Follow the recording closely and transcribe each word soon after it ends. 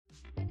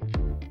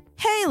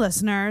Hey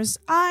listeners,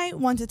 I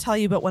want to tell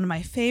you about one of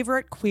my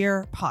favorite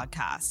queer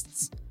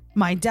podcasts,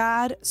 My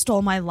Dad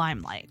Stole My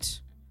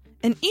Limelight.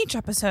 In each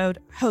episode,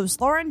 host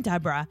Lauren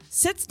Deborah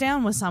sits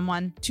down with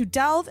someone to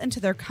delve into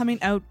their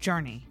coming out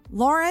journey.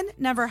 Lauren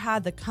never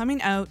had the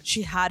coming out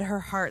she had her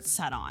heart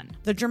set on,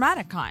 the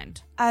dramatic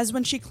kind, as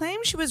when she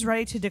claimed she was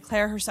ready to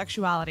declare her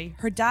sexuality,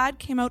 her dad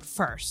came out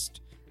first,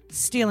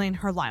 stealing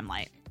her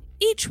limelight.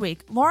 Each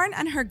week, Lauren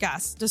and her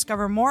guests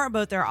discover more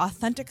about their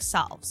authentic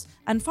selves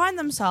and find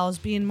themselves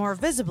being more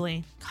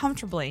visibly,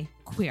 comfortably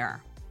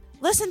queer.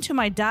 Listen to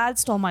My Dad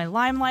Stole My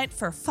Limelight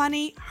for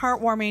funny,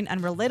 heartwarming,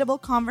 and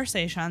relatable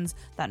conversations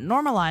that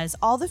normalize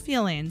all the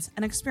feelings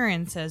and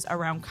experiences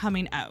around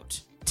coming out.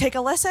 Take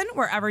a listen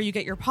wherever you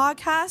get your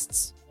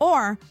podcasts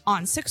or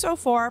on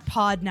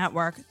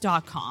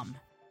 604podnetwork.com.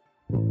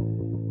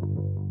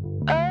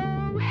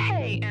 Oh,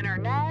 hey,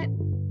 Internet.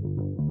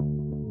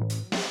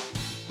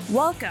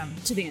 Welcome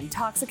to the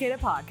Intoxicated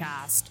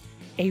Podcast,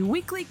 a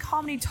weekly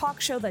comedy talk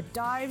show that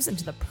dives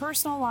into the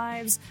personal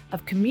lives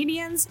of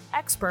comedians,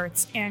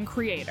 experts, and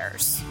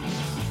creators.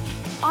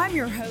 I'm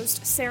your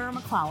host, Sarah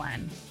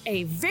McClellan,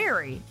 a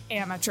very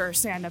amateur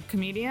stand-up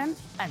comedian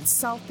and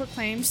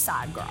self-proclaimed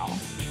sad girl.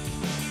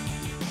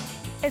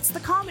 It's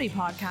the comedy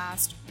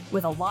podcast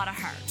with a lot of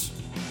heart.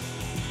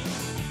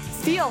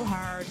 Feel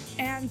hard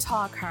and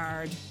talk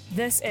hard.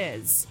 This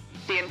is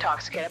the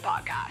Intoxicated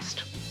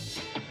Podcast.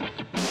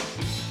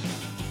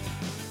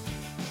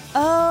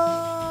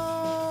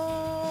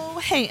 Oh,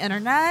 hey,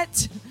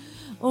 Internet.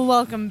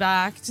 Welcome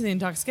back to the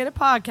Intoxicated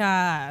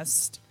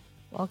Podcast.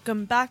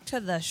 Welcome back to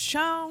the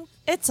show.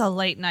 It's a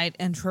late night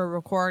intro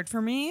record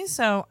for me,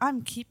 so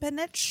I'm keeping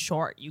it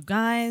short, you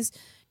guys.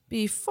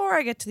 Before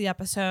I get to the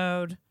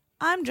episode,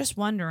 I'm just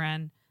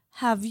wondering,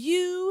 have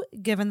you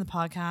given the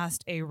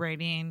podcast a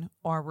rating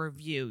or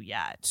review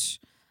yet?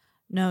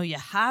 No, you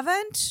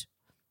haven't?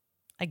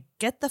 I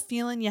get the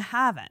feeling you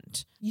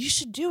haven't. You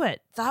should do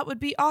it. That would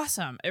be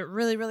awesome. It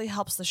really, really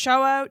helps the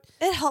show out.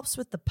 It helps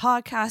with the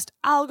podcast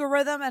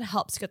algorithm. It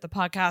helps get the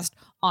podcast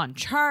on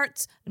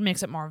charts. It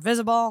makes it more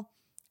visible.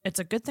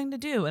 It's a good thing to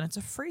do, and it's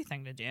a free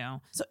thing to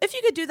do. So if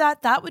you could do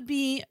that, that would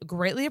be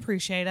greatly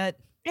appreciated.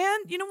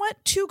 And you know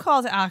what? 2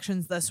 call to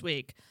actions this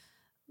week.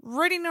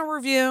 Writing a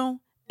review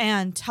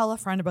and tell a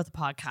friend about the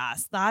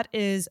podcast. That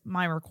is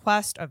my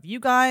request of you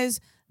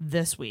guys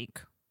this week.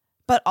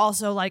 But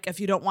also, if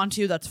you don't want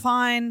to, that's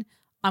fine.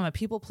 I'm a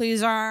people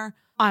pleaser.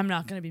 I'm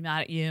not going to be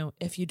mad at you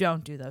if you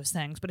don't do those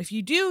things. But if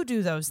you do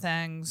those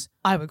things,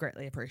 I would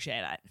greatly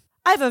appreciate it.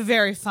 I have a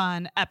very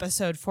fun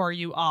episode for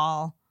you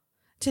all.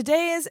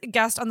 Today's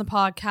guest on the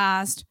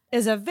podcast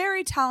is a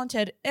very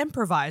talented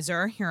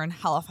improviser here in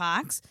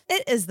Halifax.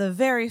 It is the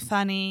very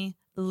funny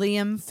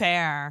Liam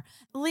Fair.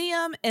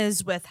 Liam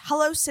is with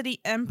Hello City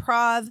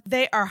Improv.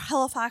 They are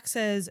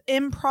Halifax's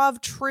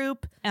improv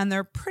troupe, and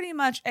they're pretty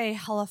much a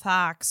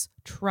Halifax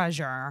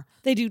treasure.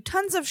 They do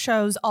tons of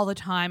shows all the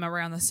time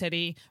around the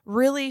city.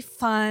 Really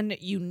fun,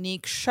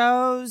 unique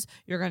shows.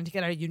 You're going to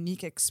get a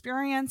unique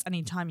experience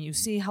anytime you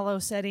see Hello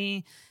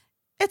City.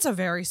 It's a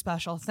very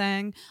special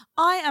thing.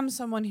 I am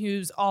someone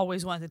who's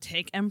always wanted to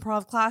take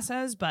improv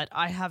classes, but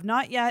I have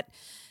not yet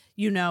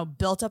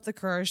built up the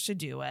courage to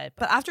do it.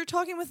 But after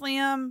talking with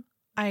Liam,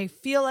 I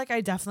feel like I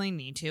definitely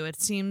need to.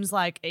 It seems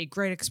like a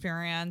great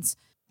experience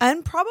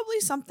and probably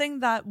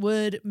something that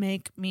would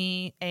make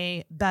me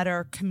a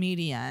better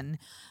comedian,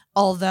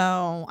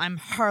 although I'm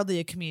hardly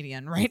a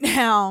comedian right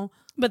now.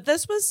 But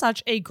this was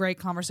such a great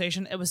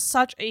conversation. It was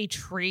such a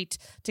treat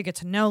to get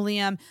to know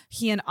Liam.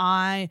 He and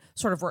I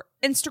sort of were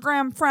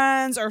Instagram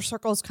friends. Our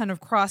circles kind of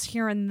cross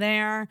here and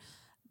there,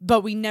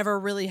 but we never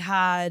really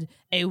had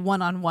a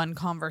one-on-one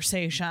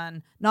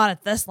conversation, not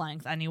at this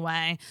length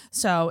anyway.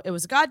 So it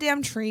was a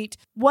goddamn treat.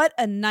 What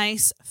a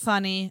nice,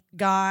 funny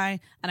guy,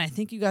 and I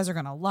think you guys are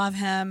going to love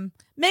him.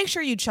 Make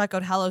sure you check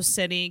out Hello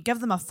City, give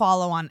them a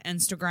follow on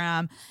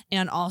Instagram,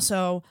 and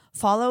also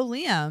follow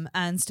Liam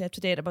and stay up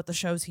to date about the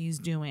shows he's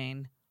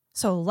doing.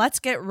 So let's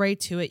get right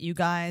to it, you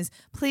guys.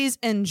 Please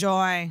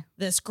enjoy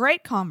this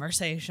great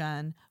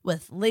conversation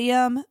with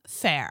Liam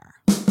Fair.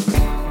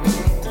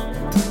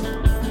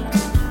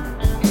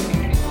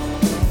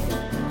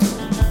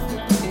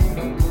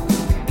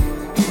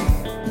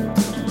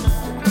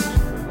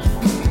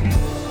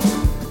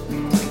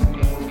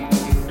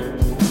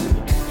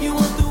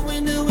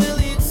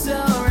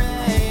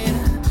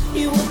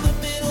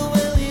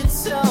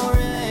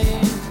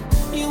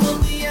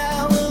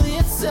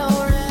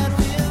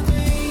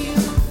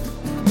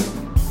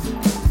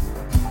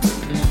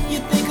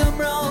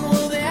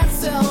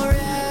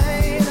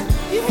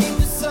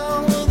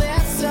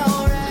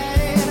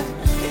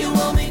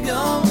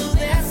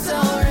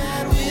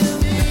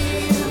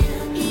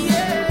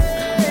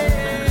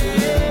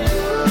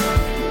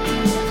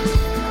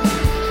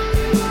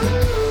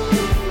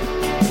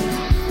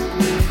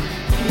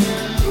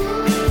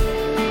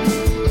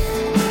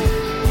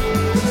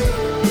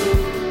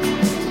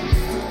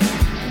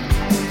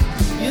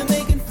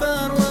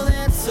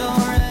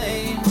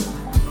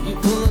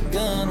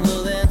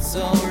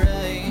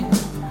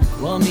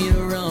 Want me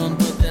to run,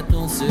 but that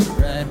don't sit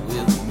right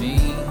with me.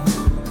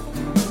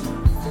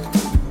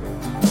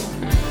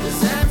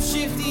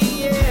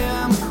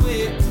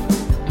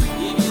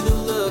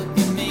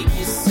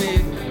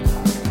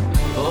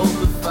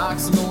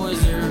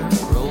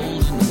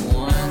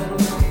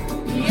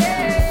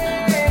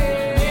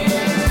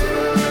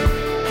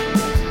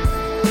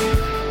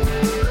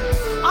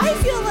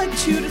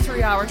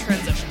 4-hour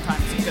transition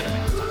time is a good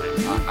amount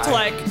of time to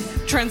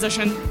like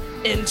transition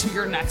into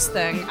your next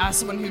thing as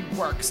someone who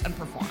works and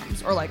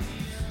performs, or like,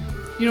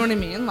 you know what I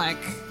mean? Like,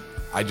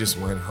 I just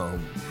went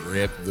home,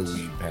 ripped the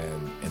weed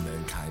pen, and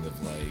then kind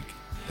of like,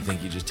 I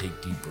think you just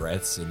take deep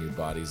breaths and your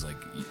body's like,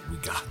 we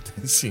got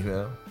this, you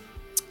know?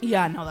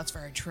 yeah, no, that's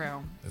very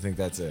true. I think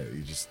that's it.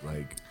 You just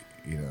like,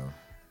 you know,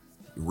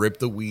 rip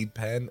the weed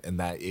pen, and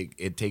that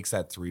it takes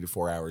that 3 to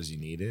 4 hours you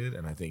needed,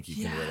 and I think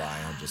you can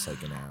rely on just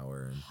like an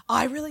hour. And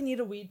I really need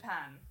a weed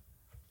pen.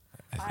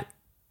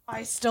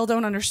 I still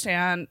don't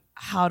understand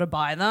how to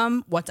buy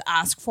them, what to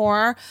ask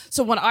for.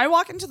 So when I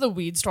walk into the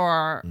weed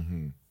store,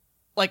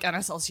 like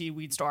NSLC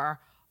weed store,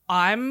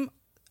 I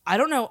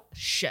don't know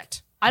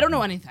shit. I don't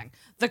know anything.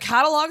 The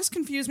catalogs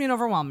confuse me and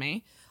overwhelm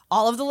me.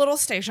 All of the little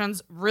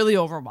stations really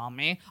overwhelm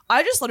me.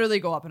 I just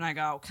literally go up and I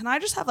go, can I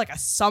just have like a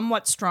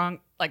somewhat strong,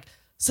 like,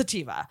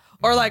 sativa?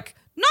 Or like,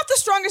 not the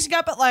strongest you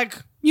get, but like,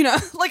 you know,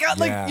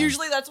 like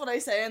usually that's what I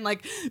say, and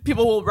like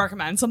people will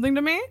recommend something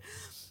to me.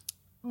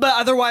 But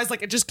otherwise,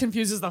 like, it just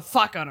confuses the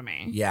fuck out of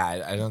me. yeah,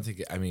 I don't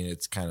think, I mean,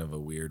 it's kind of a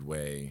weird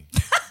way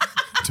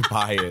to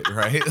buy it,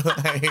 right?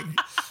 Like,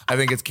 I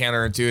think it's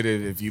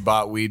counterintuitive. If you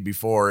bought weed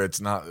before,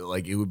 it's not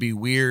like, it would be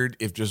weird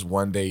if just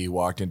one day you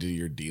walked into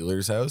your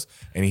dealer's house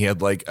and he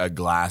had like a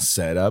glass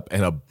setup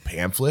and a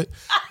pamphlet,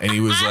 and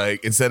he was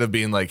like, instead of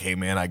being like, hey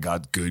man, I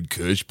got good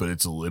kush, but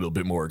it's a little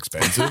bit more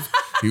expensive,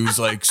 he was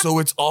like, so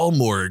it's all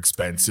more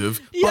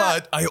expensive,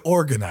 but I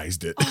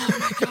organized it. Oh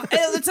my God.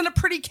 It's in a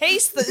pretty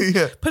case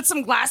that put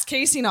some glass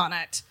casing on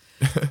it.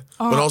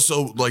 But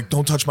also, like,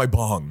 don't touch my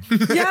bong. Yeah,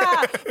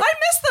 I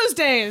miss those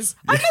days.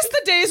 I miss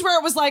the days where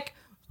it was like,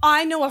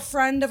 I know a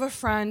friend of a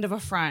friend of a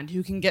friend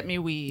who can get me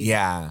weed.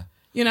 Yeah.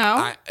 You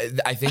know?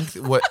 I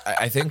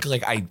think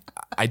like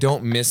I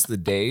don't miss the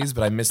days,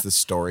 but I miss the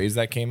stories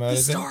that came out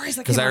of it.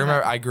 Because I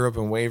remember I grew up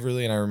in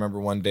Waverly, and I remember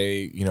one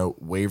day, you know,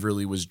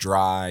 Waverly was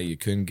dry. You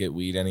couldn't get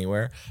weed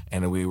anywhere.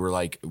 And we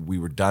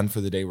were done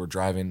for the day. We're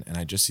driving, and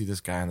I just see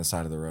this guy on the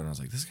side of the road, and I was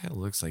like, this guy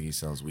looks like he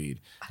sells weed.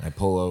 And I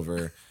pull over,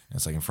 and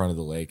it's like in front of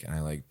the lake, and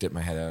I like dip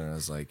my head out, and I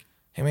was like,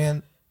 hey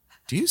man,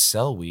 do you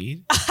sell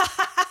weed?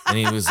 And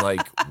he was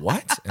like,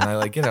 what? And I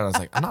like get out, and I was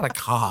like, I'm not a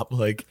cop.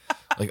 Like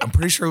I'm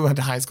pretty sure we went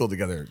to high school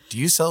together. Do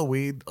you sell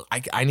weed?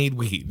 I need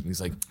weed. And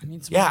he's like,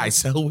 yeah, I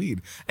sell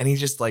weed. And he's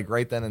just like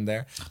right then and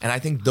there. And I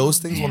think those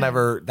things will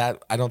never,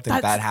 I don't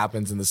think that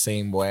happens in the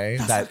same way.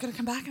 That's not going to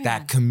come back again.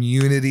 That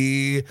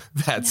community,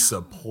 that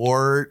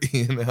support,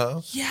 you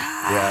know?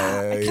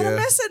 Yeah. I kind of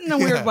miss it in a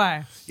weird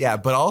way. Yeah.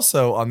 But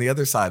also on the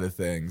other side of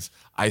things,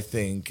 I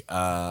think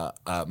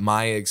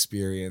my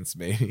experience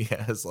maybe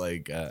as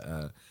like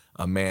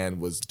a man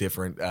was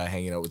different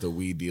hanging out with a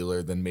weed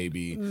dealer than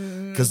maybe,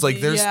 because like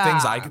there's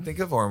things I can think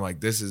of where I'm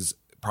like, this is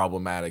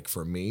problematic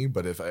for me,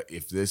 but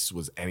if this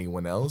was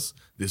anyone else,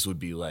 this would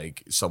be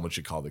like, someone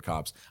should call the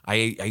cops.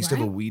 I used to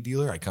have a weed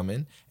dealer. I come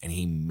in and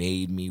he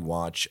made me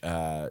watch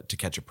To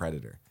Catch a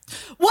Predator.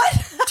 What?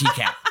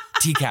 TCAP.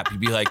 He'd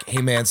be like, hey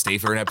man, stay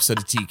for an episode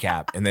of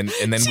TCAP. And then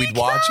we'd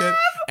watch it.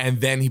 And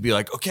then he'd be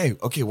like,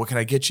 okay, what can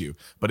I get you?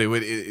 But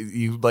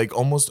you like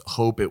almost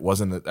hope it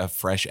wasn't a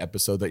fresh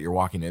episode that you're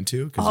walking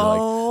into. Cause you're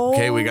like,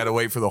 okay, we got to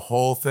wait for the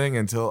whole thing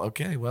until,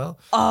 okay, well,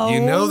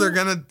 you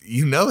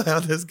know how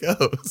this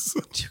goes.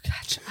 To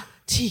catch a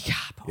teacup.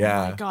 Oh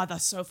my God,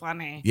 that's so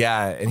funny.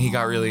 Yeah. And he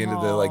got really into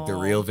the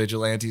real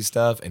vigilante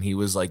stuff. And he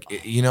was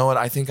like, you know what?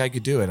 I think I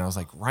could do it. And I was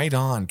like, right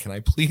on. Can I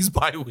please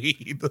buy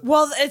weed?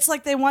 Well, it's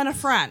like they want a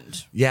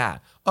friend. Yeah.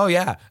 Oh,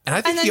 yeah. And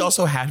I think he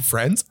also had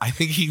friends. I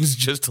think he was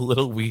just a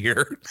little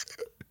weird.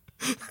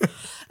 And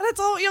it's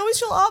all, you always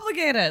feel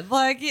obligated.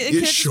 Like, it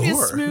can't just be a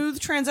smooth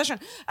transition.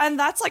 And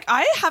that's like,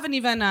 I haven't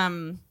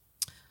even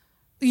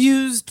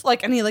used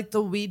like any like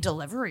the weed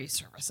delivery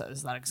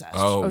services that exist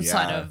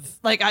outside of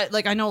like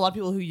I know a lot of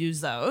people who use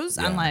those,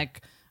 and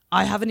like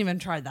I haven't even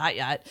tried that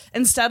yet.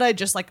 Instead, I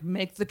just like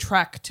make the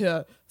trek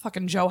to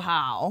fucking Joe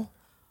Howe.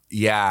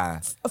 Yeah.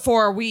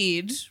 For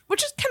weed,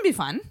 which can be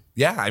fun.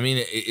 Yeah, I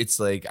mean it's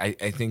like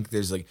I think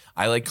there's like,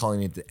 I like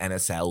calling it the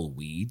NSL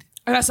weed.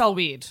 NSL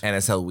weed.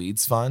 NSL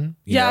weed's fun.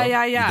 Yeah.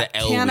 The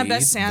L Cannabis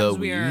weed, sounds the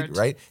weird, weed,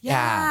 right?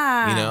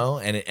 Yeah. You know,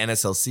 and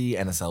NSLC,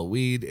 NSL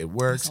weed, it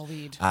works. NSL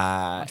weed.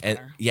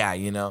 And yeah,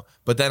 you know,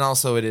 but then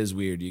also it is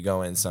weird. You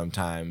go in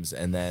sometimes,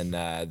 and then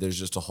there's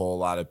just a whole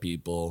lot of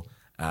people.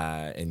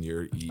 And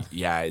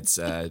it's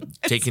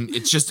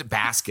it's just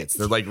baskets.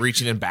 They're like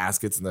reaching in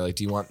baskets, and they're like,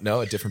 do you want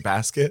a different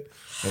basket?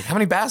 Like, how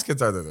many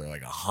baskets are there? They're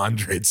like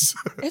hundreds.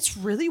 It's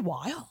really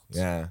wild.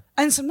 Yeah.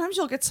 And sometimes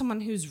you'll get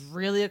someone who's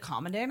really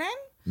accommodating.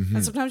 Mm-hmm.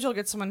 And sometimes you'll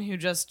get someone who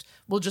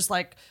will just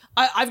like,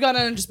 I've gone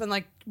in and just been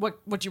like, what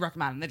do you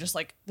recommend? And they just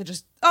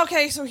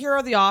okay, so here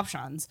are the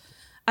options.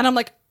 And I'm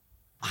like,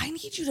 I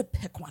need you to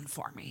pick one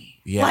for me.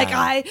 Yeah.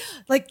 I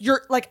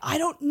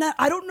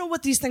don't know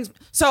what these things.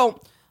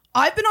 So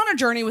I've been on a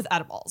journey with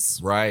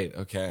edibles. Right.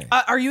 Okay.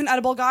 Are you an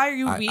edible guy? Are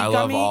you a weed I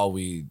gummy? love all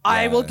weed. Yeah.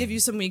 I will give you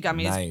some weed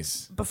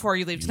gummies before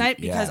you leave tonight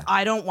because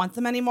I don't want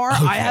them anymore.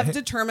 Okay. I have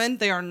determined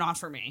they are not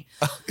for me.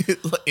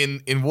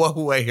 In what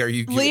way are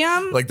you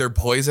Liam? Like they're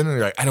poison and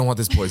you're like, I don't want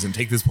this poison.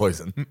 Take this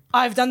poison.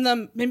 I've done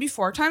them maybe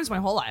 4 times my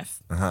whole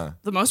life.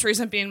 The most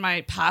recent being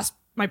my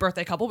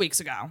birthday a couple weeks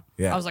ago.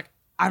 Yeah. I was like,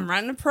 I'm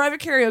renting a private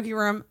karaoke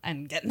room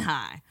and getting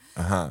high.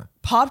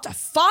 Popped a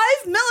 5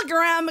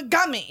 milligram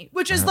gummy,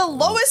 which is the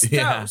lowest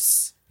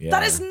dose. Yeah.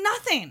 That is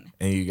nothing.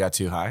 And you got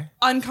too high?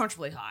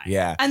 Uncomfortably high.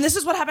 Yeah. And this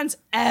is what happens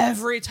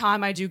every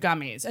time I do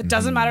gummies. It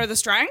doesn't matter the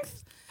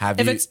strength.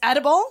 If it's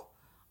edible,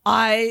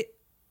 I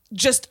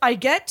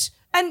get,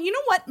 and you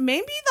know what?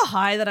 Maybe the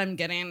high that I'm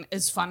getting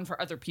is fun for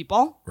other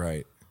people.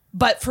 Right.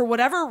 But for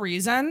whatever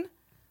reason,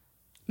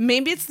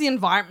 maybe it's the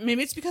environment.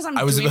 Maybe it's because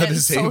I was about to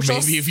say,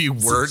 maybe if you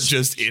weren't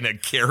just in a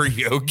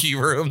karaoke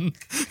room,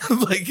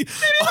 like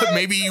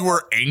maybe you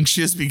were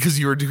anxious because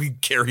you were doing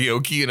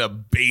karaoke in a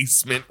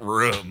basement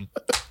room.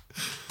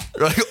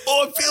 You're like,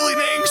 oh, I'm feeling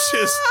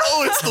anxious.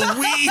 Oh, it's the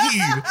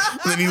weed.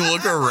 And then you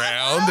look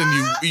around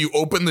and you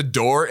open the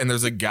door and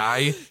there's a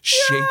guy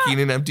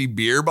shaking an empty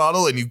beer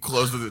bottle and you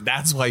close it.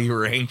 That's why you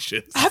were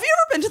anxious. Have you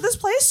ever been to this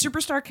place,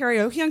 Superstar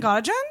Karaoke on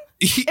Gottagen?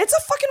 It's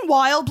a fucking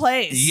wild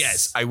place.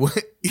 Yes, I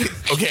would.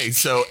 Okay,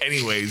 so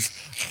anyways,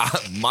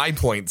 my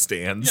point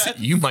stands. Yeah.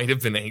 You might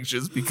have been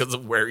anxious because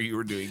of where you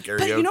were doing karaoke.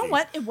 But you know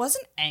what? It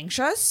wasn't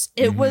anxious.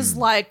 It was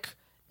like,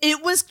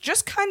 it was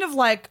just kind of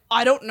like,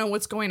 I don't know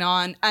what's going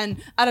on.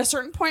 And at a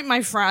certain point,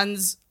 my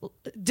friends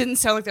didn't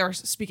sound like they were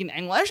speaking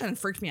English and it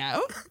freaked me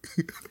out.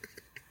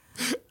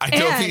 I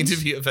don't mean to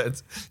be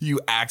offensive.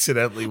 You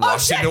accidentally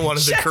walked into one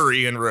of the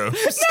Korean rooms.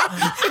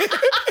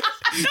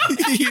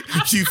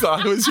 You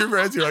thought it was your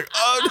friends. You're like,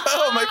 oh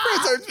no, my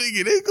friends aren't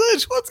speaking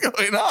English. What's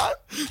going on?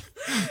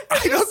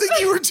 I don't think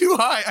you were too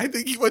high. I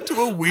think you went to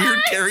a weird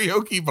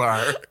karaoke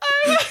bar.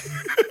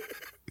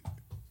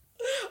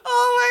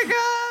 Oh my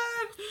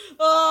God.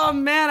 Oh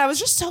man, I was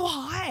just so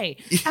high.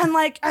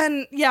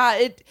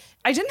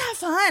 I didn't have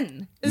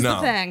fun is the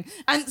thing.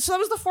 And so that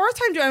was the 4th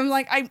time doing it. I'm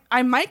like,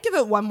 I might give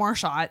it one more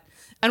shot.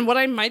 And what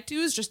I might do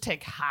is just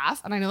take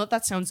half. And I know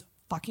that sounds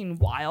fucking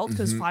wild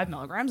because 5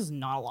 milligrams is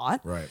not a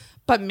lot. Right.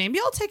 But maybe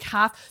I'll take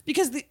half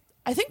because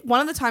I think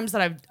one of the times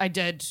that I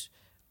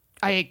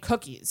ate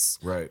cookies.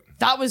 Right.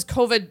 That was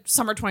COVID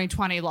summer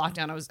 2020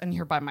 lockdown. I was in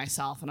here by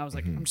myself and I was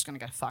like, I'm just going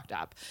to get fucked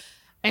up.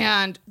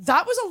 And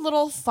that was a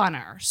little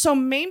funner. So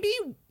maybe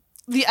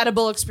the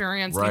edible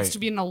experience needs to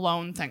be an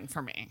alone thing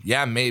for me.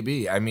 Yeah,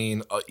 maybe. I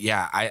mean,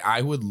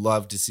 I would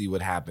love to see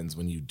what happens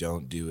when you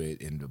don't do it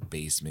in the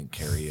basement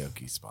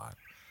karaoke spot.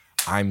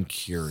 I'm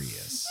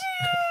curious.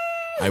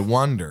 I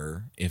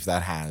wonder if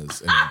that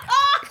has an impact.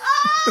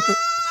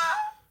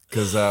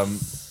 Because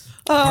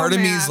part of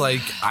me is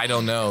like, I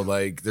don't know,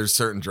 like there's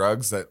certain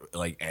drugs that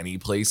like any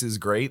place is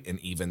great. And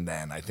even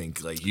then, I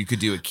think like you could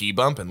do a key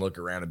bump and look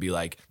around and be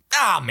like,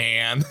 ah,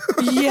 man.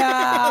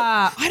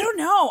 Yeah. I don't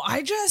know.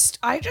 I just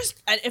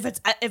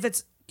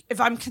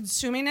if I'm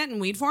consuming it in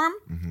weed form,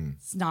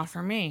 it's not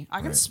for me.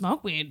 I can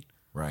smoke weed.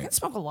 Right. I can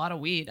smoke a lot of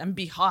weed and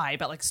be high,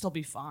 but like still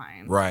be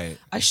fine. Right.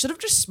 I should have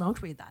just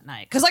smoked weed that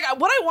night. Cause like I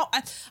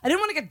didn't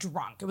want to get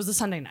drunk. It was a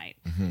Sunday night.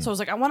 So I was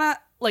like, I want to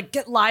like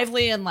get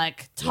lively and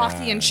like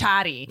talky and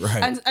chatty.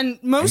 Right. And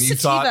most you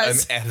sativas. Thought an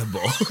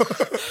edible.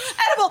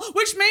 Edible,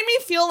 which made me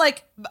feel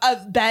like a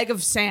bag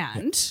of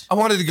sand. I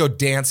wanted to go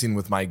dancing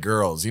with my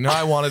girls. You know,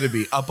 I wanted to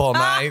be up all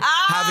night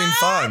having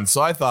fun. So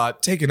I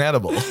thought, take an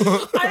edible.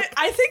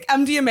 I think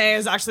MDMA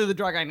is actually the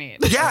drug I need.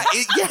 Yeah,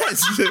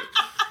 yes.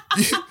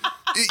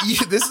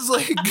 This is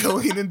like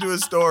going into a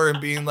store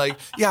and being like,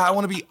 yeah, I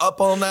want to be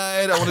up all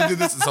night. I want to do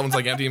this. And someone's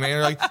like, MDMA. And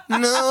you're like,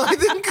 no, I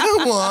think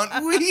I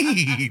want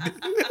weed.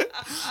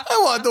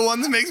 I want the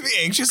one that makes me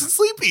anxious and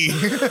sleepy.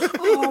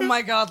 Oh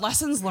my God.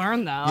 Lessons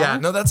learned though. Yeah,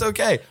 no, that's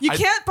okay. You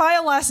can't buy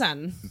a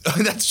lesson.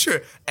 That's true.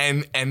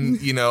 And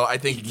you know, I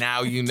think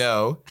now you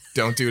know,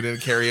 don't do it in a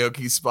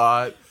karaoke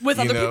spot. With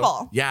other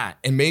people. Yeah.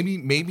 And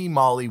maybe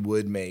Molly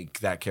would make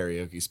that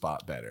karaoke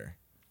spot better.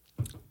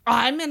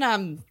 I'm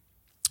in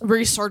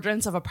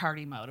resurgence of a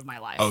party mode of my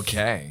life.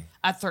 Okay.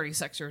 At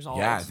 36 years old.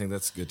 Yeah, I think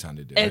that's a good time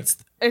to do it.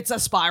 It's a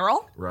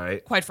spiral.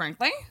 Right. Quite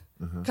frankly.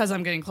 Because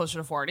I'm getting closer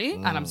to 40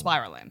 and I'm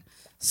spiraling.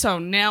 So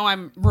now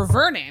I'm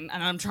reverting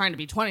and I'm trying to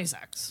be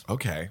 26.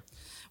 Okay.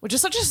 Which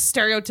is such a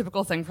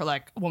stereotypical thing for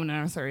like a woman in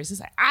her 30s to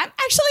say, I'm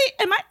actually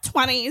in my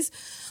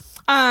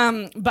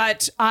 20s.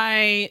 But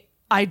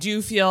I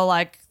do feel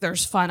like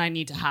there's fun I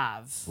need to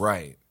have.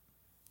 Right.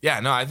 Yeah,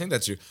 no, I think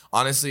that's true.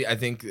 Honestly, I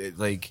think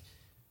like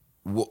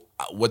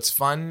what's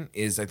fun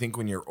is I think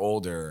when you're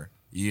older,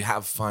 you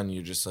have fun.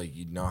 You're just like,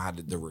 you know how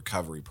to the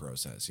recovery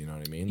process. You know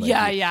what I mean?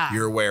 Like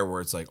you're aware where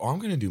it's like, oh, I'm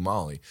going to do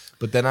Molly.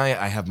 But then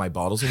I have my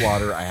bottles of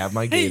water. I have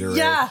my Gatorade.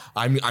 Yeah.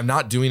 I'm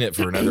not doing it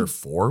for another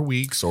 4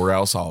 weeks or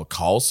else I'll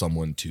call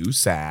someone too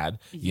sad.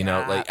 You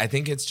know, like I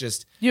think it's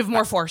just. You have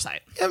more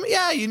foresight.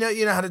 Yeah, you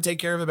know how to take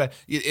care of it. But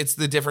it's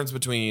the difference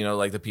between, you know,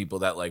 like the people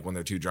that like when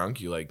they're too drunk,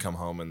 you like come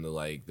home and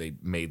they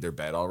made their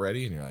bed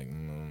already. And you're like,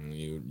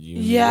 You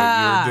knew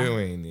what you were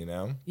doing, you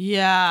know?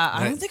 Yeah.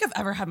 I don't think I've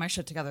ever had my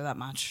shit together that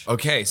much.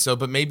 Okay, so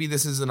but maybe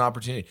this is an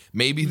opportunity.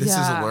 Maybe this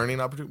is a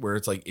learning opportunity where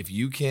it's like if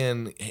you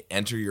can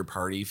enter your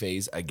party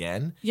phase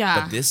again,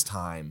 but this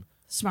time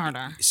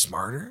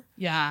smarter,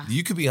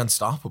 you could be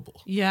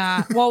unstoppable.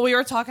 Yeah. Well, we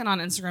were talking on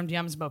Instagram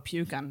DMs about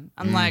puking,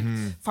 and like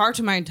far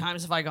too many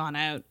times have I gone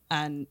out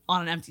and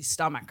on an empty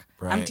stomach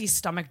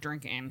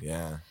drinking.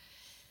 Yeah.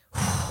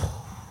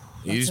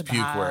 You just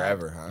puke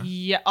wherever, huh?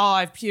 Yeah. Oh,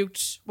 I've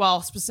puked.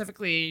 Well,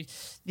 specifically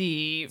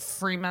the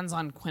Freeman's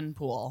on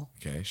Quinpool.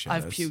 Okay.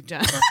 I've puked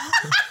in.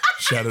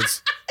 Shout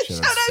outs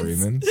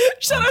Freeman.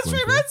 Shout outs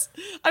Freeman's.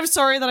 I'm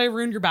sorry that I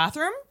ruined your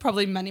bathroom.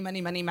 Probably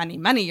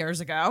many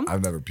years ago.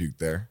 I've never puked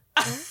there.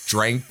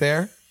 Drank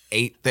there.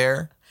 Ate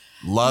there.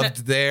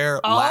 Loved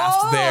there.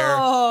 Laughed there.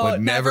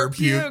 But never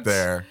puked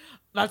there.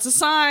 That's a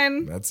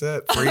sign. That's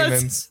it.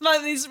 Freeman's.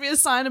 That needs to be a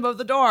sign above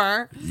the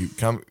door. You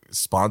come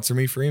sponsor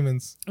me,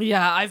 Freeman's.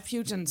 Yeah, I've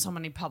puked in so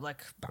many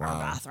public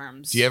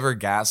bathrooms. Do you ever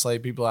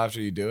gaslight people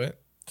after you do it?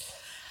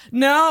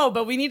 No,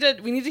 but we need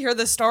to hear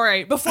this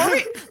story before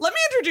we. Let me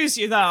introduce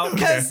you though,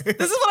 because this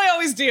is what I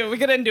always do. We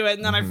get into it,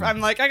 and then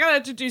I'm like, I gotta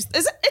introduce.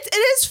 It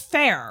is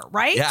fair,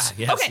 right? Yeah.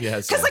 Yes. Okay.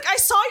 Yes. Because like I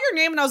saw your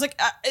name, and I was like,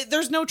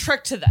 there's no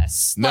trick to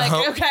this. No.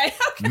 Like, okay.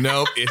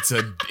 Nope. It's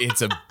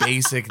a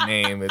basic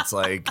name. It's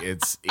like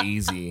it's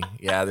easy.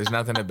 Yeah. There's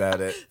nothing about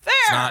it.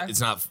 Fair.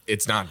 It's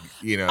not.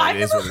 You know. I've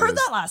never heard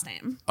that last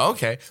name.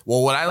 Okay.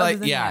 Well, what I like,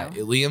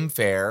 Liam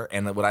Fair,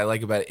 and what I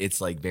like about it,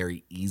 it's like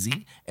very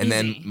easy. And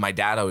then my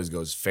dad always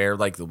goes fair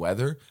like the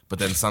weather, but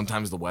then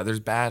sometimes the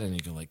weather's bad, and you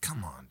go like,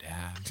 "Come on,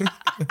 Dad."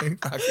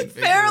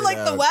 Fair like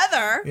the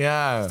weather.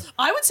 Yeah.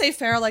 I would say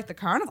fair like the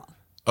carnival.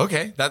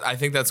 Okay, I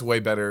think that's way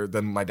better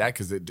than my dad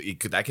because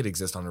that could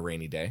exist on a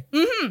rainy day.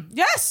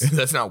 Yes.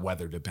 That's not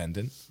weather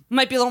dependent.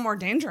 Might be a little more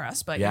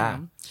dangerous, but yeah. You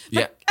know.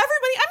 But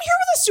everybody, I'm here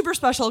with a super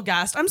special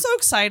guest. I'm so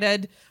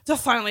excited to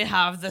finally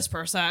have this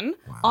person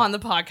on the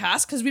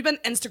podcast because we've been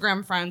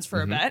Instagram friends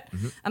for a bit,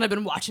 and I've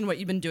been watching what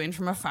you've been doing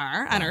from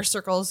afar, and our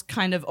circles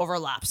kind of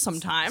overlap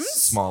sometimes.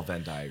 Small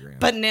Venn diagram.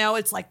 But now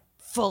it's like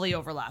fully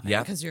overlapping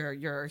because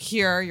you're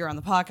here, you're on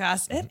the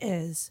podcast. It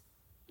is.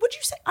 Would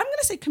you say, I'm going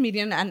to say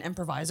comedian and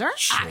improviser,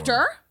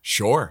 actor.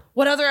 Sure.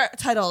 What other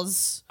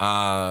titles?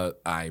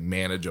 I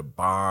manage a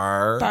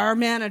bar. Bar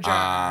manager.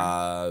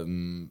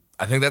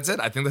 I think that's it.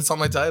 I think that's all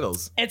my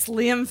titles. It's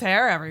Liam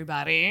Fair,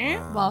 everybody.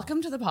 Wow.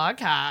 Welcome to the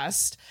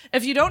podcast.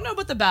 If you don't know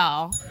about the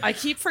bell, I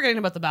keep forgetting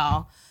about the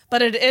bell,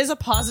 but it is a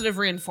positive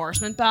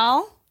reinforcement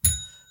bell.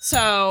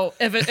 So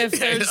if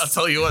there's... I'll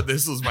tell you what,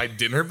 this was my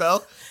dinner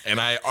bell, and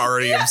I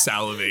already am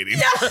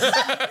salivating.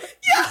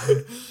 Yeah.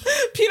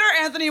 Peter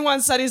Anthony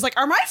once said, he's like,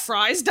 "Are my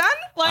fries done?"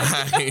 Like,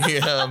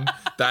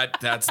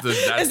 that's the.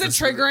 Is it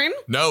triggering?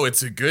 No,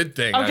 it's a good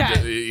thing.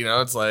 Okay.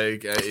 It's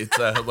like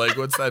like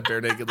what's that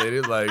bare naked lady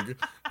like?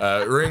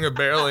 Ring a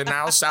bell and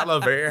now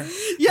salivate.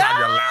 Yeah. How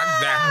you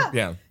like that?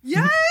 Yeah.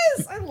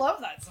 Yes, I love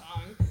that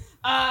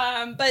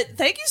song. But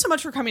thank you so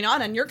much for coming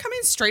on, and you're coming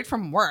straight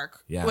from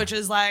work, which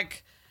is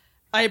like,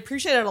 I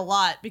appreciate it a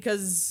lot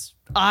because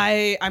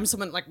I'm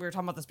someone, like we were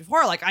talking about this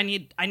before, like I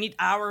need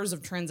hours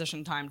of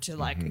transition time to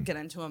like get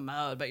into a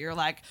mode, but you're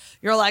like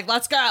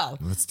let's go,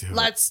 let's do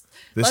it.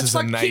 This is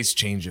a nice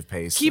change of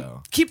pace.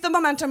 Keep the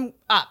momentum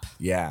up.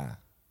 Yeah.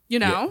 You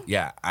know.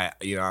 Yeah.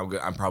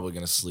 I'm probably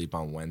gonna sleep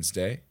on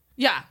Wednesday.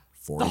 Yeah.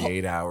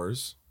 48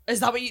 hours. Is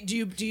that what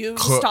you do? You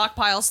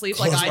stockpile sleep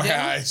like I do?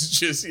 My eyes,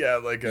 just and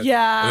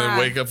then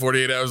wake up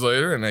 48 hours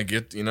later, and I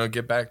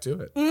get back to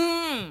it.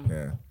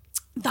 Yeah.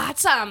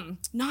 That's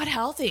not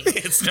healthy.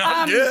 It's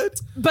not good.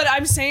 But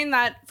I'm saying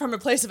that from a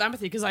place of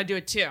empathy because I do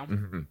it too.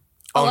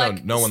 Oh,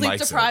 no one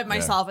likes it. Sleep deprive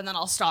myself, and then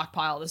I'll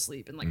stockpile the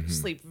sleep and like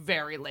sleep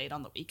very late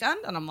on the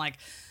weekend. And I'm like,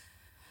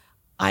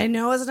 I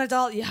know as an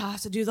adult you have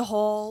to do the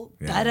whole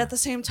bed at the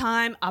same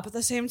time, up at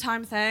the same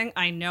time thing.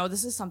 I know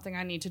this is something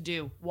I need to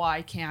do.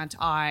 Why can't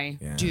I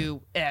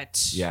do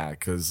it? Yeah,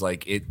 because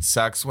like it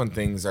sucks when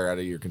things are out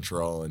of your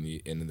control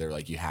and they're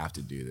like, you have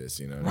to do this,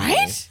 you know? Right?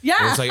 I mean? Yeah.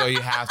 And it's like, oh, you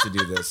have to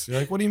do this.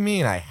 You're like, what do you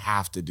mean I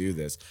have to do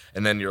this?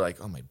 And then you're like,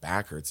 oh, my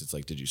back hurts. It's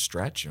like, did you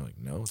stretch? You're like,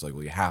 no. It's like,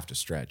 well, you have to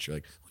stretch. You're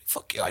like,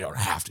 fuck you, I don't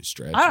have to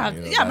stretch. I don't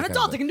have to. I'm an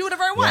adult. I can do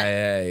whatever I want.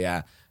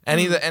 Yeah.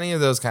 Any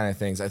of those kind of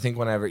things. I think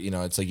whenever,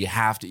 it's like you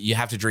have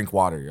to drink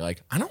water. You're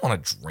like, I don't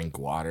want to drink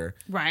water.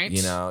 Right.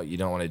 You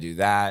don't want to do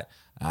that.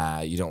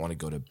 You don't want to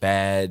go to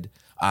bed.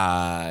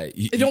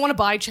 You don't want to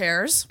buy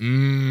chairs.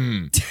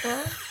 Why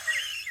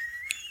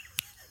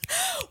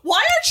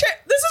are chairs?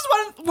 This is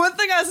one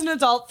thing as an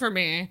adult for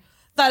me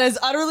that is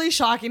utterly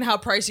shocking how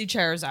pricey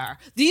chairs are.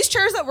 These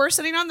chairs that we're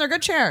sitting on, they're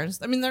good chairs.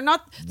 I mean, they're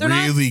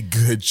really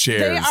good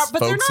chairs. They are, but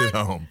folks they're at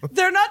home.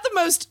 They're not the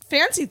most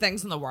fancy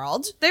things in the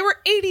world. They were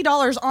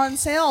 $80 on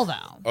sale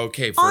though.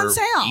 Okay, on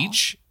sale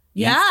each.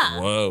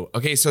 Yeah. Whoa.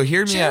 Okay, so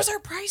hear me out. Chairs are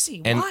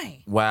pricey. And,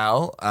 why?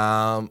 Well,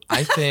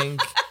 I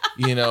think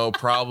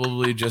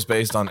probably just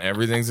based on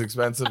everything's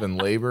expensive and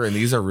labor, and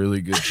these are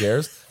really good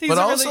chairs. These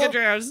are really good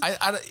chairs.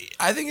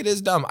 I think it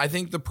is dumb. I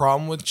think the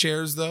problem with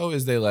chairs though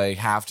is they like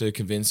have to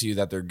convince you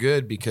that they're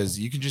good because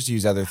you can just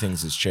use other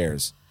things as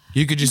chairs.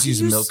 You could just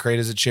use a milk crate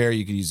as a chair.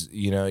 You could use,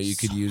 you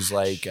could use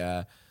like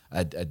a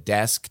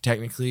desk,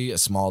 technically, a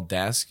small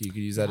desk. You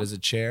could use that as a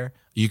chair.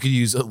 You could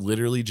use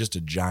literally just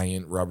a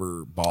giant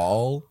rubber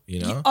ball,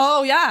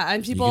 Oh, yeah.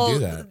 And do people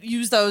that.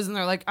 use those and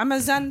they're like, I'm a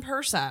Zen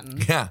person.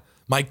 Yeah.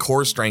 My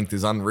core strength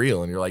is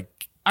unreal. And you're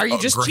like, are you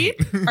just great.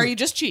 cheap? Are you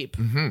just cheap?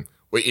 Mm-hmm.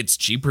 Wait, it's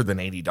cheaper than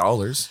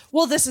 $80.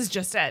 Well, this is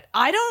just it.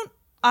 How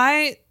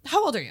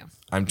old are you?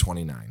 I'm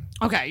 29.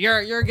 Okay,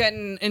 you're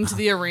getting into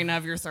the arena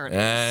of your 30s.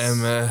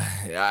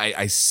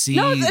 I see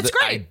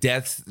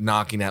death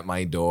knocking at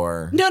my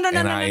door. No.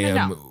 I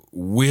am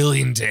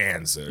willing to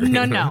answer.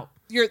 No.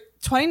 You're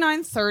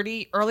 29,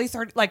 30, early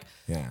 30. Like,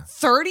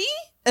 30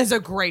 is a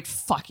great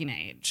fucking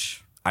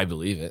age. I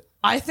believe it.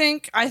 I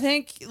think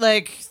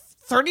like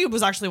 30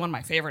 was actually one of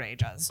my favorite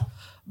ages.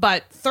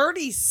 But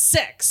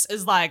 36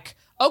 is like,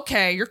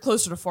 okay, you're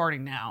closer to 40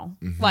 now.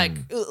 Mm-hmm.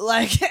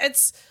 Like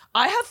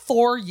I have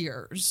 4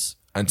 years.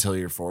 Until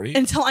you're 40?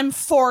 Until I'm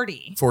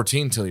 40.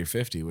 14 till you're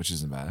 50, which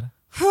isn't bad.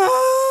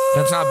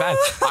 That's not bad.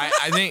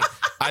 I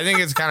think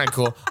it's kind of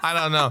cool. I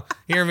don't know.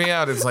 Hear me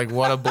out. It's like,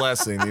 what a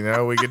blessing,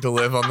 we get to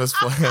live on this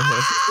planet.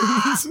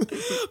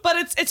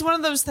 But it's one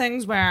of those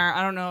things where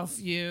I don't know if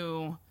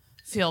you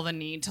feel the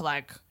need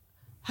to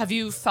have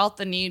you felt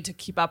the need to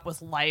keep up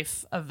with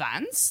life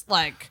events?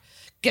 Like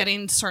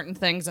getting certain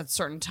things at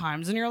certain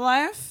times in your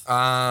life?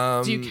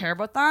 Do you care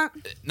about that?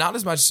 Not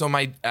as much. So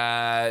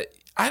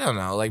I don't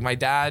know. Like my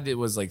dad, it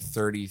was like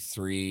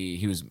 33.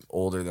 He was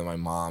older than my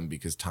mom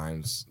because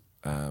times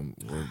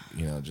were,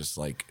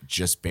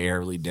 just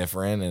barely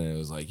different. And it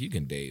was like, you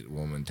can date a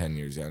woman 10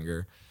 years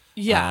younger.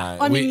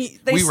 Yeah. We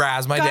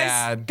razz my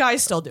dad.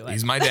 Guys still do it.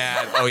 He's my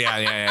dad. Oh,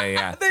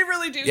 yeah. They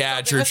really do. Yeah,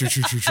 true.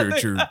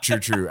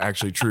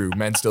 Actually, true.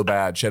 Men still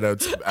bad.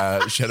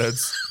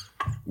 Shoutouts.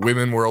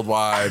 Women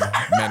worldwide.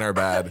 Men are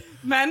bad.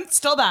 Men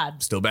still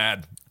bad. Still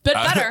bad. Bit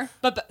better,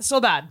 but still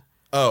bad.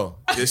 Oh,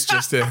 this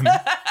just in.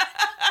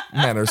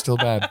 Men are still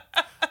bad,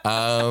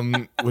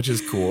 which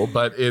is cool.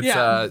 But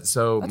it's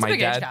so that's my a big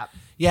dad. Age gap.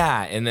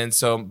 Yeah, and then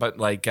but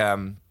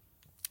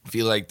I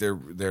feel like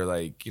they're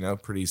like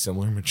pretty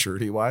similar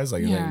maturity wise.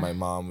 Like I think my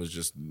mom was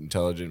just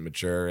intelligent,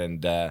 mature,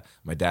 and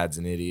my dad's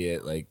an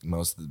idiot, like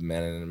most of the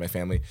men in my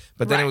family.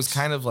 But then it was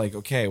kind of like,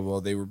 okay, well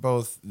they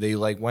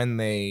when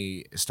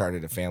they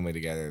started a family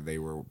together, they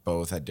were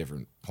both at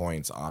different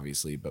points,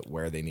 obviously, but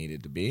where they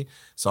needed to be.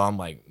 So I'm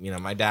like,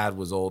 my dad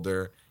was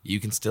older. You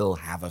can still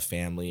have a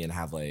family and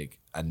have like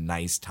a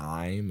nice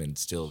time and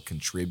still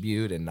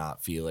contribute and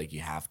not feel like you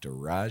have to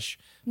rush.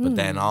 But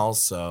then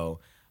also.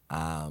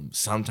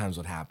 Sometimes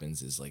what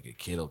happens is like a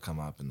kid will come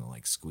up and they'll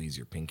like squeeze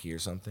your pinky or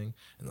something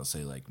and they'll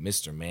say like,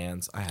 Mr.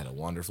 Mans, I had a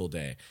wonderful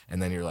day.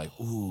 And then you're like,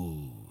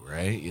 ooh,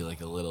 right? You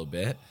like a little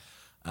bit.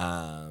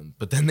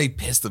 But then they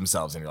piss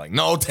themselves and you're like,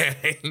 no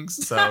thanks.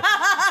 So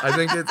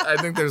I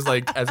think there's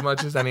like as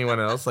much as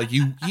anyone else, like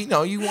you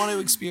want to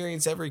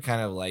experience every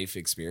kind of life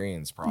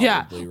experience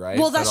probably, right?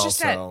 Well, that's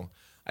just it.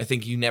 I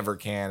think you never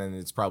can, and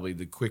it's probably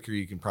the quicker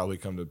you can probably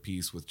come to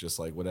peace with just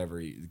like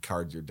whatever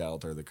cards you're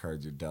dealt are the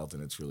cards you're dealt,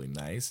 and it's really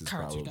nice. It's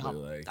cards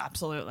probably like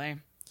absolutely.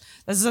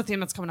 This is a theme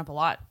that's coming up a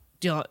lot.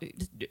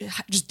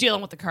 Just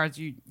dealing with the cards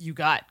you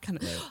got. Kind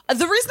of. Right.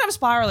 The reason I'm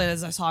spiraling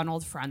is I saw an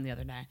old friend the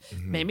other day.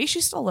 Mm-hmm. Maybe she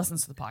still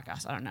listens to the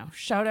podcast. I don't know.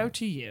 Shout out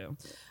to you,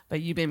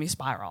 but you made me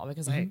spiral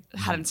because I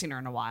hadn't seen her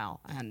in a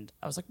while, and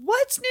I was like,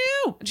 "What's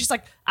new?" And she's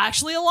like,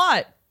 "Actually, a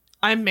lot.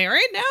 I'm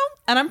married now,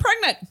 and I'm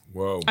pregnant.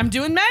 Whoa, I'm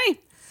doing May."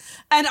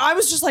 And I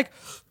was just like,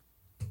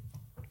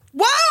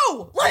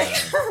 whoa, like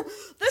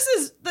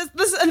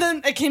this, and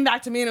then it came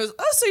back to me and it was,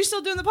 oh, so you're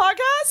still doing the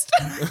podcast?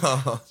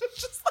 Oh,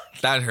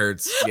 that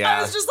hurts. Yeah.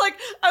 I was just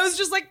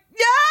like,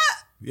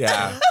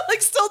 yeah.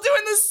 Like still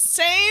doing the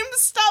same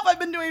stuff I've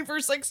been doing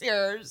for 6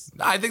 years.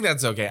 I think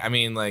that's okay. I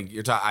mean, like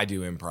I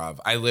do improv.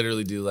 I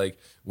literally do like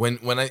when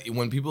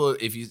people,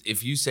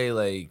 if you say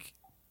like,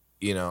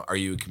 are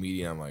you a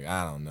comedian? I'm like,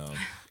 I don't know.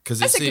 Because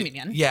I say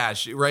comedian. Yeah,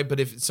 right. But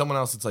if someone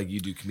else, it's like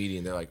you do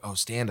comedian, they're like, oh,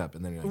 stand up.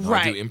 And then you're like, oh,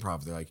 I do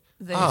improv. They're like,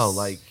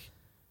 like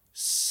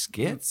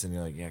skits. And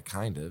you're like, yeah,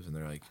 kind of. And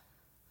they're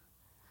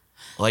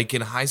like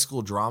in high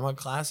school drama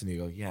class. And you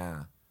go,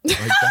 yeah, like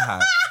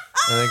that.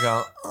 And they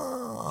go,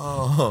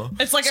 oh.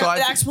 It's like an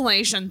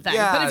explanation thing.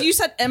 Yeah. But if you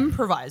said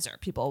improviser,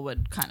 people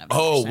would kind of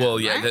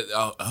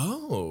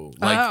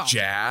like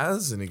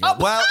jazz? And you go,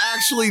 well,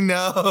 actually,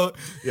 no.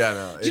 Yeah,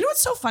 no. Do you know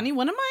what's so funny?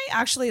 One of my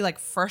actually like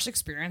first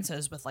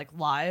experiences with like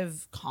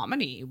live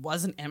comedy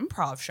was an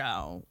improv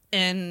show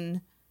in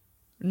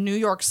New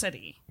York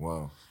City.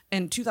 Whoa.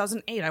 In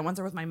 2008, I went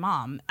there with my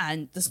mom,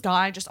 and this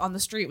guy just on the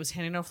street was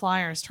handing out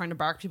flyers, trying to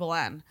bark people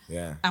in.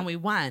 Yeah. And we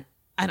went.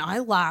 And I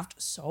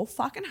laughed so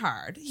fucking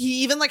hard.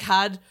 He even like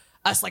had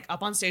us like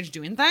up on stage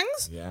doing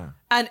things. Yeah.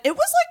 And it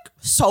was like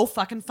so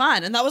fucking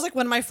fun. And that was like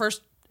one of my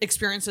first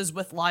experiences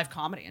with live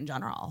comedy in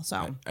general.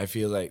 So I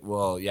feel like,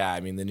 well, yeah,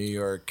 I mean, the New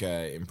York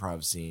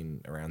improv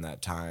scene around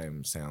that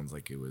time sounds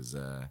like it was,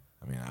 I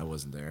mean, I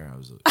wasn't there. I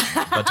was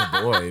but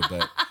a boy,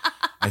 but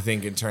I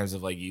think in terms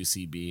of like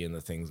UCB and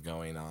the things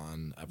going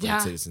on,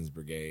 Upright Citizens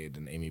Brigade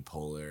and Amy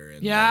Poehler,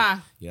 and like,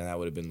 you know, that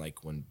would have been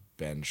like when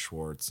Ben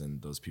Schwartz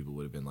and those people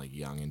would have been like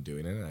young and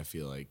doing it. And I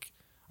feel like,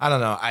 I don't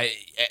know,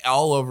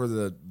 all over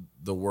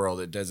the world,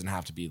 it doesn't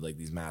have to be like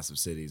these massive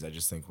cities. I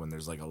just think when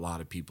there's like a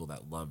lot of people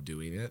that love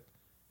doing it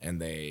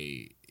and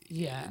they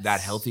that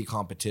healthy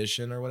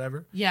competition or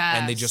whatever,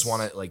 and they just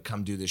want to like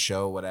come do the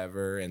show,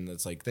 whatever, and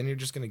it's like then you're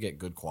just gonna get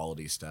good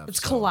quality stuff.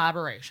 It's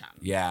collaboration.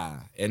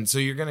 Yeah, and so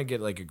you're gonna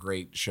get like a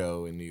great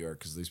show in New York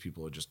because these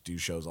people just do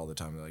shows all the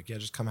time. They're like, yeah,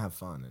 just come have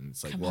fun, and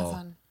it's like,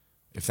 well,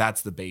 if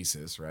that's the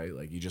basis, right?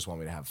 Like you just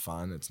want me to have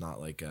fun. It's not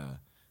like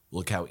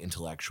look how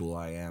intellectual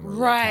I am, or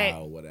right? Look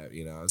how whatever,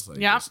 you know. It's like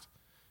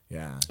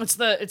It's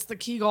the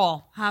key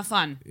goal. Have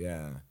fun.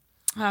 Yeah,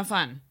 have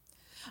fun.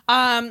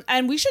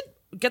 And we should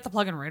get the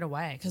plug-in right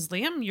away because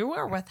Liam, you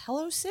are with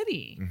Hello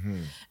City,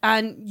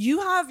 and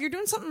you're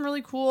doing something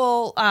really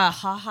cool.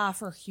 Haha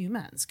for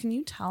Humans. Can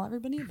you tell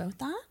everybody about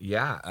that?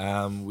 Yeah,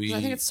 I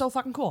think it's so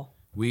fucking cool.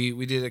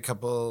 We did a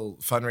couple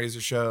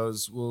fundraiser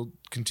shows. We'll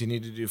continue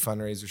to do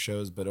fundraiser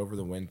shows, but over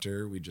the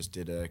winter we just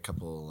did a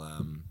couple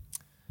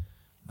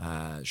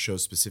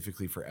shows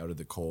specifically for Out of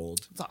the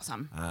Cold. That's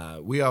awesome.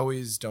 We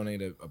always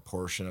donate a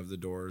portion of the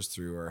doors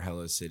through our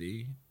Hello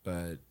City,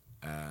 but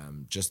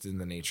just in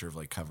the nature of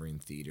like covering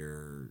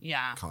theater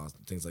costs,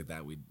 things like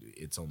that,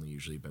 it's only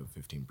usually about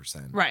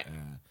 15%. Right.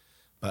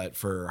 But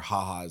for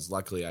Ha-Ha's,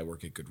 luckily I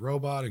work at Good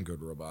Robot, and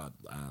Good Robot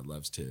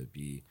loves to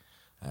be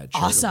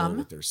charitable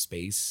with their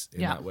space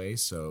in that way.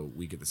 So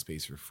we get the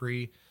space for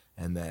free.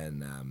 And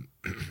then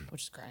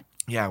which is great.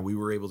 Yeah, we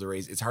were able to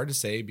raise, it's hard to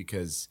say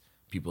because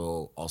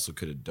people also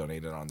could have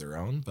donated on their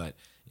own, but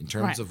in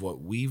terms of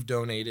what we've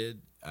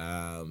donated,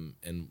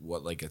 and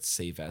what like a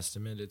safe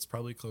estimate, it's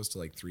probably close to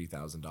like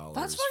 $3,000.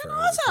 That's fucking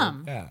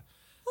awesome. Yeah,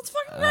 that's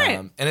fucking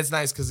great. And it's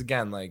nice because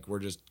again, like we're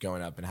just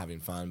going up and having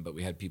fun. But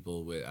we had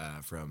people with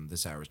from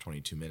This Hour's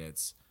 22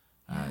 Minutes,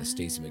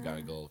 Stacey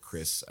McGonigal,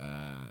 Chris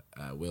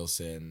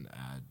Wilson,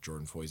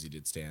 Jordan Foisey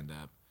did stand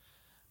up.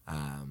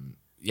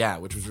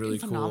 Which was really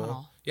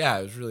cool. Yeah,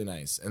 it was really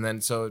nice. And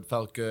then so it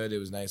felt good. It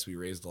was nice. We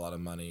raised a lot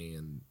of money,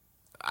 and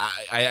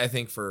I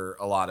think for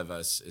a lot of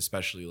us,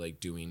 especially like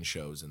doing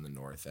shows in the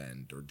North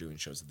End or doing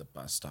shows at the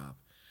bus stop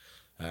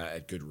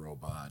at Good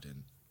Robot,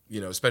 and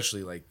you know,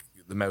 especially like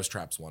the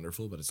Mousetrap's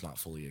wonderful, but it's not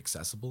fully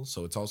accessible.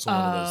 So it's also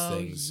one of those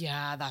things.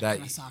 Yeah, that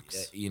kind of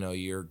sucks. You know,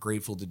 you're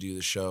grateful to do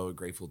the show,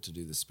 grateful to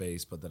do the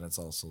space, but then it's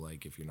also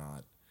like if you're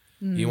not.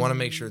 You want to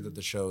make sure that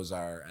the shows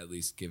are at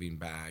least giving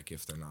back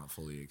if they're not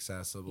fully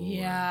accessible.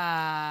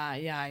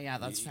 Yeah,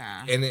 that's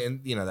fair.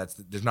 And you know,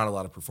 there's not a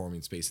lot of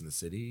performing space in the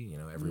city. You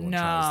know, everyone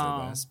tries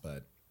their best,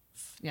 but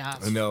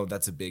I know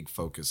that's a big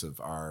focus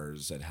of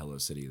ours at Hello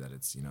City, that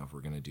it's, you know, if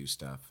we're going to do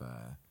stuff,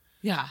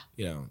 you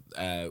know,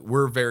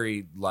 we're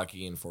very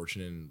lucky and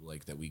fortunate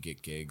like that we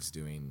get gigs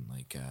doing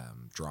like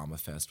Drama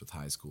Fest with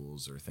high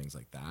schools or things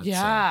like that.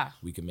 Yeah. So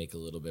we can make a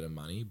little bit of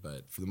money,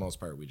 but for the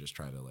most part, we just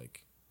try to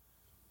like,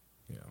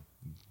 you know,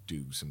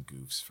 do some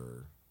goofs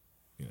for,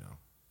 you know,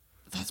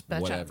 that's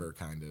whatever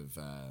kind of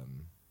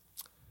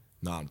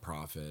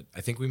nonprofit.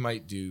 I think we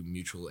might do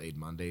Mutual Aid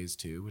Mondays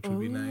too, which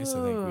would be nice.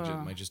 I think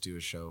we might just do a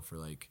show for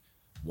like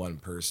one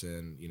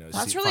person, you know,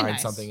 find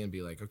something and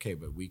be like, okay,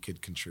 but we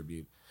could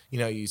contribute. You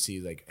know, you see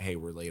like, hey,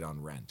 we're late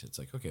on rent. It's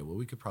like, okay, well,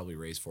 we could probably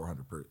raise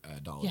 $400 for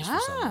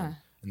someone,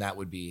 and that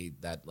would be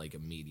that like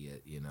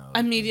immediate, you know,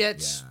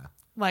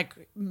 like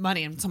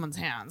money in someone's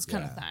hands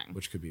kind of thing,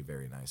 which could be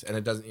very nice. And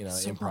it doesn't, you know,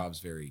 improv's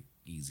very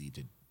easy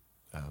to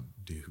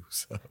do.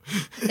 So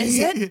is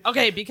it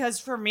okay? Because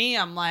for me,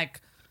 I'm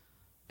like,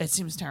 it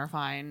seems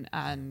terrifying,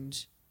 and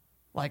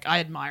like I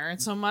admire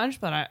it so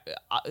much, but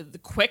the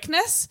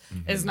quickness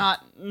is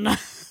not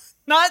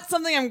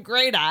something I'm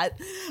great at.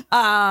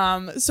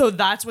 So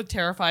that's what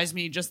terrifies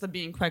me, just the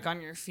being quick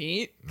on your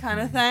feet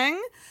kind of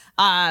thing.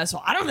 So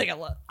I don't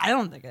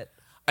think it.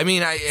 I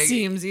mean, I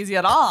seems easy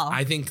at all.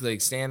 I think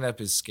like stand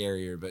up is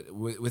scarier, but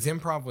with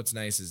improv, what's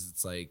nice is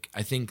it's like,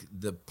 I think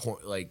the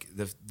point, like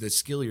the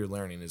skill you're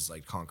learning is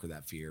like conquer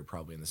that fear,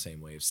 probably in the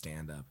same way of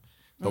stand up.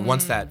 But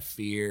once that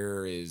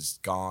fear is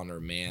gone or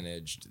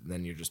managed,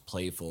 then you're just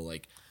playful.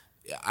 Like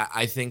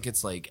I think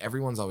it's like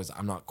everyone's always,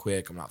 I'm not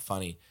quick, I'm not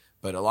funny,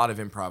 but a lot of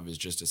improv is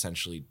just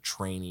essentially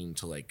training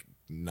to like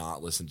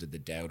not listen to the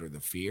doubt or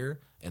the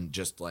fear and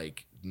just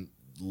like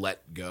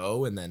let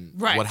go, and then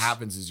what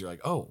happens is you're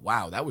like, oh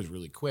wow, that was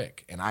really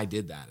quick, and I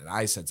did that, and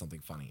I said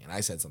something funny, and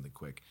I said something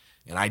quick,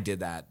 and I did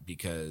that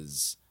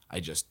because I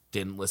just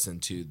didn't listen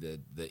to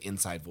the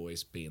inside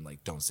voice being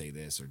like, don't say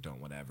this or don't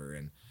whatever,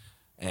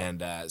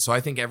 and so I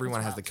think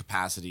everyone has the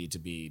capacity to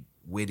be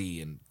witty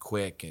and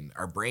quick, and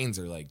our brains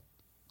are like,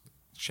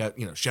 shout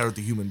out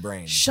the human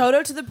brain, shout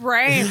out to the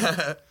brain,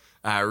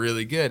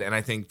 really good. And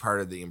I think part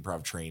of the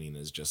improv training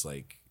is just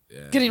like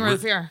getting rid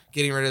of fear,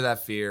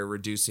 that fear,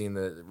 reducing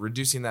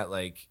that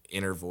like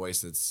inner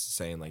voice that's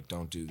saying like,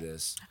 don't do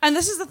this. And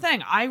this is the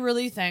thing, I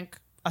really think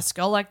a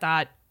skill like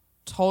that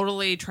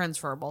totally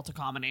transferable to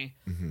comedy.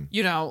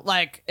 You know,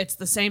 like it's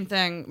the same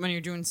thing when you're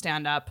doing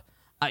stand up.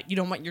 You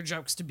don't want your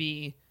jokes to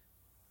be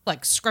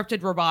like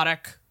scripted,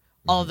 robotic,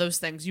 all of those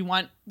things. You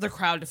want the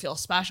crowd to feel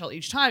special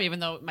each time, even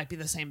though it might be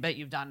the same bit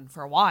you've done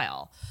for a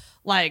while.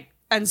 Like,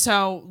 and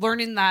so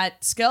learning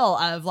that skill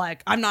of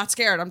like, I'm not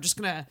scared, I'm just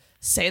gonna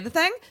say the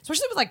thing,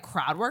 especially with like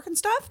crowd work and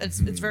stuff. It's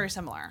very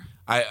similar.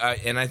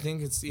 I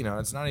think it's, you know,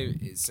 it's not even,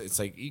 it's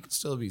like you can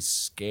still be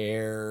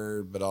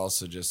scared, but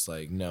also just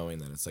like knowing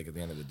that it's like at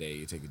the end of the day,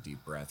 you take a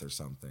deep breath or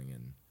something,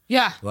 and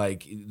yeah,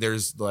 like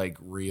there's like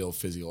real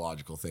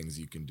physiological things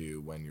you can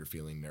do when you're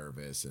feeling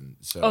nervous, and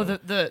so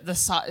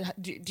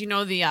do you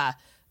know the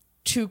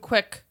two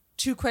quick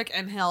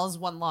inhales,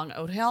 one long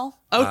outhale?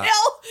 Yeah.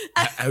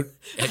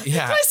 Did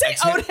I say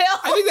outhale?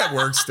 I think that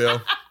works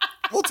still.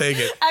 We'll take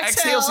it.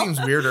 Exhale seems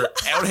weirder.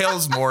 Outhale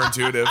is more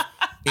intuitive.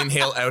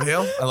 Inhale,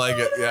 outhale. I like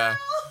it. Yeah.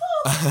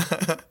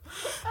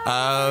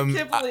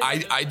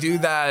 I do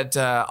that.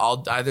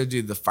 I'll either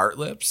do the fart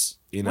lips.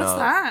 You know. What's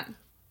that?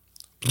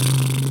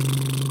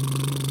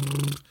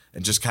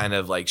 And just kind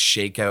of like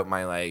shake out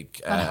my like.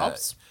 That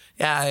helps.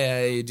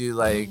 Yeah. You do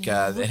like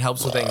it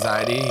helps with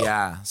anxiety.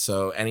 Yeah.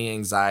 So any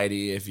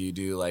anxiety, if you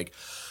do like.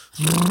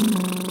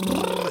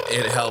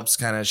 It helps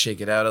kind of shake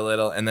it out a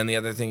little. And then the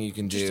other thing you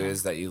can do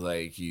is that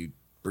you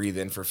breathe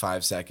in for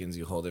 5 seconds,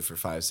 you hold it for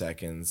 5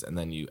 seconds, and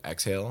then you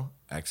exhale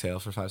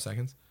for 5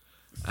 seconds.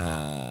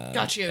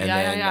 Got you. And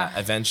Yeah.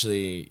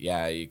 Eventually,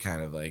 you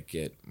kind of like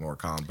get more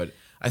calm. But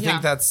I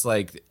think that's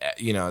like,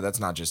 you know, that's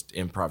not just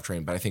improv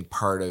training, but I think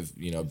part of,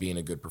 you know, being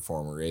a good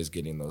performer is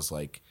getting those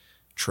like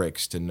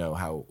tricks to know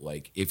how,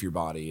 like, if your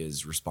body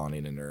is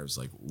responding to nerves,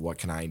 like what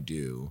can I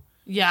do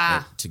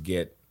to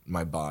get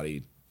my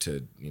body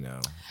to, you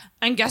know.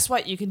 And guess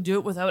what? You can do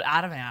it without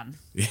Ativan.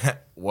 Yeah.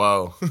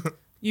 Whoa.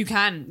 You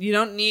can. You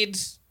don't need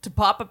to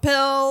pop a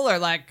pill or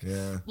like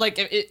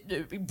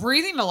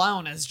breathing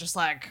alone is just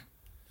like,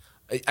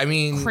 I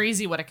mean,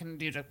 crazy what it can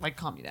do to like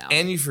calm you down.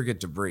 And you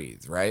forget to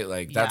breathe, right?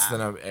 Like that's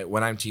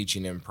when I'm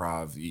teaching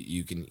improv,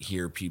 you can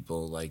hear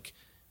people like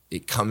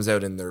it comes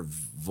out in their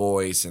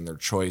voice and their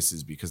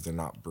choices because they're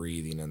not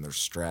breathing and they're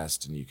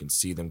stressed, and you can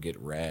see them get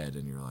red,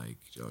 and you're like,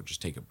 oh,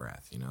 just take a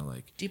breath, you know,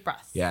 like deep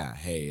breath. Yeah,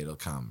 hey, it'll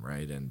come,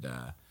 right? And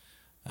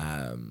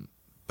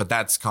but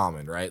that's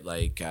common, right?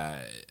 Like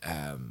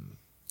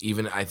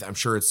even I'm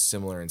sure it's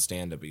similar in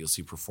stand-up, but you'll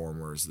see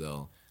performers,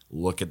 they'll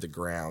look at the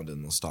ground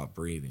and they'll stop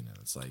breathing, and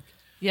it's like,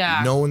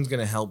 no one's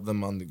gonna help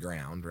them on the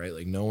ground, right?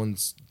 Like no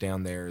one's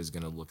down there is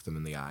gonna look them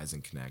in the eyes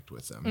and connect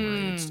with them.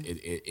 Right?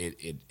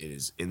 It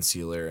is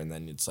insular, and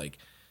then it's like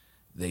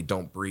they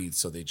don't breathe,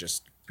 so they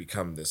just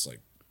become this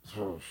like,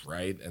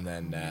 right? And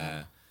then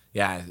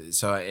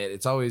so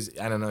it's always,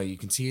 I don't know, you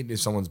can see it if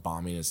someone's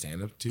bombing a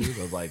stand-up too.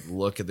 They'll like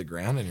look at the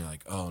ground, and you're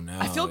like, oh no.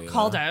 I feel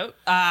called out.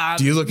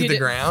 Do you look at the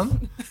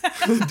ground?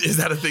 Is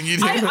that a thing you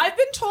do? I've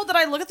been told that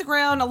I look at the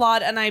ground a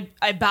lot, and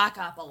I back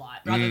up a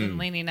lot rather than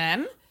leaning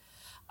in.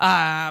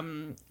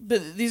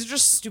 But these are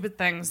just stupid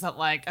things that,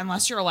 like,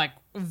 unless you're like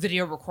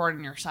video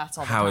recording your sets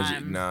all the time. How is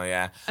it? No,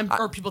 yeah.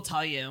 Or people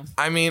tell you.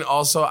 I mean,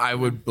 also, I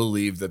would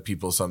believe that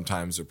people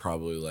sometimes are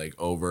probably like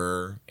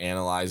over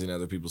analyzing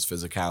other people's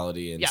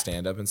physicality and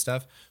stand up and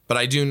stuff. But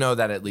I do know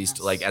that at least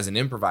like as an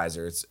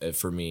improviser, it's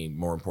for me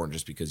more important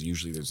just because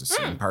usually there's a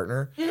scene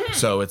partner.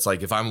 So it's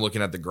like if I'm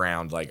looking at the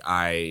ground, like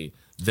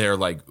they're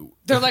like,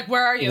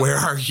 where are you? Where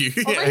are you?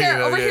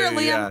 Over here,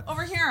 Liam.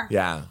 Over here.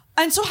 Yeah.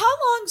 And so how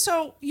long?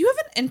 So you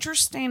have an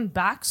interesting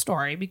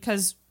backstory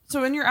because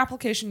so in your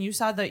application you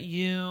said that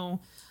you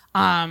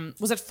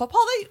was it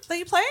football that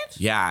you played?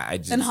 Yeah, I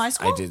did. In high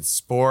school? I did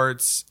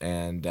sports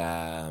and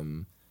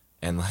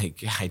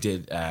like I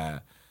did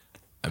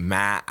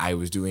math. I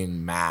was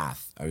doing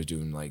math. I was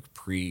doing like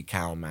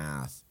pre-cal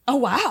math. Oh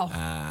wow.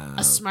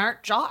 A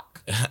smart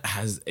jock.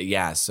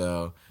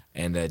 So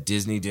and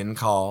Disney didn't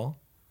call.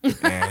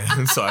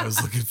 And so I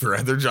was looking for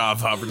other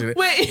job opportunities.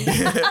 Wait.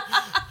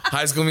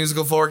 High School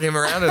Musical 4 came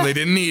around and they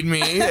didn't need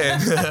me. And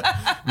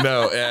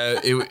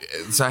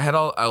so I had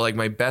all like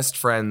my best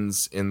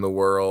friends in the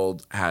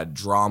world had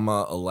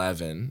drama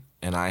 11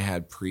 and I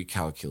had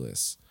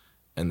pre-calculus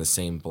in the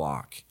same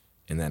block.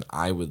 And then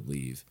I would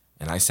leave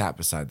and I sat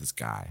beside this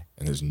guy,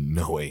 and there's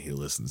no way he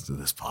listens to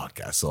this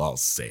podcast, so I'll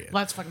say it.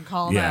 Let's fucking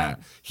call him out.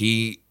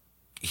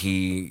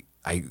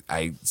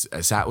 I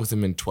sat with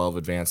him in 12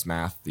 advanced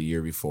math the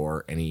year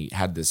before, and he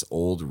had this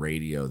old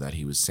radio that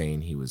he was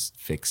saying he was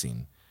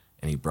fixing,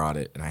 and he brought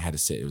it, and I had to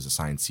sit. It was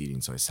assigned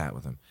seating, so I sat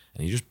with him,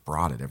 and he just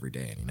brought it every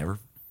day, and he never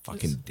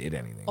fucking did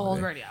anything.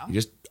 Old radio. He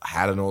just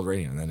had an old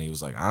radio, and then he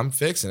was like, "I'm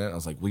fixing it." I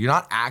was like, "Well, you're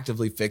not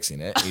actively fixing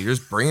it. You're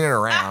just bringing it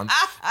around."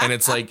 And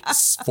it's like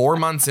 4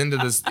 months into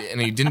this, and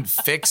he didn't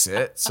fix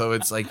it, so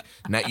it's like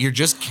now you're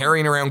just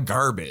carrying around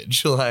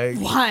garbage. Like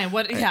why?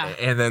 What? Yeah.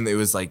 And then it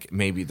was like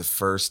maybe the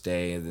first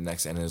day, the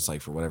next, and it was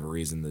like for whatever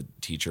reason the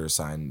teacher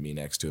assigned me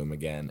next to him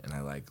again, and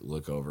I like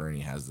look over and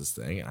he has this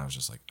thing, and I was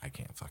just like, I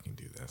can't fucking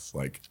do this.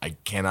 Like I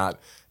cannot.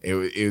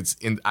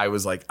 I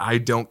was like, I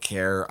don't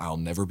care. I'll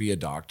never be a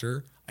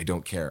doctor. I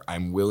don't care.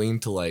 I'm willing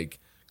to like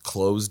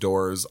close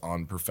doors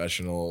on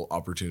professional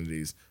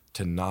opportunities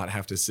to not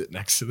have to sit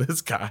next to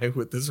this guy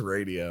with this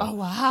radio. Oh,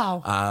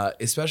 wow.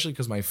 Especially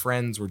because my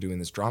friends were doing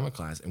this drama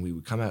class and we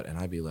would come out and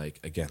I'd be like,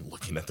 again,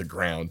 looking at the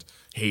ground,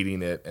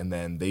 hating it. And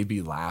then they'd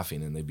be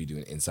laughing and they'd be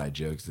doing inside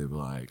jokes. They'd be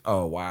like,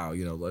 oh, wow,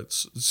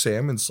 let's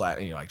salmon slap.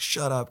 And you're like,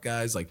 shut up,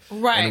 guys. Like,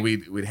 right. And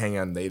we'd hang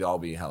out and they'd all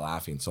be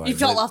laughing. So you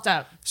felt left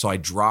out. So I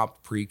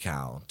dropped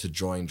pre-cal to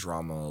join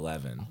Drama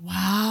 11.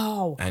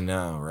 Wow. I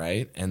know,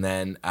 right? And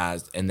then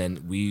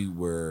we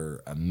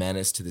were a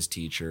menace to this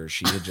teacher.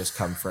 She had just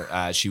come from,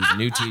 she was a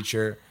new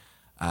teacher,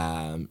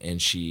 and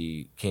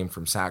she came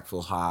from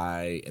Sackville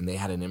High, and they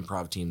had an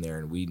improv team there.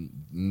 And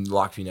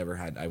Lockview never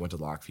had. I went to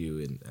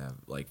Lockview and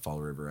like Fall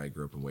River. I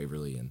grew up in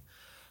Waverly,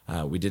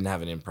 and we didn't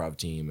have an improv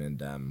team.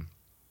 And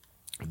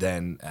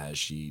then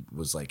she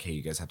was like, "Hey,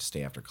 you guys have to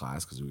stay after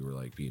class because we were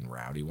like being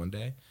rowdy one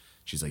day."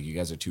 She's like, "You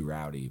guys are too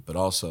rowdy, but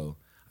also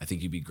I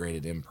think you'd be great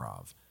at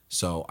improv.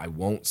 So I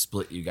won't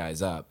split you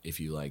guys up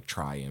if you like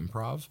try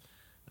improv."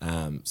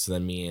 So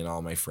then me and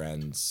all my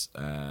friends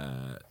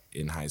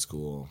in high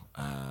school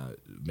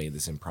made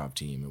this improv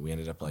team, and we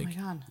ended up like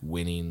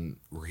winning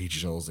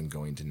regionals and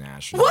going to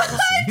nationals.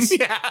 What?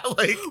 Yeah,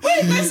 like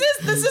wait, this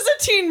is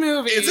a teen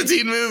movie. It's a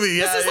teen movie.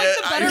 Yeah, this is like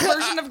the better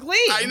version of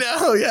Glee. I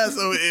know. Yeah,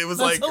 so it was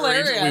That's like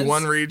hilarious. We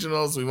won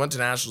regionals. We went to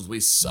nationals. We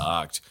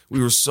sucked.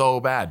 We were so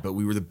bad, but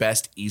we were the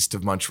best east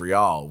of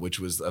Montreal, which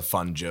was a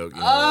fun joke.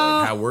 Like,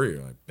 how were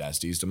you? Like,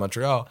 best east of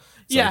Montreal.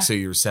 It's like, so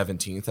you're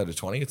 17th out of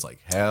 20. It's like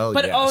hell.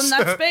 But yes. own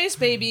that space,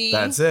 baby.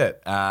 That's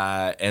it.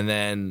 And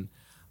then,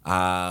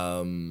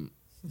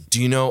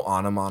 do you know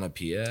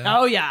onomatopoeia?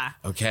 Oh yeah.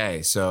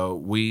 Okay, so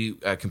we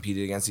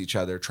competed against each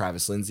other.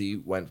 Travis Lindsay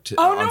went to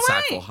no on way.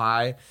 Sackville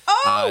High.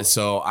 Oh.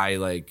 So I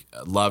like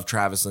love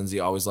Travis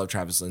Lindsay. Always loved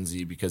Travis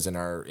Lindsay because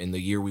in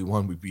the year we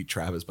won, we beat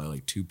Travis by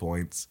like 2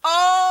 points.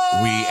 Oh.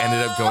 We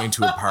ended up going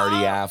to a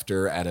party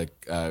after at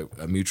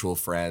a mutual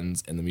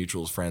friend's, and the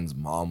mutual friend's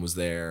mom was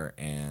there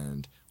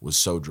and was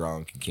so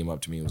drunk and came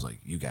up to me and was like,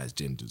 "You guys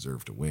didn't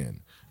deserve to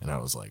win." And I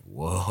was like,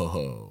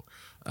 "Whoa."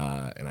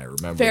 And I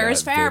remember fair that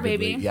is fair,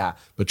 vividly. baby. Yeah.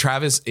 But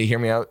Travis, hear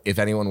me out. If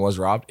anyone was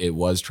robbed, it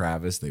was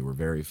Travis. They were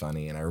very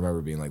funny. And I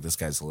remember being like, this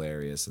guy's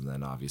hilarious. And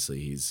then obviously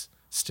he's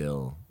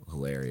still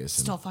hilarious.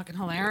 Still fucking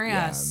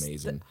hilarious. Yeah,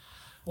 amazing.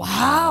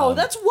 Wow,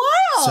 that's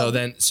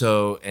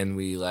wild. And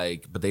we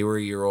like, but they were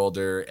a year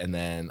older. And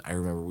then I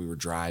remember we were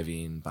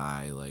driving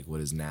by like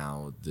what is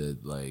now the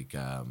like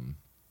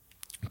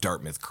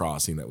Dartmouth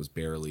Crossing that was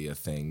barely a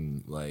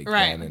thing like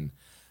then. And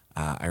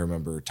I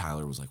remember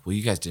Tyler was like, "Well,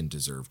 you guys didn't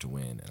deserve to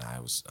win," and I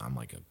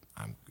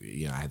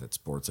had that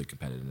sports like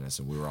competitiveness,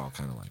 and we were all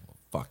kind of like, "Well,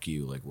 fuck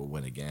you, like we'll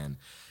win again,"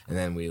 and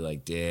then we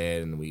like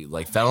did, and we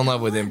like fell in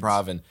love with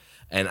improv,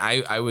 and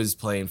I was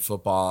playing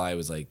football, I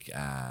was like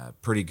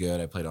pretty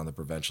good, I played on the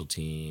provincial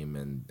team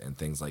and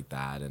things like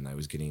that, and I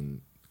was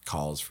getting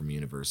calls from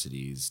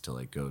universities to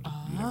like go to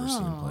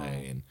university and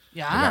play, and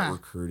I got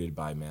recruited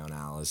by Mount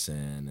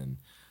Allison, and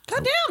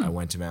I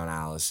went to Mount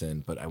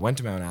Allison, but I went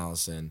to Mount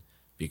Allison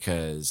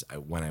because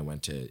when I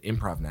went to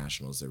Improv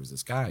Nationals, there was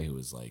this guy who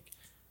was like,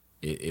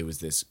 it was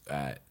this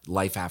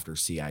Life After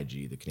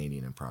CIG, the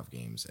Canadian Improv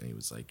Games, and he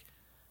was like,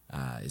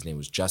 his name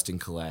was Justin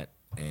Collette,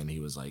 and he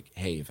was like,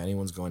 "Hey, if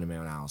anyone's going to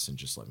Mount Allison,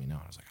 just let me know."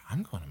 And I was like,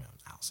 "I'm going to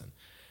Mount Allison,"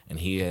 and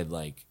he had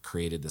like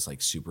created this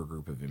like super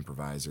group of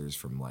improvisers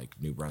from like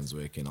New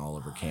Brunswick and all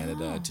over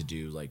Canada to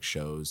do like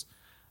shows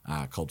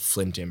called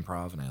Flint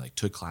Improv, and I like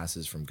took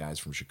classes from guys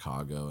from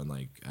Chicago and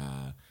like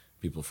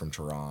people from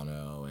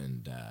Toronto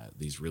and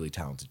these really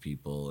talented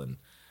people, and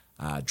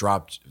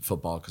dropped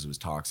football because it was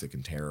toxic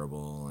and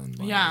terrible and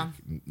like,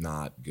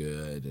 not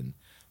good.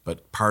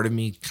 But part of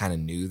me kind of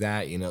knew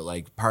that,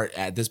 like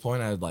at this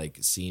point I had like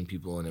seen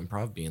people in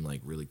improv being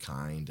like really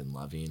kind and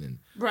loving, and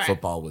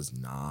football was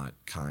not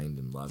kind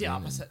and loving. The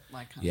opposite,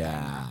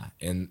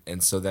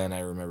 and so then I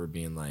remember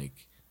being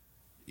like,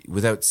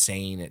 without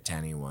saying it to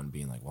anyone,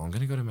 being like, well, I'm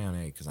going to go to Mount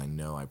A because I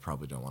know I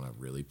probably don't want to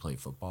really play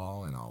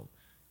football, and I'll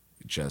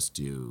just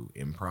do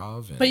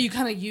improv. But you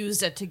kind of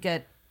used it to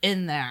get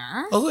in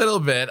there a little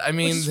bit. I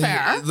mean,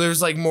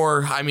 there's like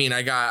more. I mean,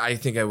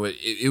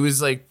 it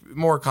was like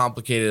more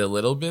complicated a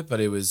little bit, but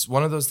it was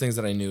one of those things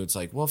that I knew. It's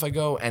like, well, if I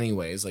go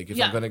anyways, like if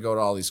I'm going to go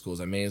to all these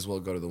schools, I may as well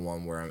go to the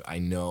one where I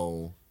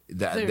know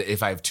that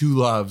if I have two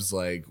loves,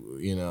 like,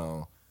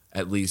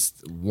 at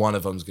least one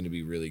of them is going to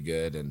be really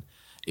good. And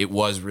it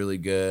was really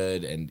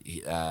good, and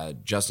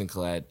Justin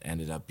Collette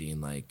ended up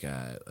being like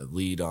a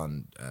lead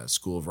on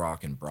School of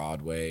Rock and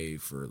Broadway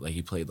for like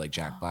he played like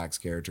Jack Black's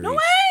character. No way!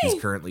 He's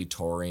currently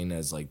touring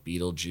as like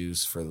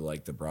Beetlejuice for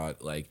like the broad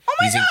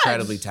he's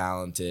incredibly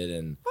talented,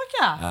 and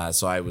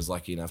so I was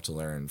lucky enough to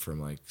learn from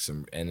like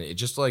some, and it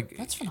just like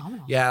that's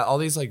phenomenal. Yeah, all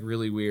these like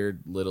really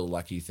weird little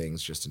lucky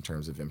things just in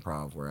terms of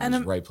improv where I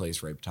was right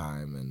place, right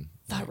time, and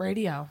that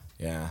radio.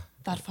 Yeah.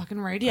 That fucking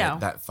radio.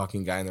 That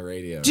fucking guy in the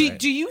radio.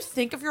 Do you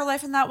think of your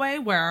life in that way,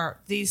 where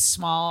these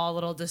small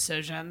little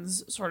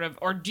decisions sort of,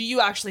 or do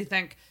you actually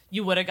think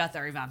you would have got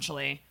there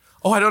eventually?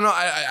 Oh, I don't know.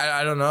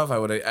 I don't know if I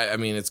would. I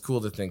mean, it's cool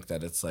to think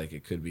that it's like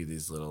it could be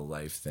these little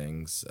life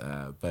things.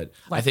 But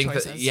Life I think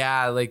choices. that,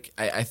 yeah, like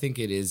I think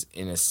it is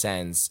in a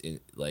sense.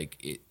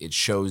 It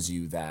shows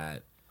you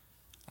that,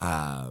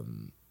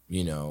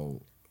 you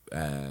know,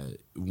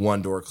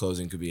 one door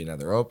closing could be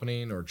another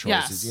opening, or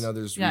choices. Yes. You know,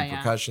 there's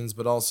repercussions,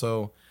 but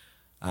also,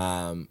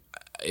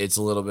 it's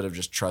a little bit of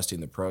just trusting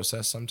the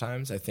process.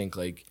 Sometimes I think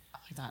like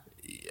that.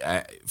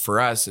 For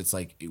us, it's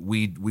like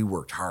we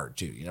worked hard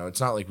too. You know, it's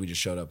not like we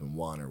just showed up and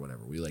won or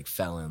whatever. We like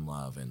fell in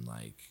love and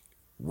like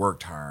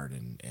worked hard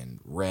and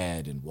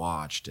read and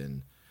watched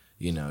and,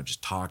 you know,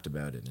 just talked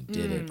about it and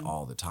did it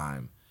all the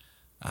time.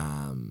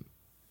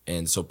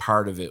 And so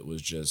part of it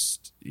was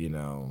just, you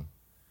know,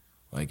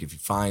 like if you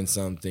find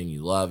something,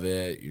 you love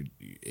it,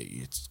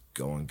 it's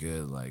going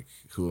good. Like,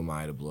 who am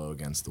I to blow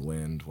against the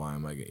wind? Why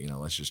am I, you know,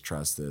 let's just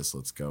trust this.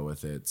 Let's go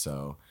with it.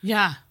 So,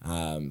 yeah.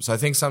 So I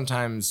think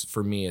sometimes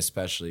for me,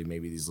 especially,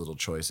 maybe these little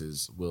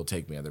choices will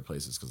take me other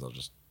places because I'll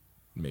just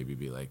maybe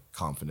be like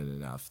confident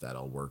enough that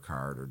I'll work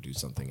hard or do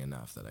something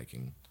enough that I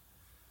can,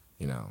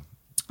 you know.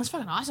 That's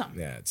fucking awesome.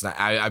 Yeah. It's not,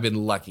 I've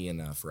been lucky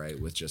enough, right?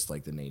 With just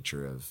like the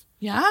nature of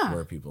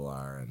where people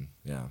are and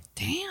yeah.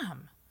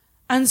 Damn.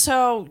 And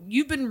so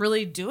you've been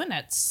really doing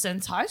it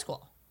since high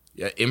school.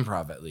 Yeah,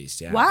 improv at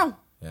least. Yeah. Wow.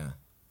 Yeah.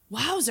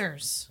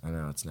 Wowzers. I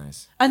know, it's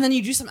nice. And then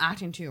you do some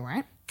acting too,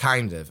 right?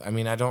 Kind of. I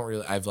mean, I don't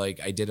really.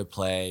 I did a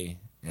play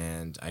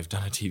and I've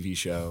done a TV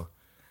show.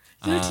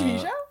 You did a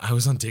TV show? I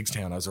was on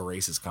Digstown. I was a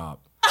racist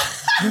cop.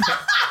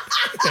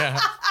 Yeah.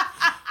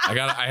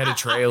 I had a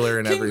trailer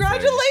and everything.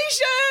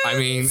 Congratulations. I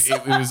mean,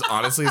 it was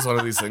honestly, it's one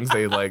of these things.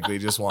 They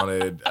just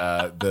wanted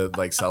the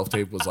like self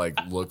tape was like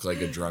look like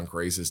a drunk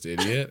racist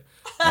idiot,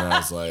 and I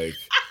was like,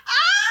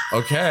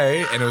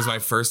 okay. And it was my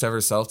first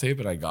ever self tape,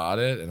 and I got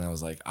it, and I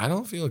was like, I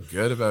don't feel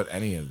good about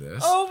any of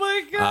this. Oh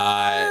my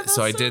god!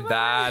 So I did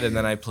that, and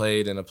then I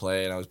played in a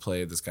play, and I was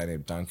played this guy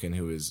named Duncan,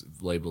 who is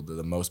labeled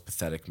the most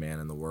pathetic man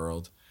in the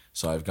world.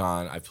 So I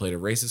played a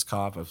racist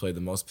cop. I played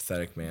the most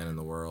pathetic man in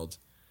the world.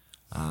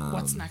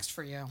 What's next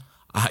for you?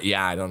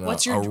 Yeah, I don't know.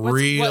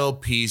 Real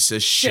piece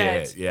of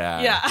shit.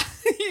 Yeah. Yeah.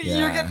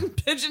 You're getting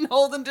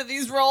pigeonholed into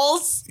these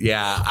roles.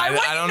 Yeah.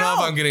 I don't know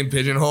if I'm getting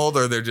pigeonholed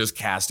or they're just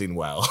casting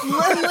well.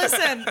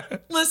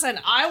 Listen,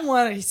 I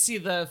want to see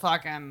the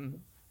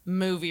fucking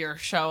movie or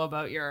show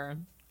about your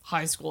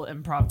high school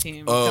improv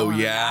team. Oh,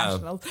 yeah.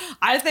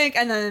 I think,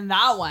 and then in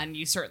that one,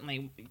 you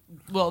certainly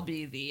will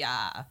be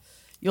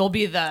you'll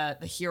be the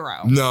hero.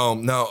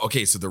 No.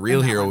 Okay, so the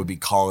real hero would be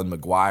Colin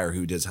McGuire,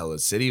 who does Hello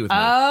City with me.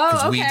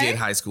 Because we did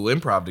high school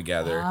improv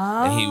together.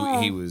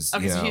 And he was,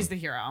 okay, you know, so he's the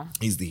hero.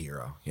 He's the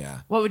hero, yeah.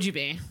 What would you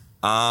be?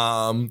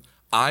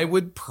 I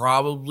would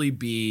probably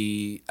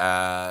be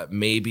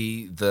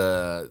maybe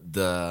the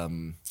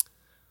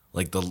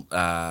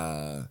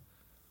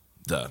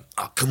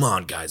oh, come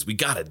on, guys, we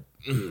gotta,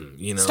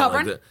 you know,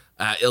 stubborn. Like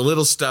a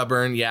little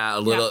stubborn, yeah,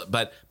 a little,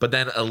 but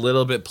then a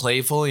little bit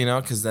playful, you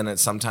know, because then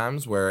it's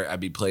sometimes where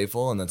I'd be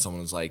playful, and then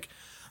someone was like,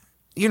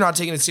 "You're not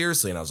taking it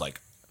seriously," and I was like,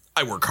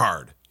 "I work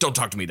hard. Don't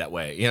talk to me that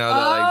way," you know.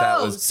 Like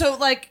that was so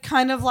like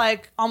kind of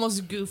like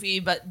almost goofy,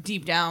 but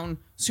deep down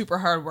super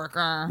hard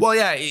worker. Well,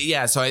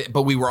 yeah. So,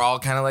 but we were all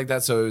kind of like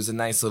that, so it was a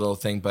nice little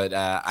thing. But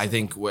I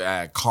think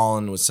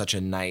Colin was such a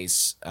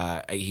nice.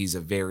 He's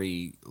a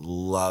very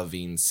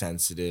loving,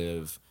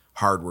 sensitive,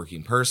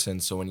 hardworking person.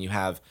 So when you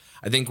have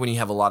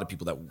a lot of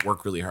people that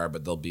work really hard,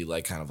 but they'll be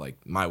like kind of like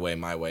my way,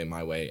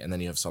 and then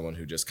you have someone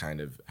who just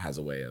kind of has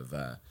a way of,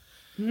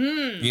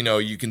 you know,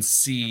 you can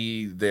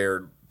see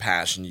their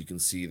passion, you can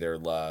see their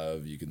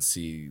love, you can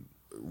see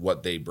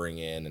what they bring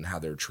in and how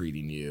they're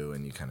treating you,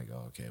 and you kind of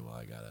go, okay, well,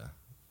 I gotta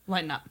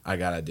lighten up. I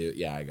gotta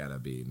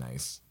be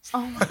nice.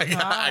 Oh my god,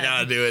 I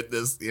gotta do it.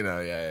 This, you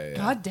know, yeah.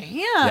 God damn.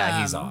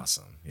 Yeah, he's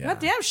awesome. Yeah. God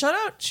damn, shout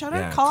out,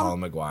 Colin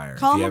McGuire.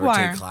 If you ever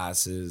take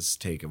classes,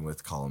 take them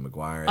with Colin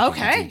McGuire. I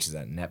think he teaches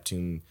at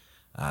Neptune.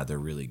 They're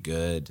really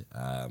good.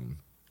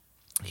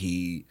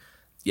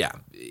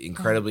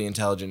 Incredibly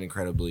intelligent,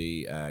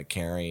 incredibly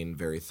caring,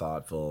 very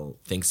thoughtful,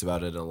 thinks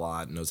about it a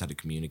lot, knows how to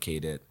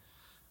communicate it.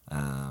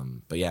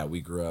 But yeah,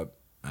 we grew up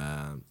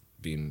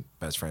being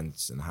best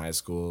friends in high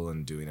school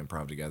and doing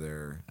improv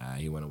together.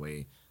 He went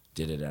away,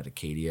 did it at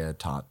Acadia,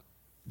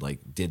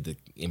 did the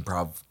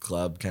improv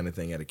club kind of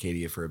thing at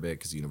Acadia for a bit,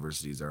 because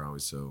universities are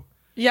always so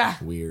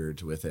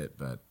weird with it,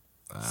 but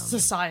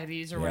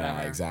societies or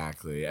whatever. Yeah,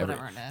 exactly.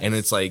 Whatever it is. And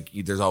it's like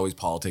there's always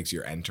politics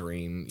you're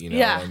entering, you know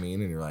what I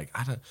mean? And you're like,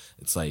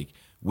 it's like,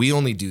 we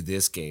only do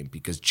this game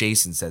because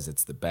Jason says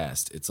it's the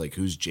best. It's like,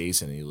 who's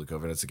Jason? And you look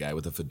over and it's a guy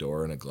with a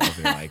fedora and a glove,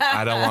 and you're like,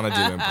 I don't want to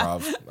do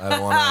improv. I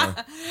don't want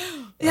to.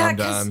 Yeah, I'm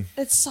done.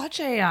 It's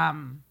such a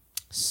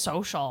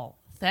social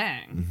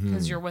thing,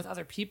 because you're with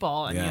other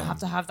people and you have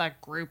to have that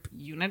group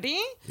unity.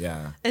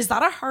 Yeah. Is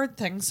that a hard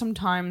thing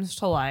sometimes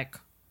to like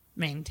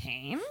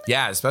maintain?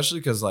 Yeah, especially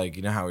because like,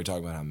 you know how we talk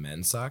about how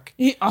men suck?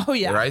 Oh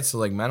yeah. Right? So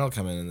like men will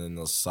come in and then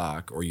they'll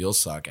suck, or you'll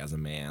suck as a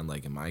man,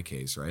 like in my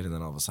case, right? And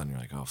then all of a sudden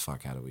you're like, oh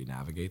fuck, how do we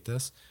navigate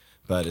this?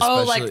 But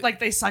especially, like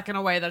they suck in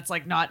a way that's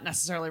like not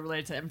necessarily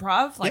related to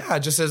improv. Like, yeah,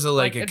 just as a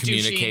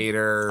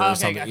communicator or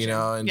something, gotcha. you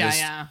know,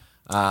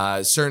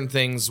 and certain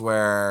things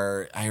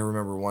where I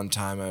remember one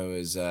time I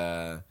was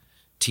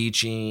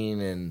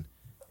teaching, and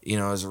you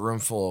know, it was a room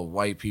full of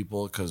white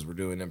people because we're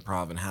doing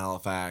improv in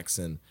Halifax,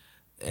 and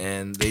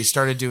they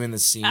started doing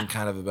this scene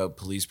kind of about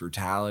police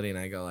brutality, and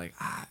I go like,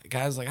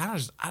 guys, like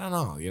I don't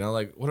know, you know,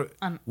 like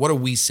what are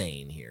we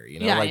saying here, you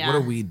know, what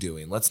are we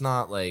doing? Let's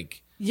not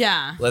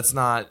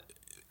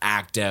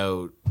act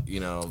out, you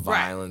know,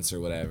 violence or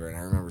whatever. And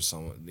I remember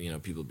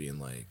people being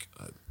like,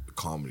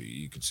 comedy,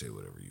 you can say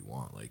whatever you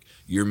want. Like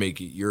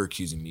you're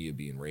accusing me of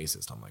being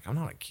racist. I'm like, I'm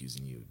not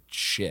accusing you of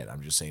shit.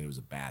 I'm just saying it was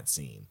a bad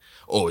scene.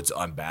 Oh,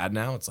 I'm bad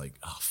now. It's like,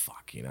 oh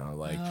fuck, you know,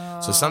 like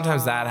so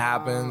sometimes that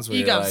happens where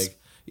you're like,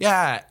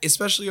 yeah,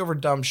 especially over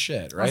dumb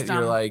shit, right?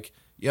 You're like,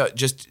 yeah,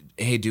 just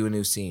hey, do a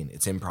new scene.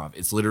 It's improv.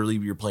 It's literally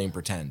you're playing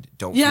pretend.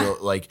 Don't feel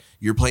like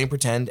you're playing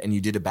pretend and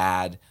you did a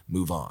bad.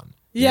 Move on.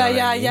 You know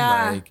what I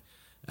mean? Like,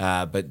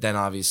 but then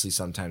obviously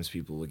sometimes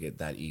people will get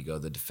that ego,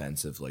 the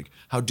defensive, like,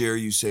 how dare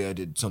you say I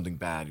did something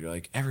bad? You're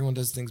like, everyone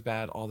does things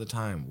bad all the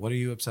time. What are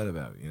you upset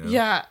about? You know?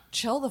 Yeah,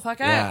 chill the fuck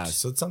out. Yeah,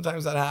 so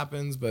sometimes that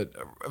happens, but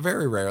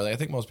very rarely. I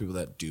think most people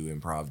that do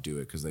improv do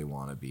it because they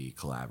want to be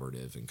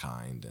collaborative and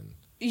kind and.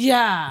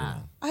 Yeah, you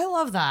know. I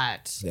love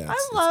that. Yeah,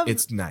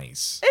 it's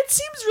nice. It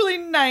seems really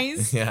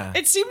nice. Yeah,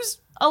 it seems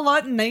a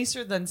lot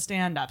nicer than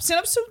stand up.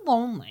 Stand up's so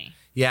lonely.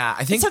 Yeah,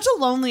 I think it's such a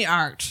lonely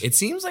art. It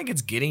seems like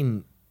it's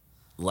getting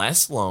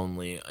less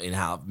lonely in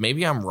how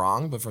maybe I'm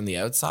wrong, but from the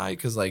outside,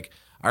 because like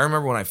I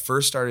remember when I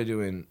first started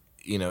doing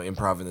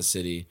improv in the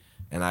city,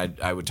 and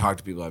I would talk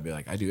to people, I'd be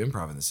like, I do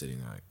improv in the city,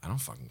 and they're like, I don't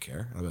fucking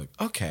care. I'd be like,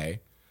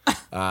 okay.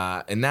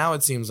 And now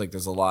it seems like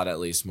there's a lot, at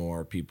least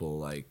more people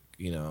like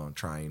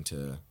trying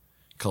to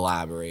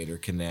collaborate or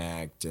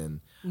connect, and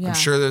I'm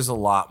sure there's a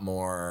lot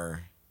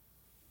more.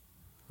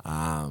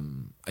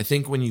 I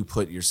think when you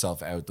put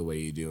yourself out the way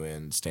you do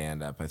in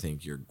stand up, I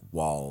think your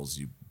walls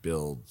you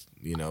build,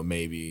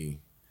 maybe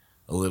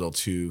a little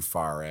too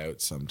far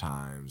out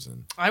sometimes.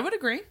 And I would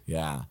agree.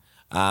 Yeah.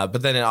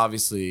 But then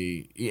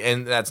obviously,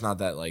 and that's not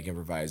that like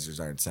improvisers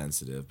aren't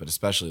sensitive, but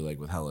especially like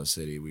with Hello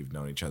City, we've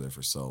known each other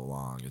for so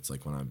long. It's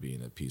like when I'm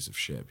being a piece of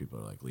shit, people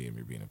are like, Liam,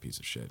 you're being a piece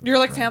of shit. You're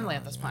like family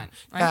at this point.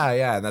 Right?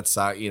 Yeah. And that's,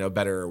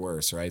 better or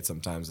worse, right?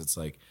 Sometimes it's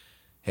like,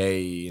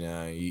 hey,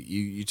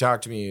 you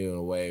talk to me in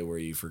a way where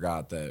you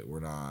forgot that we're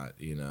not,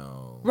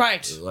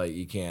 right. Like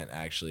you can't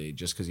actually,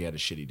 just because you had a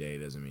shitty day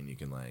doesn't mean you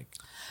can like.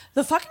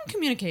 The fucking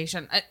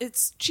communication,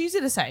 it's cheesy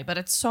to say, but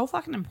it's so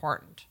fucking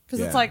important. Because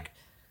it's like,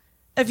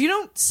 if you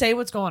don't say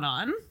what's going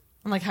on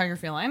and like how you're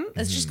feeling,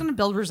 it's just going to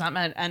build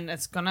resentment, and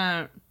it's going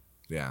to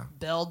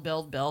build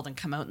and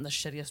come out in the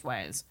shittiest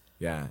ways.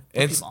 Yeah.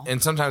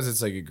 And sometimes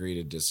it's like agree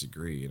to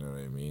disagree, you know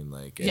what I mean?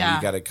 Like, and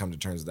you got to come to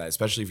terms with that,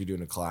 especially if you're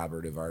doing a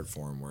collaborative art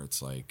form where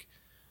it's like,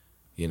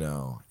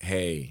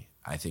 hey,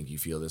 I think you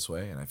feel this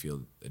way and I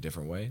feel a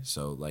different way.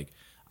 So like,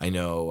 I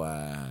know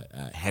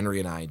Henry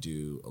and I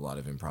do a lot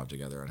of improv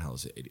together on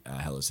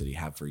Hello City,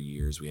 have for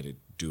years. We had a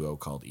duo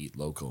called Eat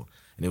Local,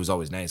 and it was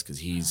always nice because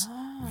he's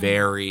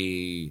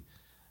very,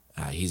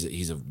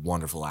 he's a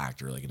wonderful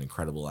actor, like an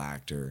incredible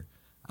actor,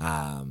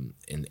 and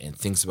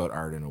thinks about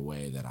art in a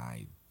way that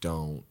I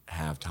don't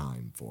have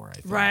time for, I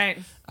think. Right.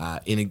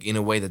 In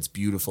a way that's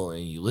beautiful,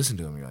 and you listen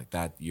to him, you're like,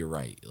 that you're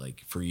right.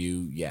 Like for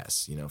you,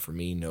 yes. For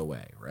me, no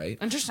way. Right.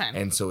 Interesting.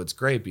 And so it's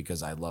great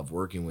because I love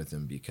working with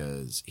him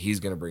because he's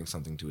going to bring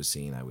something to a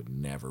scene I would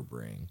never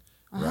bring.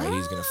 Right.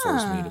 He's going to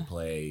force me to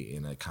play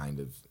in a kind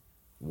of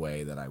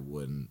way that I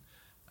wouldn't.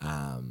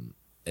 And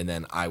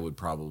then I would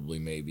probably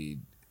maybe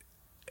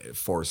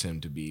force him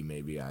to be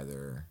maybe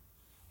either,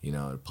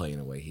 play in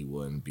a way he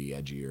wouldn't, be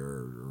edgier,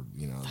 or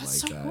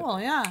that's like so cool,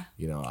 yeah.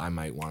 I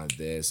might want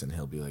this, and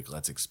he'll be like,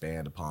 let's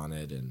expand upon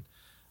it, and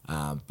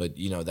but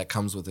that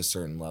comes with a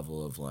certain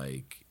level of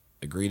like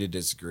agree to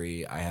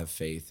disagree. I have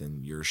faith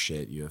in your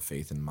shit, you have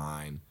faith in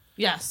mine.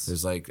 Yes.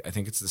 There's like, I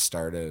think it's the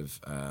start of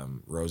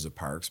Rosa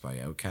Parks by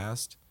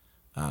Outkast.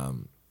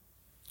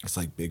 It's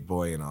like Big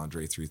Boy and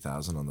Andre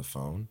 3000 on the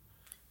phone,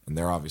 and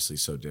they're obviously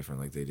so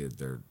different. Like they did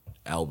their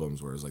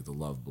albums where it was like the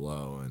Love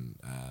Blow, and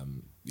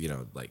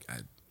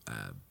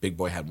Big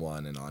Boy had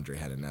one and Andre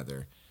had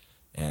another,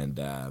 and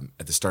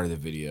at the start of the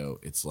video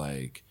it's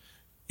like,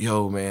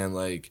 yo man,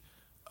 like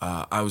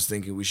I was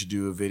thinking we should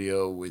do a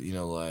video with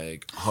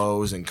like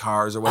hoes and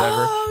cars or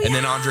whatever. And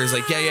then Andre's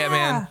like, yeah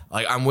man,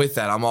 like I'm with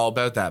that, I'm all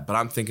about that, but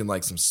I'm thinking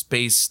like some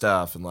space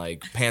stuff and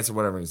like pants or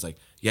whatever. And he's like,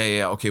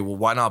 yeah, okay, well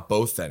why not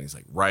both then? He's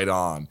like, right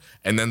on.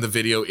 And then the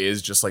video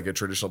is just like a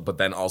traditional, but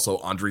then also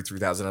Andre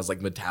 3000 has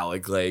like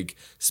metallic like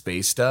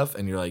space stuff,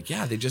 and you're like,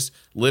 yeah, they just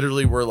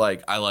literally were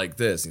like, I like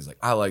this, and he's like,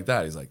 I like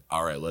that. He's like,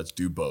 all right, let's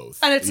do both.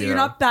 And it's you're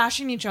not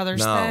bashing each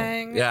other's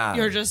thing. Yeah,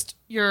 you're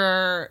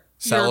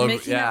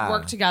making it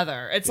work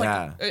together. It's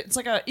like it's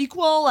like a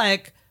equal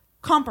like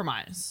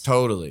compromise.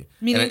 Totally.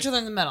 Meeting each other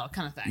in the middle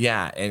kind of thing.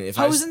 Yeah. And if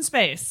pose in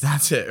space.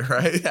 That's it,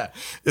 right? Yeah.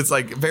 It's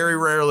like very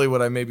rarely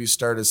would I maybe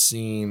start a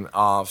scene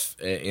off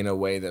in a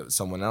way that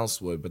someone else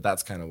would, but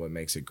that's kind of what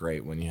makes it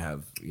great when you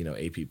have,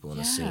 8 people in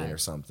a scene or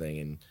something,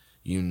 and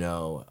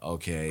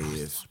okay,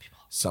 if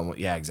someone,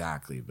 yeah,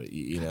 exactly. But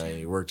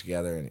you work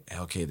together and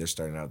okay, they're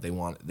starting out,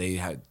 they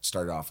had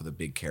started off with a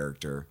big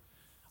character.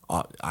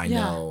 I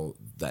know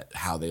that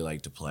how they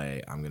like to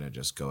play. I'm going to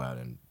just go out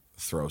and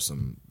throw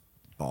some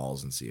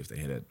balls and see if they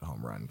hit a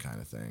home run kind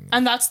of thing.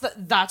 And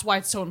that's why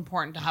it's so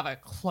important to have a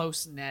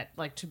close knit,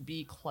 like to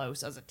be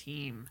close as a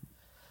team,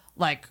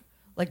 like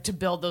to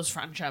build those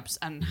friendships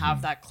and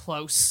have that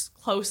close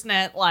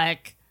knit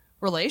like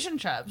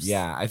relationships.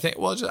 Yeah, I think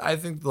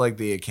like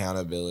the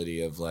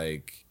accountability of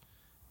like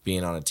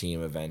being on a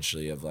team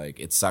eventually of like,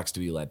 it sucks to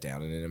be let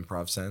down in an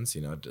improv sense,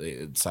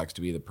 it sucks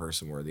to be the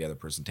person where the other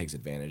person takes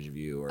advantage of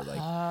you or like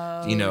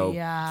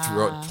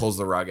pulls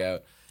the rug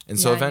out. And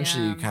so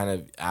eventually you kind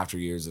of, after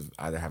years of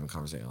either having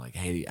conversation like,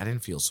 hey, I didn't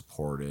feel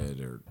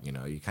supported, or,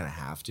 you kind of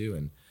have to.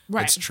 And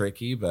it's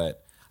tricky.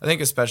 But I think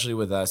especially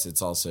with us,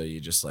 it's also you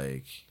just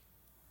like,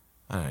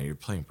 I don't know, you're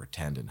playing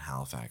pretend in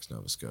Halifax,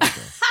 Nova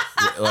Scotia.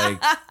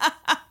 Like,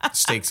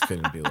 stakes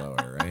couldn't be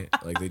lower, right?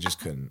 Like, they just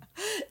couldn't.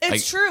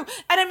 It's true.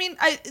 And I mean,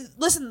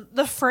 listen,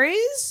 the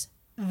phrase,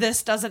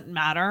 this doesn't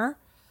matter,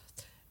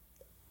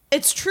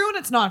 it's true and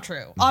it's not true.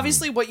 Mm-hmm.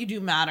 Obviously, what you do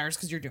matters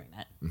because you're doing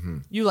it. Mm-hmm.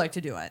 You like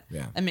to do it.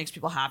 Yeah. It makes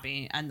people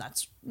happy, and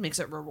makes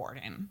it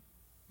rewarding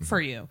for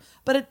you.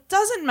 But it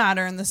doesn't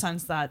matter in the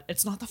sense that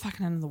it's not the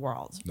fucking end of the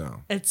world.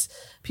 No. It's,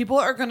 people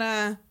are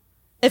gonna,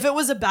 if it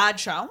was a bad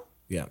show,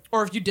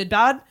 or if you did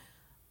bad,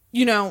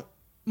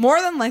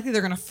 more than likely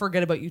they're gonna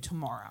forget about you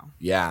tomorrow.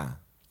 Yeah.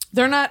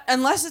 They're not,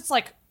 unless it's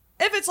like,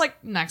 if it's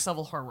like next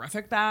level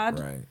horrific bad.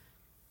 Right.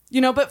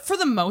 But for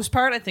the most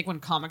part, I think when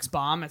comics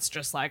bomb, it's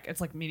just like,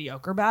 it's like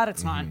mediocre bad.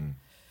 It's not,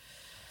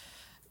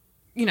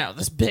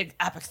 this big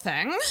epic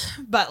thing.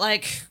 But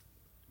like,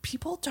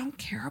 people don't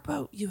care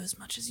about you as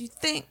much as you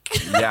think.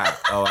 Yeah.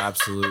 Oh,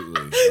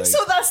 absolutely. Like, so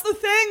that's the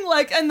thing.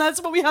 Like, and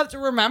that's what we have to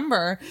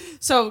remember.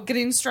 So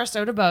getting stressed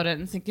out about it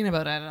and thinking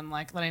about it and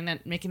like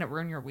making it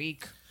ruin your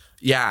week.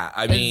 Yeah.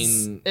 I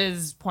mean,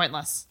 is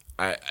pointless.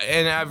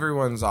 And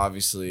everyone's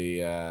obviously,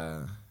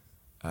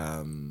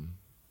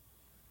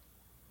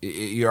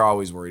 you're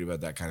always worried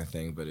about that kind of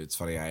thing, but it's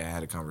funny. I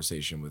had a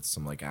conversation with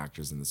some like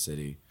actors in the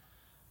city,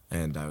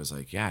 and I was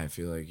like, yeah, I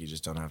feel like you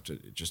just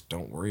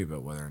don't worry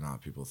about whether or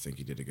not people think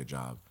you did a good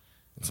job.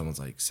 And someone's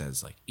like,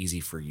 says like, easy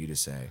for you to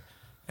say.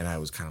 And I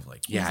was kind of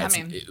like, yeah,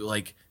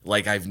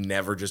 like I've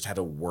never just had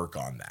to work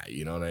on that.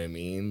 You know what I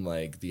mean?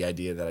 Like the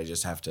idea that I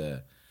just have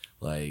to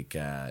like,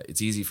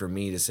 it's easy for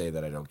me to say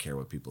that I don't care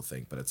what people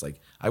think, but it's like,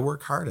 I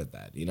work hard at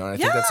that, and I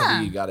think that's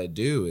something you got to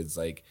do. It's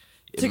like,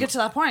 to get to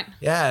that point.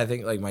 Yeah, I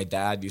think like my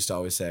dad used to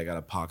always say, I got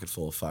a pocket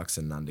full of fucks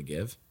and none to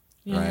give.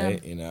 Right?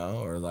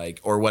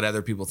 Or what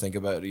other people think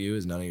about you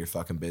is none of your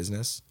fucking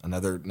business.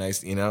 Another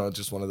nice,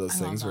 just one of those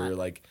things where you're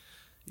like,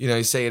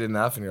 you say it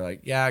enough and you're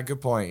like, yeah,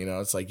 good point.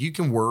 It's like you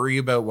can worry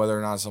about whether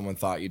or not someone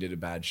thought you did a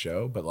bad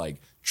show, but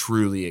like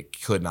truly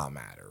it could not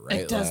matter,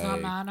 right? It does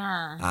not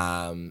matter.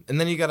 And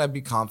then you got to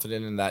be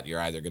confident in that you're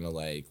either going to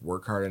like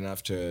work hard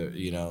enough to,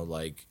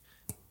 like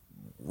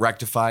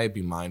rectify it,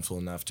 be mindful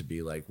enough to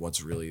be like,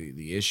 what's really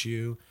the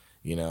issue,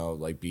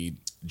 like be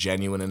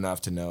genuine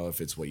enough to know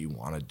if it's what you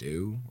want to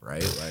do,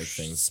 right? Like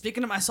things.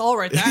 Speaking to my soul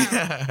right there.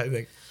 Yeah, I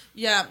think.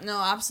 Yeah, no,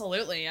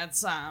 absolutely.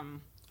 It's I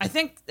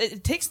think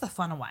it takes the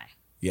fun away.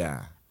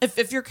 Yeah.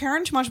 If you're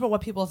caring too much about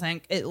what people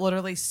think, it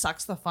literally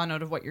sucks the fun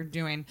out of what you're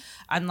doing.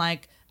 And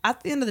like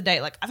at the end of the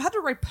day, like I've had to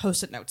write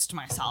Post-it notes to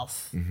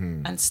myself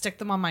and stick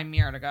them on my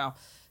mirror to go,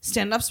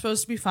 stand-up's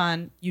supposed to be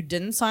fun. You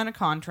didn't sign a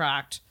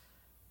contract.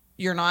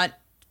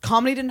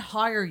 Comedy didn't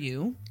hire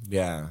you.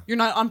 Yeah. You're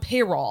not on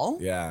payroll.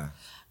 Yeah.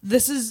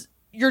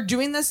 You're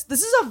doing this.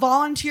 This is a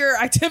volunteer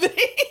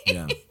activity.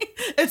 Yeah.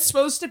 It's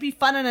supposed to be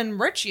fun and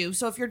enrich you.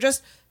 So if you're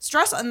just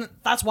stressed, and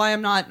that's why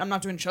I'm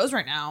not doing shows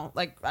right now.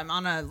 Like I'm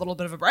on a little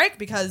bit of a break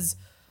because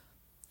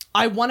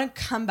I want to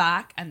come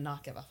back and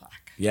not give a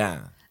fuck.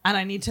 Yeah. And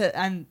I need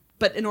to,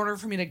 but in order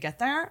for me to get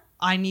there,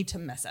 I need to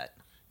miss it.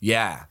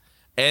 Yeah.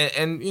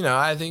 And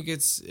I think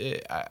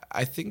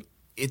I think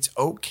it's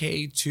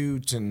okay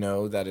to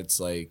know that it's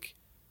like,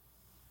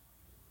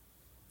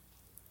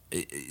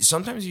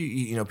 sometimes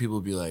people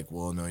will be like,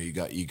 well, no, you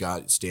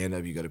got stand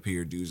up, you got to pay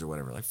your dues or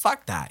whatever. Like,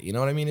 fuck that. You know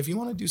what I mean? If you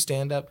want to do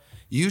stand up,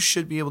 you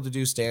should be able to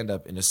do stand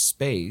up in a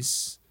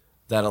space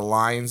that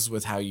aligns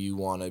with how you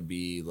want to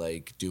be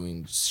like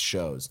doing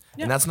shows.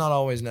 Yeah. And that's not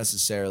always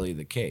necessarily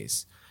the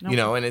case.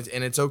 Nope.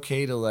 And it's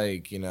okay to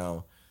like,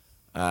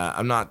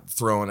 I'm not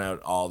throwing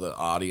out all the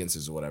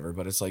audiences or whatever,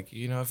 but it's like,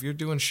 if you're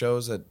doing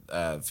shows at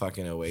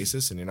fucking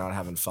Oasis and you're not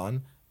having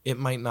fun, it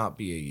might not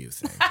be a you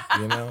thing,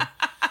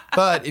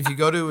 But if you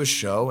go to a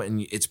show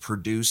and it's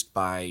produced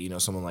by,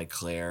 someone like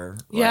Claire,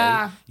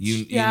 right?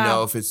 You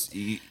know if it's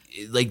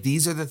like,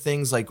 these are the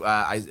things like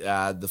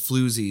the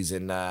Floozies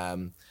and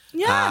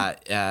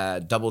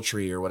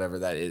Doubletree or whatever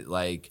that it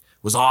like,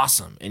 was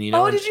awesome. And you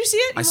know, did you see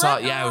it? I saw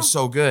it. Yeah, it was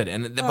so good.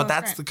 And but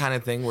that's great. the kind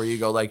of thing where you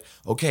go like,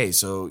 okay,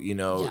 so you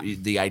know,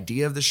 the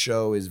idea of the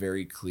show is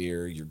very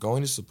clear. You're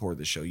going to support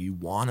the show. You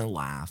want to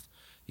laugh.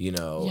 You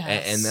know,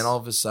 and then all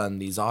of a sudden,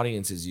 these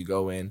audiences, you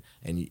go in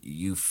and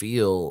you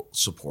feel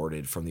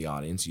supported from the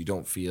audience. You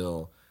don't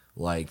feel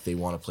like they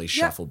want to play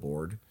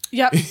shuffleboard.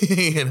 Yep.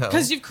 You know,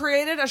 because you've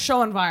created a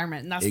show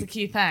environment, and that's the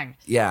key thing.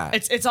 Yeah,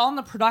 it's all in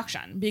the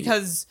production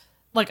because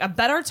like a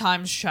Better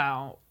Times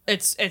show,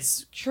 it's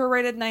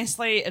curated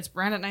nicely, it's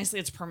branded nicely,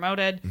 it's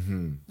promoted.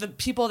 The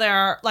people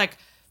there, like,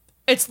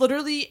 it's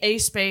literally a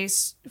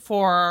space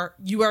for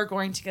you are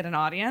going to get an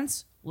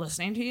audience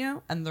listening to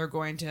you, and they're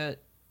going to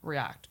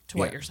react to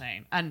what you're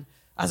saying. And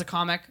as a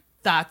comic,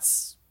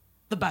 that's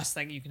the best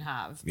thing you can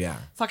have. Yeah.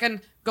 Fucking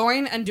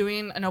going and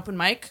doing an open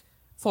mic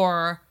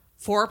for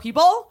 4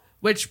 people,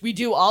 which we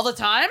do all the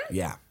time.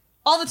 Yeah.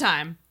 All the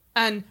time.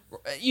 And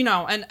you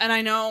know, and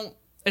I know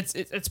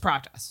it's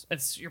practice.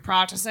 You're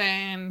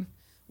practicing,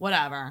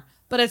 whatever.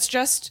 But it's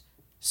just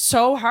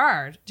so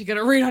hard to get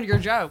a read on your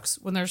jokes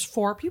when there's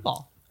 4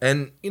 people.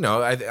 And you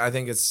know, I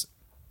think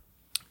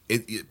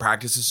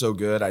practice is so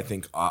good. I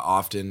think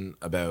often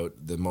about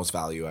the most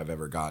value I've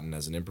ever gotten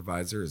as an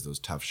improviser is those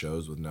tough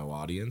shows with no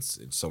audience.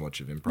 It's so much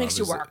of improv. Makes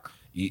you work.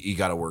 You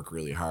got to work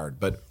really hard.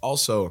 But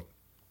also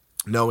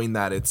knowing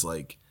that it's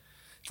like,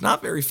 it's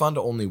not very fun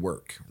to only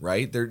work,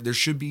 right? There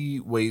should be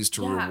ways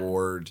to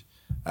reward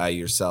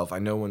yourself. I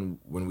know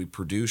when we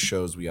produce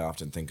shows, we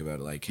often think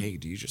about it like, hey,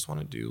 do you just want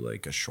to do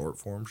like a short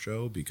form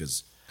show?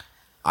 Because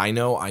I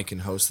know I can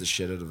host the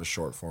shit out of a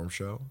short form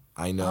show.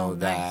 I know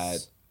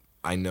that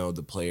I know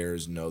the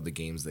players know the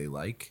games they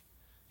like,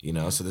 you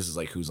know? So this is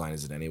like Whose Line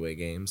Is It Anyway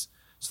games.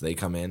 So they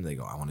come in, they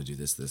go, I want to do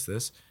this.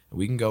 And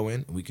we can go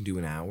in and we can do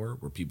an hour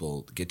where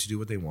people get to do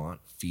what they want,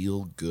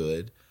 feel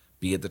good,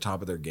 be at the top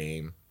of their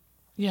game.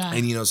 Yeah.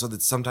 And, you know, so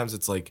that sometimes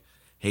it's like,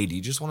 hey, do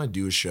you just want to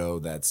do a show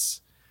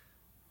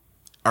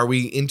are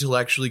we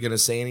intellectually going to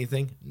say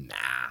anything? Nah.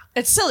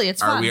 It's silly.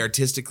 It's fun. Are we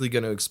artistically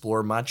going to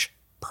explore much?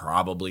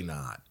 Probably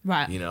not.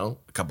 Right. You know,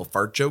 a couple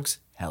fart jokes?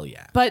 Hell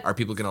yeah. But are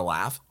people going to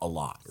laugh? A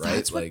lot, right?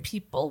 That's what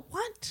people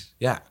want.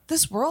 Yeah.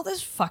 This world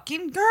is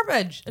fucking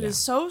garbage. It is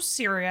so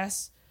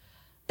serious.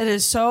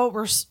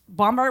 We're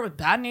bombarded with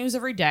bad news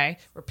every day.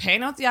 We're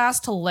paying out the ass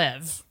to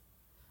live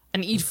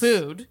and eat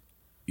food.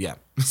 Yeah.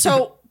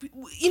 So,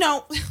 you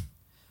know,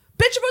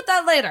 bitch about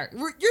that later.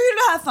 You're here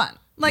to have fun.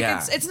 Like,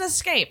 it's an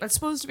escape. It's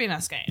supposed to be an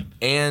escape.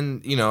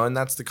 And, you know, and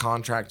that's the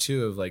contract,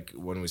 too, of, like,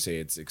 when we say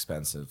it's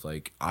expensive.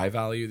 Like, I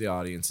value the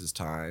audience's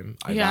time.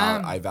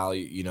 I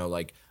value, you know,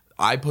 like,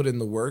 I put in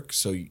the work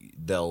so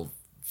they'll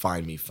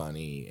find me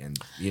funny. And,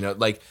 you know,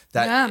 like,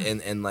 that. Yeah.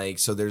 And like,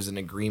 so there's an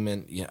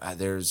agreement.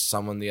 There's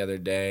someone the other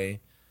day,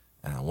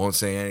 and I won't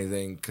say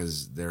anything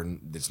because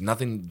there's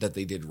nothing that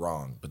they did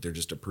wrong, but they're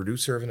just a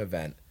producer of an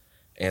event,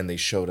 and they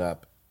showed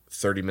up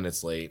 30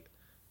 minutes late,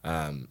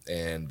 and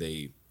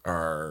they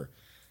are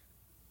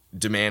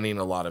demanding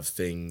a lot of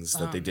things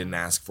that they didn't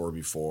ask for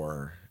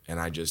before. And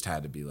I just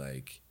had to be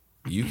like,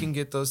 you can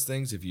get those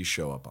things if you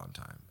show up on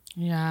time.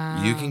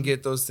 Yeah. You can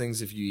get those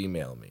things if you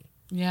email me.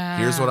 Yeah.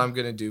 Here's what I'm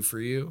going to do for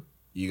you.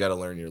 You got to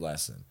learn your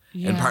lesson.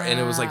 Yeah. And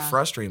it was like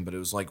frustrating, but it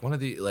was like one of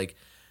the, like,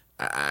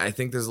 I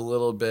think there's a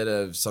little bit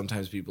of,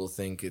 sometimes people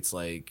think it's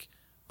like,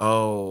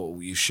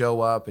 oh, you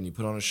show up and you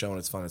put on a show and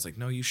it's fun. It's like,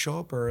 no, you show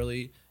up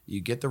early. You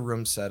get the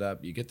room set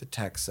up. You get the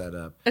tech set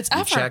up. It's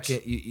effort. Check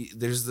it.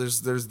 There's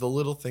the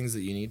little things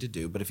that you need to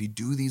do. But if you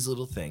do these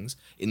little things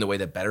in the way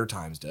that Better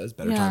Times does,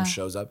 Better Times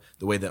shows up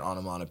the way that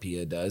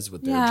Onomatopoeia does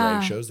with their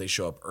drag shows. They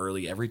show up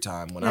early every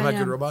time. When I'm at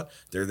Good Robot,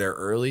 they're there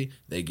early.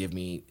 They give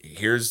me,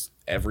 here's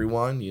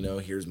everyone, you know,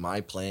 here's my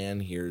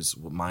plan. Here's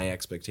what my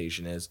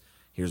expectation is.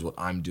 Here's what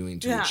I'm doing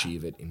to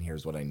achieve it, and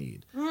here's what I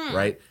need,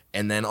 right?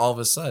 And then all of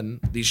a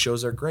sudden, these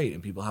shows are great,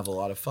 and people have a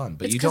lot of fun.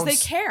 But it's because they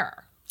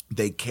care.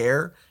 They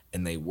care,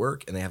 and they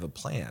work, and they have a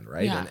plan,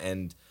 right? Yeah.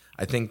 And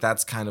I think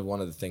that's kind of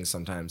one of the things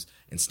sometimes.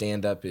 And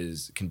stand-up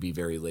can be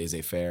very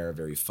laissez-faire,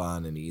 very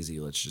fun and easy.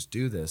 Let's just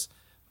do this.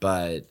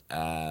 But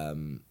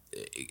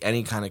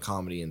any kind of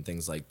comedy and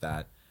things like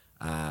that,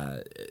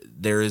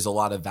 there is a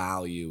lot of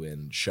value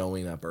in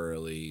showing up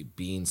early,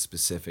 being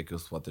specific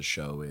with what the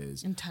show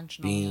is,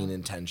 being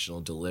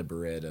intentional,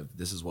 deliberate of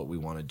this is what we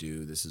want to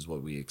do, this is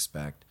what we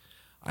expect.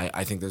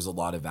 I think there's a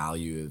lot of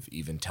value of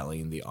even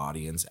telling the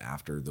audience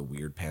after the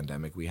weird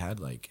pandemic we had,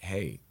 like,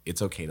 hey, it's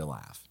okay to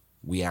laugh.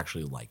 We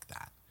actually like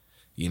that,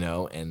 you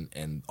know,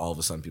 and all of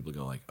a sudden people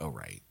go like, oh,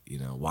 right, you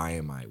know, why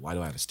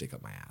do I have to stick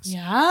up my ass?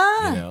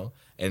 Yeah. You know,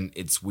 and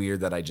it's weird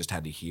that I just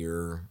had to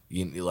hear,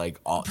 you know,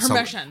 like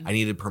permission. I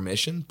needed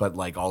permission, but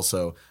like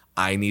also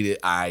I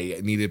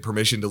needed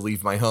permission to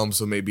leave my home.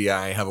 So maybe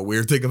I have a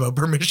weird thing about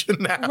permission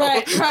now.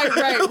 Right.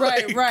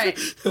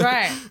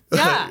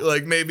 Yeah.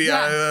 Like maybe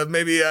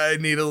I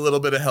need a little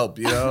bit of help,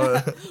 you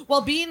know?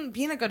 Well,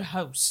 being a good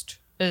host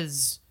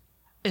is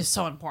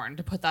so important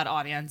to put that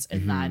audience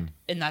in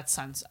that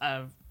sense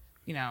of,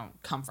 you know,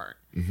 comfort.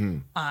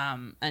 And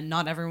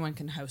not everyone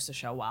can host a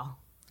show well.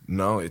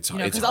 No, it's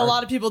hard. Because a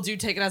lot of people do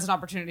take it as an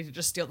opportunity to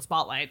just steal the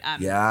spotlight.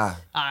 And,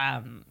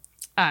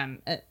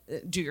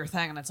 do your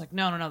thing. And it's like,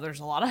 no. There's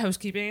a lot of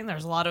housekeeping.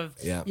 There's a lot of,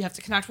 Yeah. you have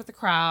to connect with the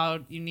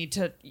crowd. You need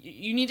to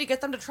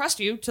get them to trust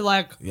you to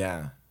like,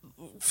 Yeah.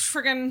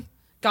 friggin'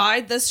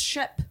 guide this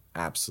ship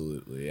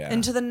Absolutely. Yeah.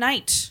 into the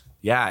night.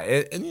 Yeah.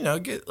 And you know,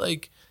 get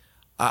like,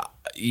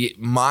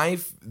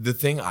 the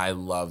thing I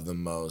love the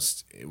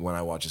most when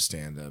I watch a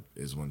stand-up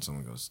is when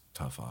someone goes,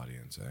 tough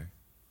audience,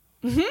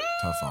 eh? Mm-hmm.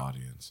 Tough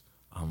audience.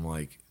 I'm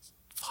like,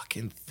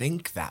 fucking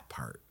think that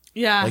part.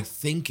 Yeah. Like,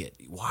 think it.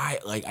 Why?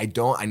 Like,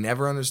 I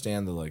never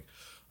understand the like,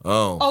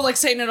 oh, like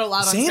saying it out loud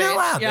on saying stage. it out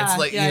loud. Yeah, It's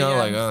like, yeah, you know, yeah.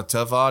 like, oh,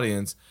 tough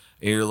audience.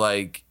 And you're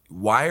like,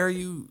 why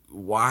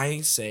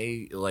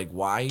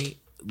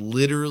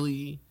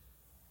literally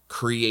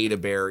create a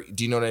barrier?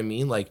 Do you know what I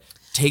mean? Like,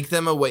 take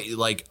them away.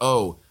 Like,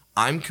 oh,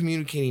 I'm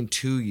communicating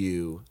to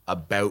you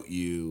about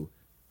you.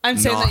 I'm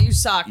saying that you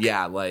suck.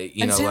 Yeah, like,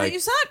 you I'm know, saying like, that you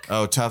suck.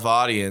 oh, tough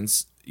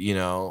audience, you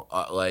know,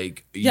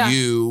 like Yeah.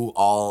 you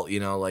all, you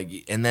know, like,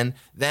 and then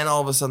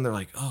all of a sudden they're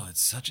like, oh,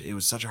 it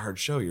was such a hard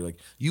show. You're like,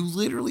 you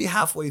literally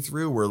halfway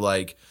through were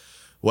like,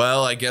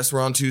 well, I guess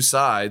we're on two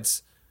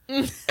sides.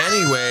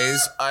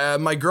 Anyways,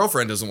 my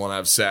girlfriend doesn't want to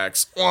have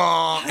sex. Your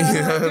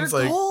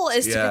goal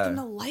is to get them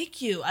to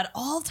like you at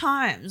all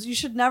times. You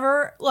should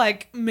never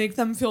like make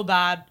them feel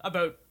bad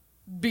about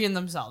being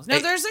themselves. Now,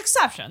 there's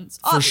exceptions.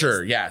 For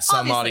sure, yeah. Some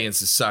Obviously.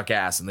 audiences suck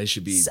ass and they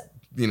should be,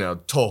 you know,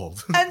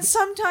 told. And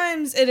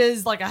sometimes it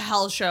is like a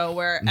hell show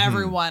where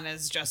everyone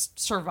is just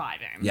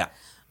surviving. Yeah.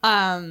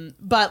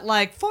 But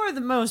like for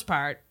the most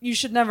part, you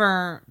should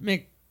never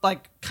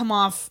come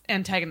off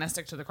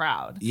antagonistic to the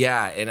crowd.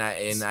 Yeah, and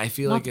I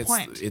feel Not like the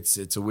point.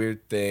 it's a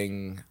weird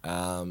thing,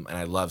 and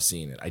I love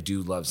seeing it. I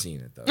do love seeing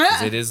it though,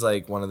 'cause it is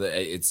like one of the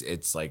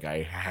it's like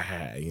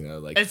you know,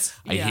 like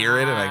I hear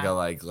it and I go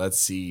like, let's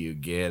see you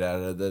get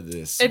out of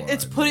this.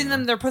 It's one, putting you know?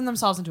 them. They're putting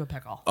themselves into a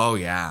pickle. Oh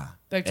yeah,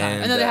 Big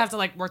time, and then they have to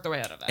like work their way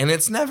out of it. And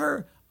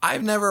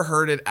I've never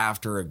heard it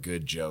after a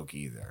good joke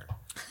either.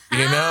 You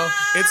know,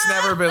 it's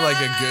never been like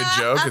a good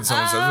joke and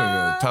someone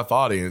says, tough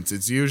audience.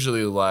 It's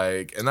usually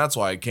like, and that's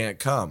why I can't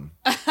come.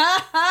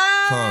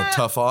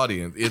 Tough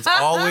audience. It's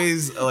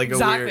always like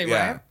exactly, a weird,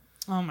 right?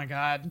 Oh my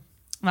God.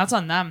 That's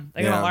on them.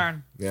 They gotta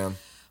learn. Yeah.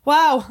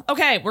 Wow.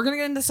 Okay, we're gonna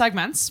get into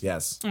segments.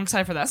 Yes. I'm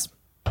excited for this.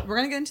 We're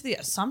gonna get into the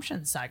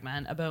assumption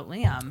segment about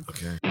Liam.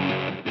 Okay.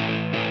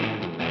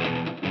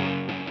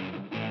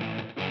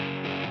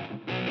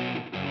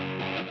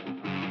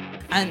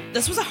 And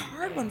this was a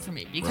hard one for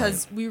me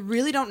because we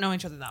really don't know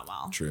each other that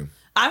well. True.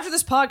 After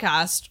this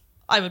podcast,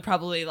 I would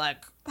probably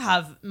like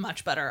have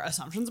much better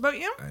assumptions about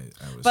you.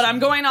 But I'm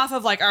going off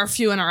of like our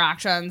few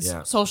interactions,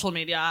 Yeah. social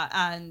media,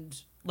 and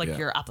like Yeah.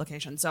 your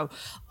application. So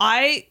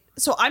I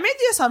made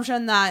the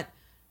assumption that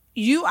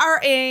you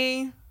are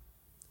a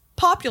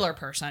popular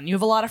person. You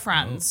have a lot of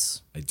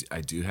friends.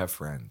 I do have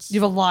friends.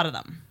 You have a lot of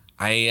them.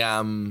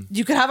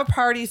 You could have a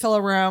party, fill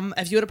a room.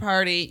 If you had a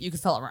party, you could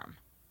fill a room.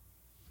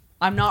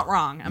 I'm not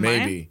wrong, am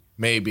I?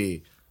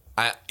 Maybe.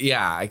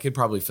 I could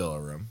probably fill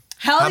a room.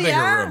 Hell How big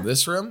yeah. a room?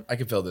 This room? I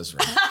could fill this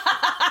room.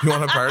 You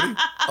want a party?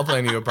 I'll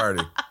plan you a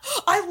party.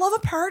 I love a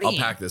party. I'll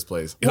pack this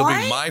place. It'll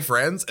Why? be my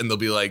friends, and they'll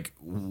be like,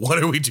 "What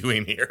are we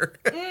doing here?"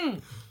 Do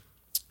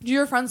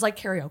your friends like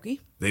karaoke?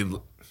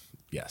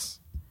 Yes.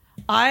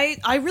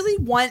 I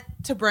really want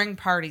to bring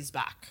parties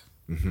back.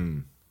 Mm-hmm.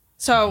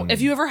 So if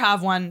you ever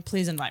have one,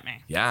 please invite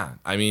me. Yeah.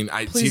 I mean,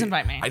 Please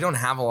invite me. I don't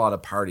have a lot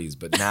of parties,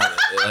 but now,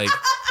 like,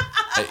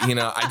 you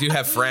know, I do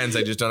have friends.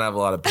 I just don't have a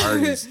lot of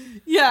parties.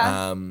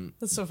 Yeah.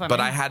 That's so funny. But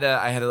I had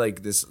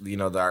like this, you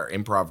know, our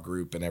improv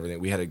group and everything.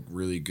 We had a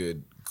really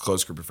good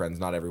close group of friends.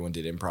 Not everyone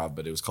did improv,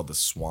 but it was called the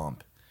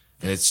Swamp,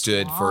 and it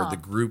stood for the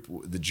group.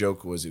 The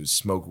joke was it was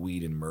smoke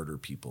weed and murder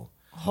people.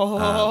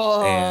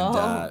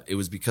 And it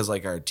was because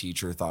like our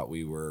teacher thought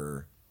we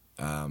were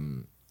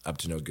up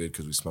to no good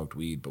because we smoked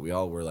weed, but we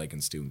all were like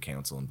in student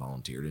council and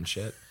volunteered and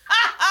shit.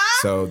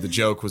 So the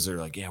joke was they're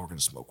like, yeah, we're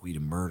gonna smoke weed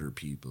and murder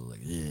people.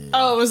 Like, it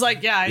was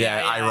like, yeah,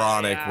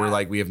 ironic. yeah. We're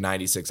like, we have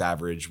 96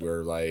 average.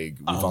 We're like,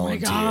 we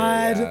volunteer.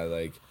 God. Yeah,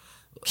 like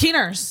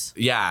Keeners.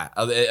 yeah,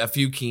 a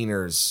few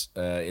keeners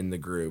in the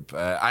group.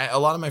 A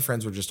lot of my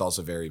friends were just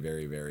also very,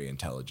 very, very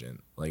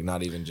intelligent. Like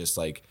not even just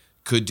like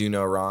could do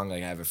no wrong.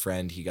 Like I have a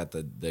friend, he got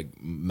the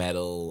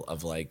medal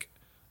of like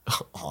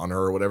honor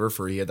or whatever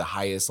for he had the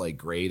highest like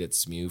grade at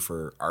SMU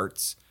for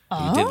arts.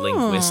 He did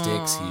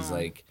linguistics.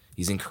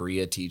 He's in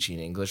Korea teaching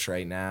English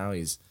right now.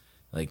 He's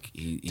like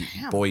he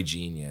boy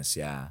genius.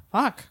 Yeah.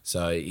 Fuck.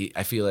 So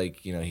I feel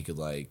like, you know, he could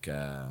like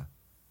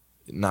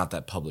not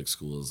that public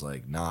school is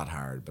like not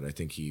hard, but I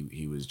think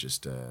he was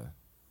just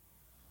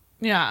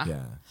Yeah.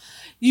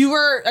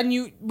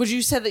 yeah. Would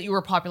you say that you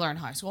were popular in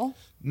high school?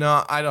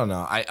 No, I don't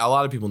know. A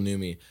lot of people knew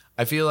me.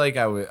 I feel like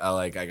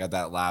I got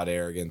that loud,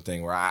 arrogant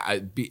thing where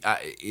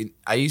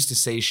I used to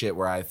say shit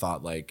where I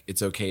thought like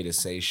it's okay to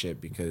say shit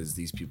because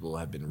these people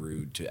have been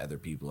rude to other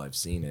people. I've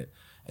seen it,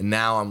 and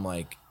now I'm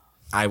like,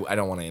 I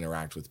don't want to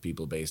interact with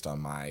people based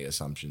on my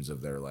assumptions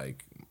of their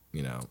like,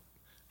 you know,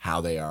 how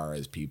they are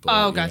as people.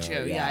 Oh, you got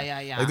know? you.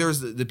 Yeah. Like there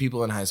was the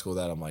people in high school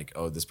that I'm like,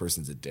 oh, this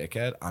person's a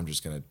dickhead. I'm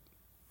just gonna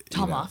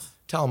Tell them off.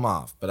 Tell them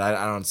off. But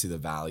I don't see the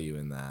value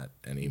in that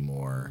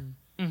anymore.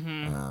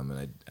 Mm-hmm.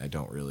 And I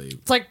don't really.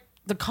 It's like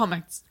the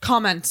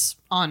comments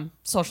on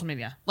social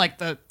media, like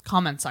the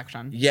comment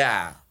section.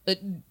 Yeah.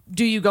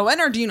 Do you go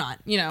in or do you not?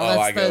 You know,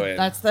 I go in.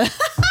 That's the.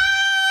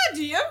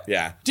 Do you?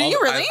 Yeah. Do you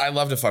really? I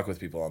love to fuck with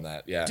people on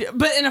that. Yeah.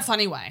 But in a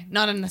funny way,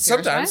 not in a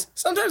serious way.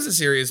 Sometimes a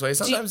serious way.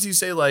 Sometimes you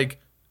say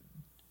like,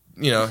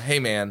 hey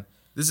man,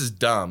 this is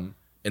dumb,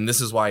 and this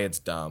is why it's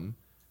dumb,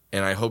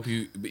 and I hope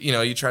you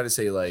try to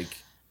say like,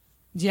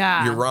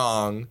 you're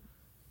wrong,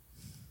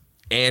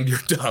 and you're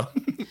dumb.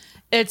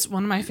 It's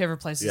one of my favorite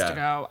places to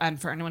go, and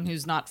for anyone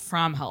who's not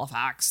from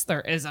Halifax,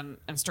 there is an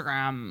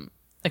Instagram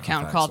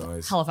account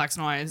called Halifax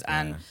Noise,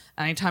 and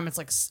anytime it's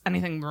like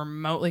anything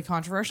remotely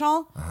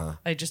controversial,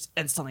 I just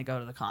instantly go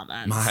to the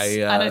comments.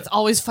 And it's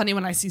always funny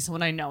when I see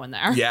someone I know in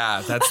there.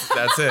 Yeah,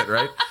 that's it,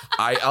 right?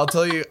 I'll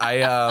tell you, I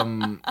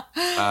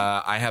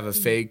have a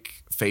fake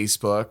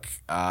Facebook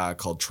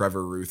called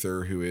Trevor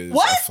Ruther, who is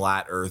a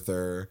flat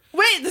earther.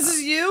 Wait, this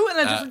is you and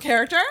a different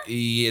character?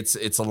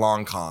 It's a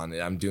long con.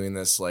 I'm doing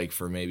this like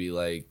for maybe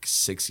like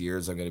 6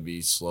 years. I'm going to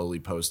be slowly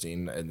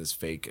posting in this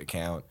fake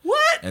account. What?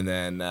 And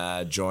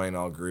then join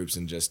all groups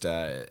and just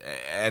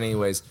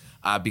anyways,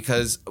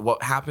 because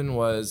what happened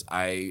was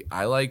I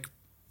like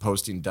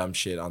posting dumb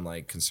shit on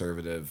like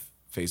conservative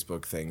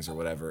Facebook things or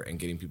whatever and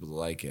getting people to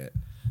like it.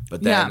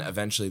 But then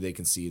eventually they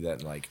can see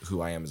that like who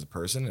I am as a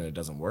person, and it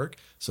doesn't work.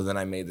 So then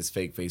I made this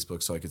fake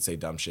Facebook so I could say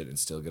dumb shit and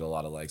still get a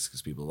lot of likes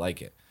because people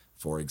like it.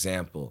 For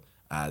example,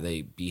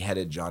 they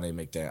beheaded John A.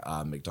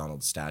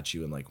 McDonald's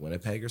statue in like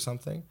Winnipeg or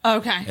something.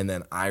 Okay. And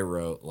then I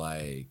wrote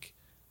like,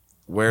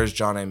 where's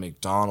John A.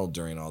 McDonald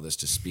during all this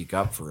to speak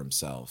up for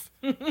himself?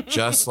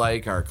 Just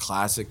like our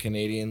classic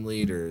Canadian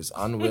leaders,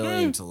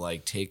 unwilling to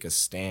like take a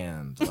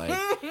stand. Like,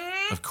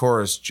 of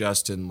course,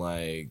 Justin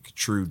like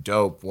True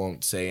Dope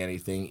won't say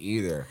anything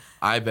either.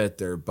 I bet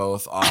they're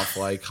both off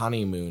like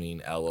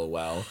honeymooning,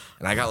 LOL.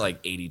 And I got like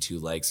 82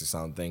 likes or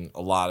something.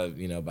 A lot of,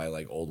 by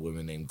like old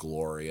women named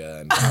Gloria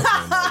and guys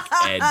named like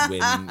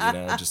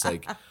Edwin, just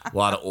like a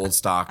lot of old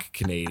stock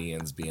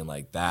Canadians being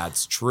like,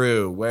 that's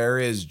true. Where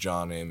is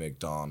John A.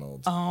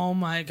 McDonald? Oh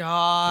my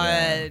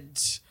God.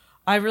 Yeah.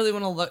 I really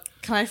want to look.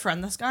 Can I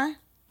friend this guy?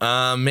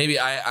 Maybe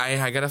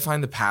I gotta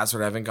find the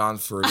password. I haven't gone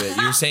for a bit.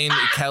 You're saying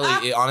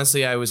Kelly.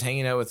 Honestly, I was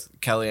hanging out with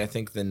Kelly, I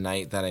think the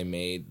night that I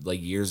made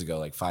like years ago,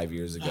 like 5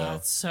 years ago.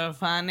 That's so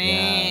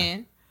funny.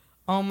 Yeah.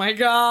 Oh my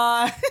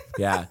God.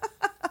 Yeah.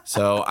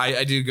 So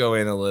I do go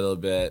in a little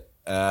bit.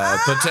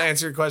 But to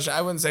answer your question,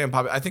 I wouldn't say I'm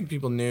popular. I think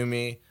people knew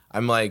me.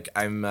 I'm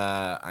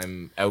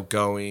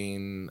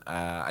outgoing.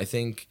 I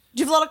think.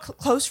 Do you have a lot of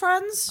close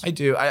friends? I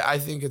do. I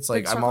think it's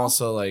like I'm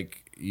also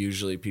like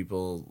usually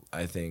people.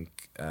 I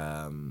think.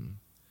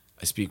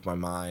 I speak my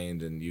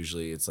mind, and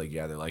usually it's like,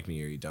 yeah, they like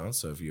me or you don't.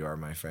 So if you are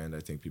my friend, I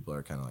think people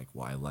are kind of like,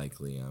 why like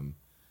Liam?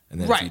 And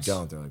then if you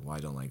don't, they're like, why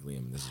don't like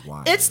Liam? This is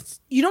why.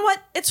 You know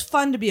what? It's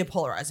fun to be a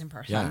polarizing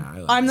person.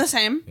 Yeah, I'm the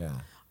same. Yeah.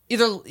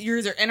 You're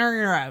either in or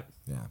you're out.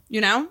 Yeah.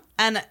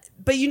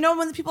 But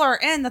when the people are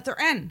in, that they're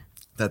in.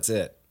 That's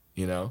it.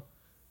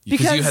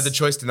 Because you had the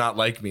choice to not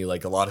like me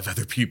like a lot of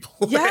other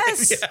people.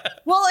 Yes. Yeah.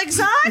 Well,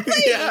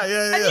 exactly.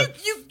 Yeah.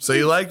 So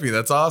you like me.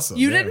 That's awesome.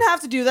 You didn't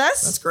have to do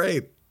this. That's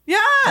great. Yeah.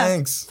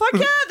 Thanks. Fuck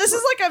yeah. This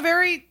is like a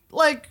very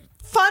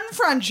fun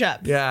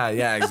friendship. Yeah,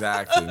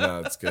 exactly. No,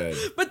 it's good.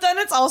 But then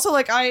it's also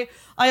like I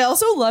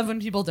also love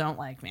when people don't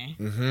like me.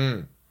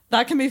 Mm-hmm.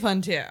 That can be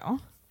fun too.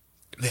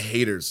 The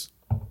haters.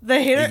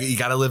 The haters. You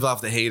got to live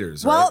off the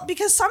haters. Well, right?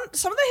 because some of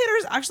the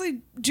haters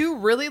actually do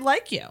really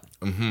like you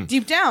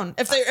deep down.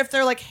 If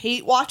they're like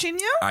hate watching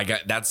you,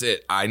 that's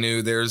it. I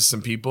knew there's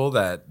some people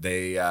that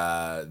they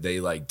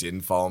like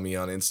didn't follow me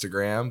on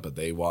Instagram, but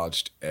they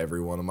watched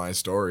every one of my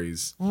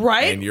stories.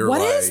 Right? And you're what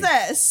like, is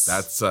this?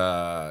 That's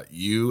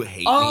you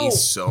hate me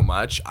so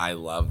much. I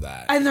love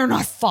that. And they're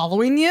not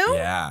following you.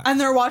 Yeah. And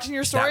they're watching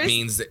your stories. That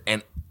means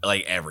that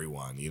like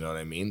everyone, you know what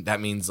I mean? That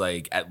means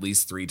like at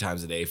least 3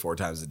 times a day, 4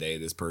 times a day,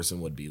 this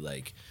person would be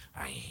like,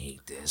 I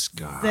hate this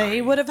guy.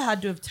 They would have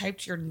had to have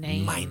typed your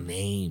name. My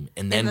name.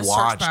 And then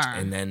watched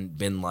and then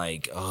been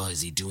like, oh,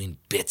 is he doing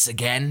bits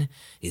again?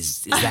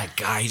 Is that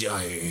guy? I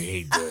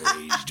hate that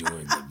he's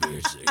doing the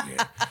bits again.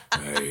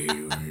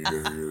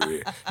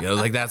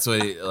 Like that's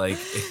what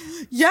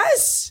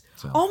Yes.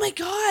 So. Oh my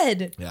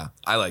God. Yeah.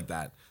 I like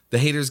that. The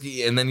haters,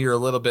 and then you're a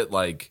little bit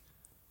like,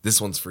 this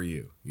one's for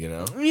you,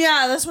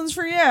 Yeah, this one's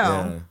for you.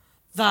 Yeah.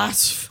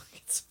 That's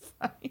fucking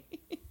funny.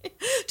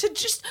 To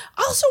just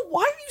also,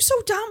 why are you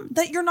so dumb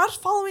that you're not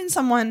following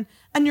someone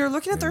and you're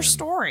looking at their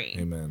story?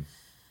 Amen.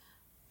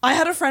 I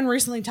had a friend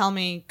recently tell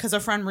me, because a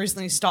friend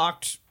recently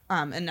stalked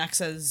an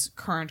ex's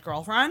current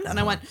girlfriend, and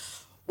I went,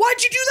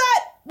 "Why'd you do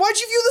that? Why'd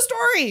you view the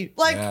story?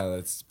 Like, yeah,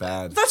 that's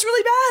bad. That's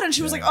really bad." And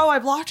she was like, "Oh, I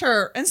blocked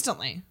her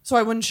instantly, so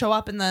I wouldn't show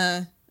up in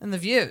the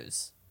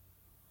views."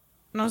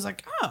 And I was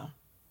like, "Oh.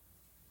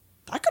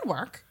 That could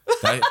work."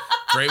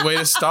 Great way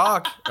to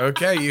stalk.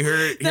 Okay, you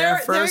heard it here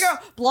first. There you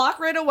go. Block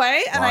right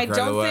away, and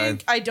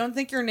I don't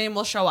think your name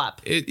will show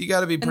up. You got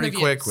to be pretty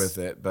quick with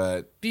it,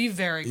 but be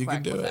very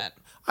quick with it.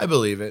 I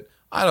believe it.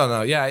 I don't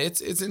know. Yeah,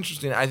 it's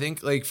interesting. I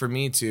think like for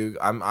me too,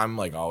 I'm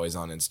like always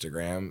on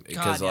Instagram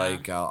because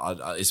like I'll,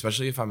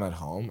 especially if I'm at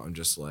home, I'm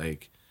just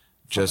like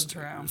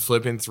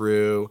flipping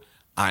through.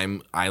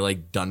 I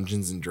like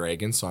Dungeons and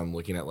Dragons, so I'm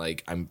looking at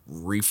like I'm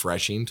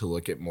refreshing to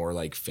look at more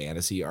like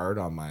fantasy art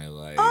on my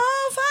like.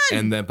 Oh,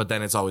 fun! But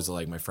then it's always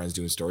like my friends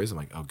doing stories. I'm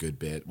like, oh, good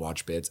bit,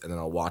 watch bits, and then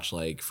I'll watch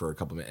like for a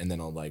couple minutes, and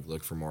then I'll like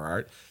look for more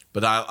art.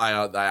 But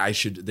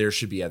there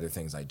should be other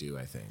things I do.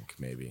 I think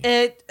maybe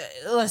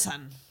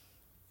listen,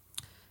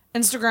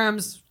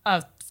 Instagram's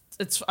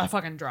it's a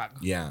fucking drug.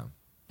 Yeah.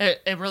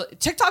 It really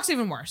TikTok's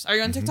even worse. Are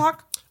you on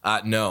TikTok?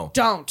 No.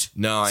 Don't.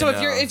 No. So I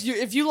know.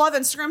 if you love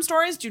Instagram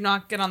stories, do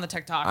not get on the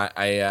TikTok.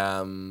 I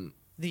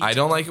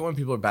don't like it when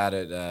people are bad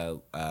at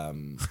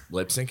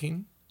lip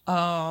syncing.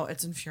 Oh,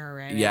 it's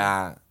infuriating.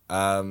 Yeah.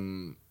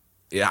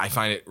 I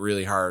find it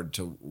really hard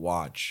to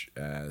watch.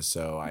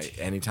 So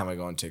anytime I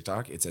go on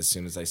TikTok, it's as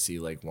soon as I see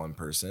like one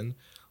person,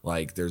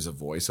 like there's a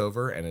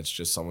voiceover and it's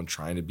just someone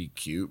trying to be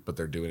cute, but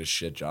they're doing a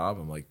shit job.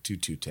 I'm like, do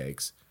 2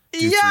 takes.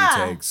 Do 3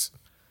 takes.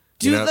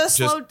 Do the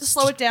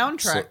slow it down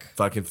trick.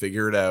 Fucking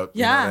figure it out.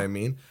 Yeah. You know what I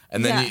mean?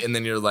 And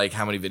then you're like,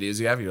 how many videos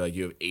do you have? You're like,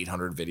 you have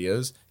 800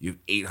 videos. You have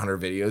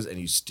 800 videos and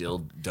you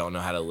still don't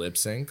know how to lip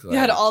sync. Like, you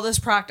had all this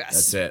practice.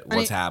 That's it.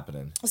 What's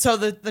happening? So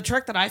the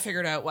trick that I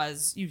figured out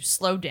was you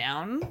slow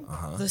down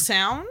the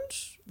sound.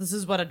 This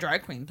is what a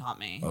drag queen taught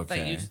me.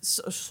 Okay.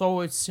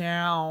 So it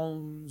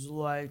sounds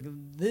like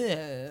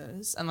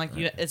this. And like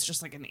it's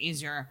just like an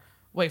easier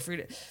way for you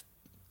to...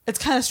 It's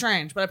kind of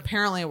strange, but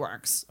apparently it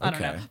works. I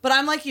don't know. But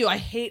I'm like you.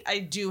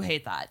 I do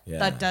hate that. Yeah.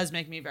 That does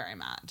make me very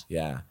mad.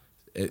 Yeah.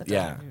 Make me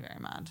very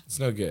mad. It's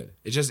no good.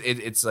 It's just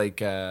it's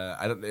like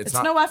it's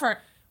not no effort.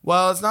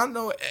 Well, it's not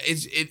no.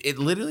 It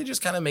literally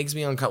just kind of makes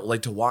me uncomfortable.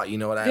 Like to watch. You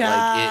know what I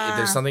like? If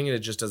there's something that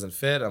just doesn't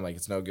fit, I'm like,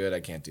 it's no good.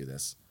 I can't do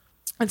this.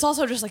 It's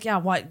also just like,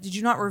 why did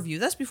you not review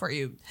this before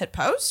you hit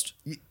post?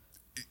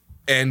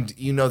 And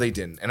they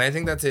didn't, and I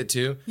think that's it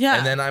too. Yeah.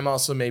 And then I'm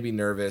also maybe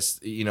nervous,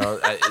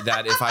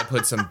 that if I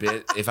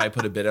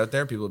put a bit out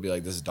there, people will be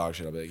like, "This is dog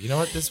shit." I'll be like, you know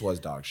what, this was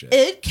dog shit.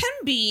 It can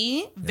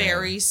be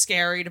very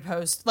scary to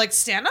post, like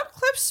stand-up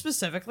clips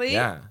specifically.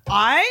 Yeah.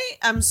 I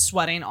am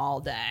sweating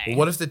all day. Well,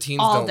 what if the teens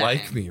don't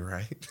like me,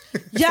 right?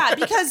 Yeah,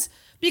 because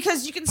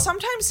you can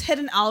sometimes hit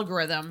an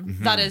algorithm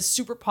that is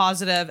super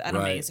positive and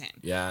amazing.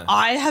 Yeah.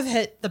 I have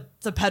hit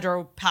the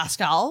Pedro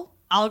Pascal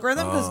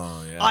algorithm because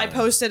I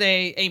posted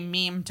a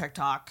meme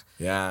TikTok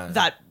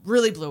that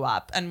really blew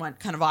up and went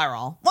kind of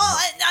viral. Well,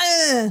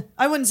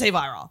 I wouldn't say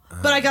viral,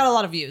 but I got a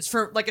lot of views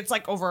for like, it's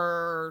like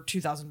over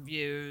 2,000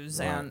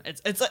 views and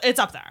it's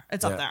up there.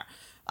 It's up there.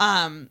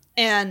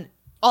 And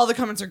all the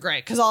comments are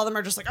great because all of them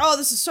are just like, oh,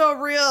 this is so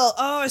real.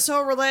 Oh, I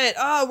so relate.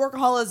 Oh,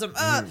 workaholism.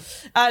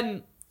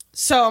 And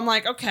so I'm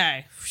like,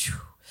 okay. Phew.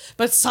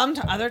 But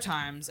other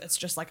times, it's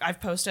just like I've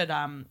posted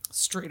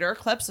streeter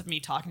clips of me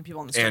talking to people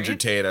on the street. Andrew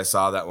Tate, I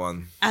saw that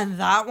one. And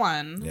that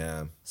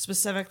one,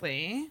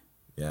 specifically,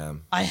 I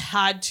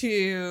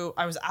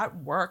was at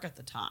work at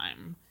the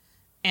time,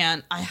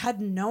 and I had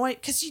no idea.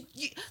 Because,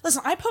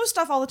 listen, I post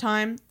stuff all the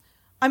time.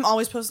 I'm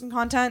always posting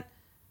content.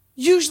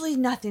 Usually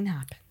nothing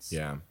happens.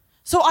 Yeah.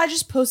 So I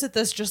just posted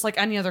this just like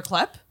any other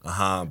clip.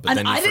 But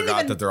then you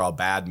forgot that they're all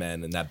bad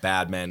men, and that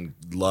bad men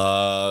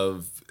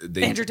love...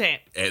 Andrew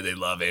Tate. And they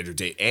love Andrew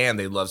Tate, and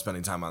they love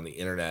spending time on the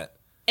internet.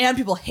 And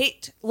people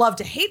love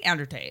to hate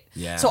Andrew Tate.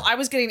 Yeah. So I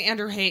was getting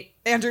Andrew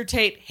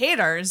Tate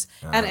haters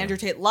and Andrew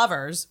Tate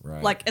lovers,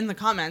 like in the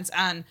comments,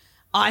 and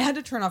I had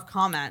to turn off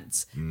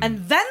comments. And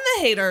then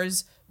the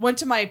haters went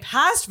to my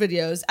past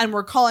videos and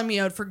were calling me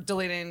out for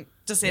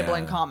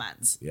disabling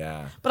comments.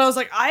 Yeah. But I was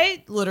like,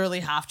 I literally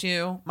have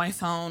to. My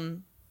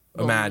phone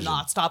will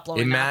not stop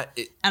blowing up,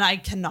 and I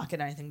cannot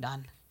get anything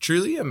done.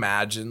 Truly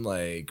imagine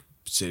like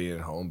sitting at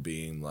home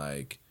being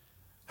like,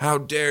 how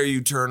dare you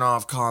turn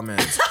off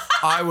comments?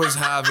 I was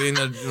having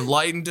an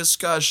enlightened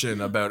discussion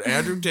about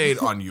Andrew Tate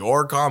on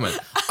your comment.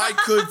 I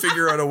could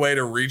figure out a way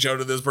to reach out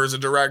to this person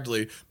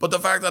directly, but the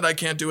fact that I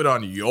can't do it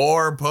on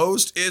your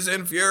post is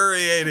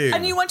infuriating.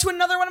 And you went to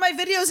another one of my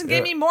videos and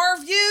gave me more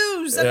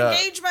views and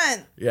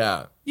engagement.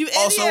 Yeah. You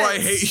idiots. Also, I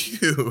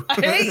hate you.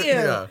 I hate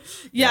you.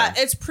 Yeah,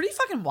 it's pretty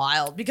fucking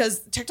wild because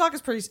TikTok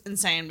is pretty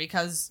insane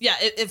because,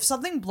 if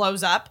something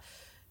blows up,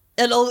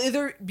 it'll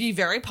either be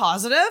very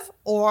positive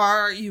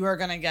or you are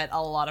going to get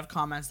a lot of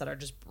comments that are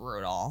just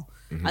brutal.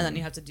 And then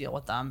you have to deal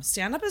with them.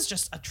 Stand-up is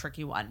just a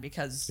tricky one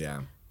because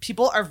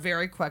people are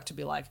very quick to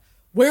be like,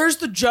 where's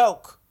the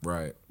joke?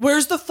 Right.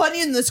 Where's the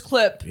funny in this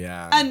clip?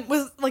 Yeah. And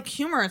with like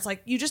humor, it's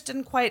like you just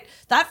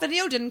that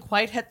video didn't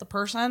quite hit the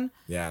person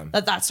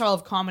that style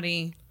of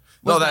comedy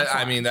was.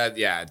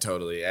 No,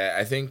 totally.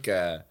 I think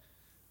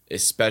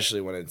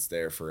especially when it's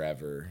there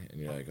forever and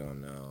you're like, oh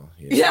no.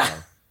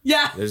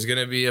 Yeah. There's going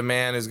to be a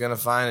man who's going to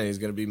find it. He's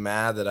going to be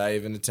mad that I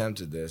even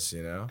attempted this,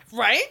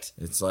 Right?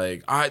 It's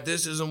like, all right,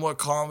 this isn't what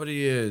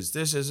comedy is.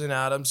 This isn't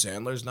Adam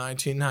Sandler's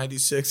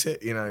 1996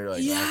 hit. You're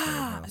like, yeah. Okay,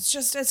 no. It's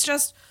just it's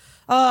just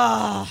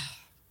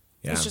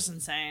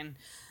insane.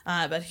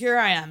 But here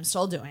I am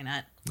still doing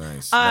it.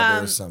 Nice.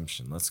 Another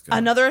assumption. Let's go.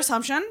 Another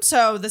assumption.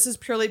 So this is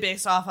purely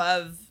based off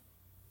of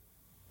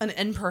an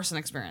in-person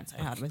experience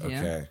I had with you.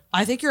 Okay.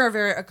 I think you're a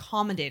very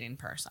accommodating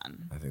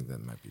person. I think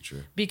that might be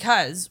true.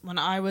 Because when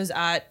I was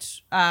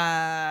at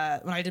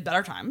when I did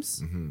Better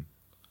Times,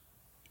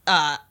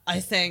 I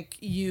think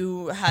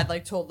you had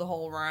like told the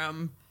whole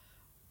room,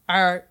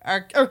 our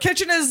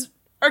kitchen is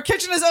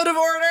out of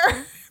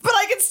order, but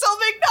I can still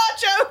make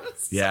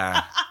nachos.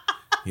 Yeah.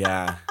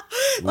 Yeah.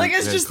 Like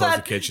it's just that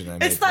the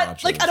kitchen. It's that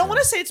nachos, like I don't want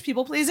to say it's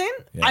people pleasing.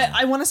 Yeah.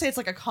 I want to say it's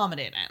like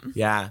accommodating.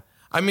 Yeah.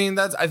 I mean,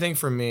 I think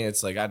for me,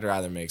 it's like I'd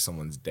rather make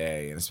someone's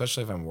day, and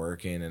especially if I'm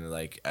working and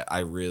like I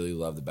really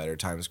love the Better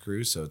Times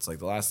crew. So it's like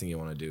the last thing you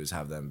want to do is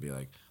have them be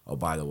like, oh,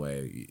 by the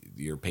way,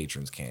 your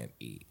patrons can't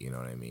eat. You know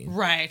what I mean?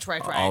 Right.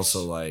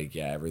 Also, like,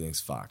 yeah,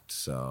 everything's fucked.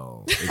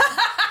 So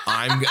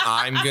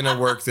I'm gonna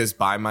work this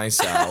by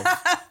myself,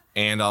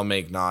 and I'll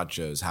make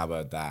nachos. How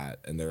about that?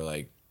 And they're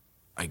like,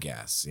 I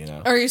guess, you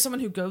know. Or are you someone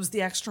who goes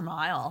the extra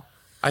mile?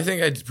 I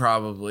think I'd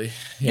probably.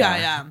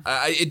 Yeah.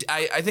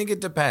 I think it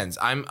depends.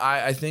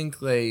 I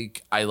think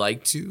like I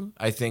like to.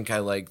 I think I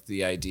like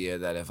the idea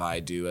that if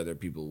I do, other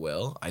people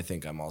will. I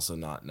think I'm also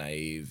not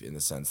naive in the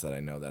sense that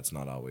I know that's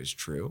not always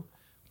true,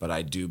 but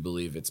I do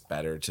believe it's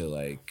better to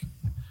like.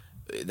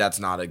 That's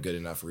not a good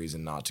enough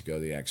reason not to go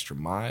the extra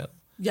mile.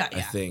 Yeah.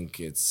 I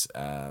think it's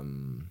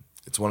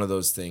one of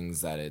those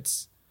things that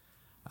it's.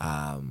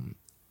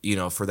 You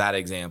know, for that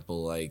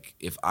example, like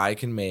if I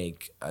can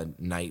make a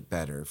night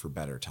better for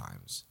Better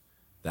Times,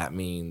 that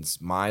means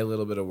my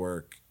little bit of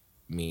work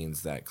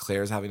means that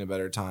Claire's having a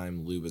better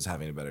time, Luba's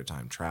having a better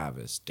time,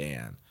 Travis,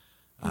 Dan.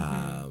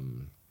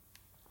 The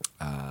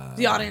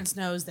audience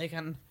knows they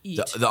can eat.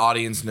 The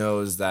audience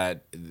knows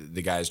that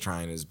the guy's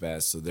trying his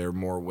best, so they're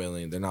more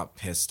willing. They're not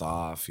pissed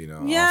off, you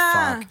know.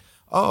 Yeah. Oh, fuck.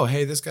 Oh,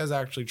 hey, this guy's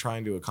actually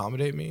trying to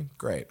accommodate me.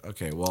 Great.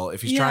 Okay, well,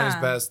 if he's trying his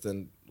best,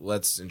 then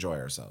let's enjoy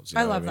ourselves. You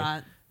know I love what I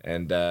mean? that.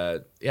 And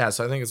so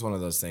I think it's one of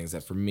those things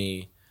that for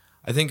me,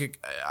 I think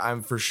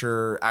I'm for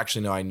sure.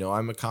 Actually, no, I know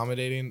I'm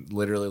accommodating.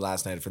 Literally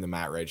last night for the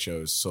Matt Wright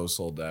show is so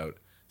sold out.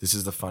 This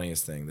is the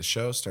funniest thing. The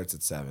show starts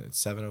at 7.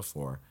 It's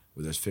 7:04.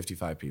 Where there's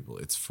 55 people.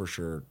 It's for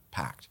sure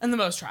packed. In the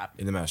Mousetrap.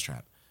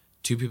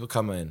 2 people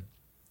come in,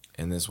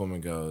 and this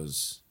woman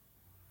goes,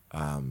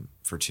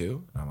 for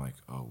 2. And I'm like,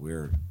 oh,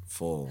 we're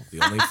full.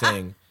 The only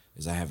thing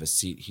is I have a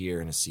seat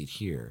here and a seat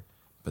here,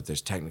 but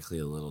there's technically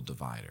a little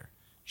divider.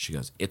 She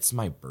goes, it's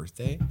my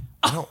birthday.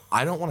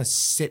 I don't want to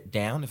sit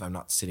down if I'm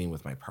not sitting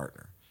with my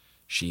partner.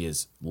 She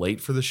is late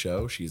for the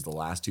show. She's the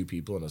last 2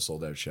 people in a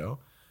sold out show.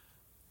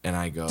 And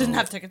I go, didn't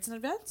have tickets in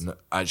advance? No,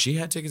 she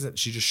had tickets.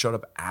 She just showed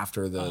up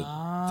after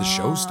the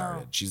show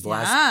started. She's the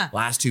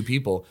last 2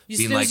 people. You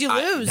snooze, you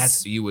lose.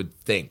 That's you would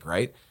think,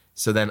 right?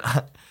 So then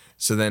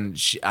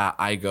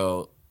I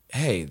go,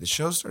 hey, the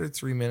show started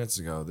 3 minutes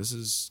ago. This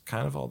is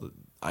kind of all that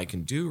I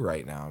can do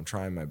right now. I'm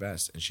trying my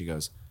best. And she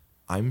goes,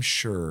 I'm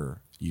sure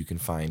you can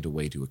find a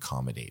way to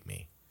accommodate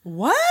me.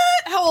 What?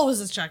 How old was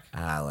this chick?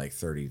 Like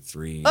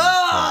 33.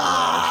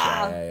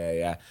 Oh!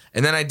 Yeah.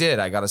 And then I did.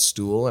 I got a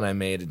stool and I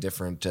made a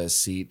different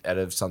seat out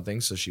of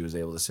something so she was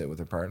able to sit with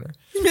her partner.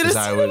 You made a seat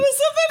out of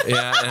something?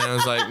 Yeah, and I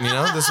was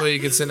like, this way you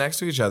can sit next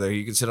to each other.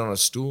 You can sit on a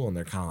stool and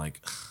they're kind of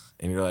like,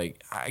 and you're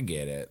like, I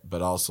get it.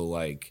 But also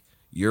like,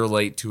 you're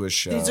late to a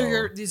show. These are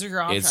your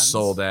options. It's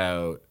sold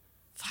out.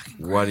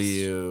 Fucking what do Christ.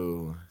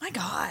 you... My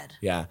God.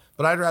 Yeah,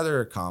 but I'd rather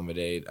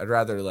accommodate. I'd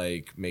rather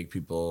like make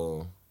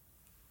people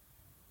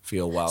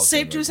feel welcome.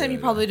 Safe to say you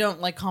probably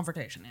don't like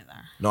confrontation either.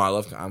 No,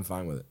 I'm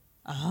fine with it.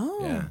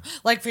 Oh. Yeah.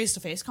 Like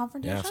face-to-face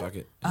confrontation? Yeah, fuck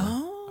it. Yeah.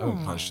 Oh. I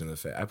would punch in the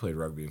face. I played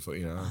rugby and foot,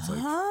 you know. It's like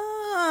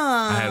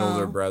Oh. I had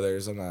older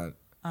brothers. I'm not.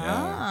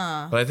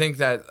 Yeah. But I think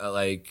that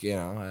like, you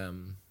know,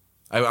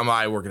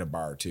 I work in a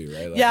bar too,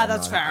 right? Like, yeah,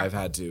 that's fair. I've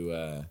had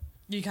to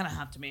you kind of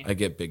have to be. I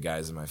get big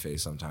guys in my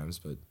face sometimes,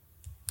 but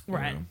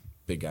right.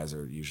 Big guys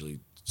are usually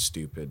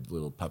stupid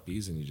little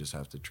puppies and you just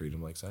have to treat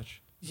them like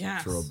such.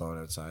 Yes. Throw a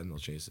bone outside and they'll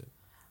chase it.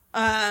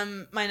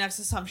 My next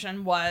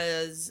assumption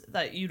was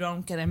that you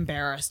don't get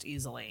embarrassed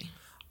easily.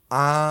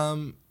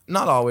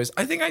 Not always.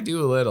 I think I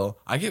do a little.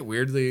 I get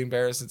weirdly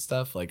embarrassed at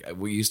stuff. Like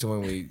we used to when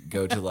we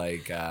go to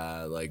like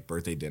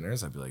birthday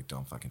dinners. I'd be like,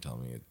 "Don't fucking tell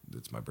me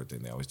it's my birthday."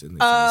 And they always did.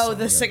 Oh,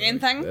 the singing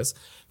thing. This.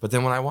 But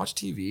then when I watch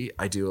TV,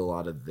 I do a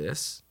lot of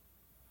this.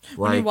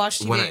 When you watch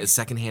TV, when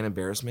secondhand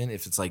embarrassment.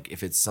 If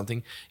it's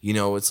something, you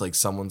know, it's like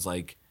someone's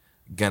like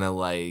gonna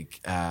like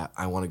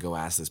I want to go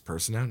ask this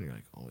person out, and you're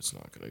like, oh, it's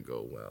not gonna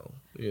go well,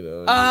 you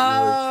know.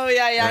 Oh, like,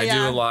 yeah. I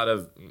do a lot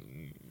of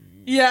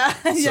yeah.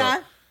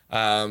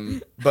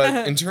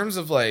 But in terms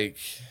of like,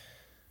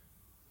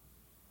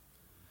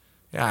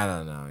 I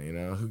don't know, you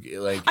know,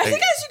 I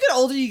think as you get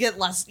older, you get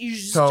less. You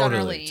just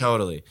generally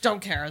don't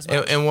care as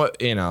much. And what,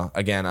 you know,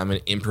 again, I'm an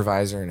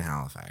improviser in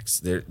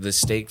Halifax. The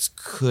stakes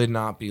could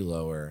not be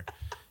lower.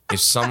 If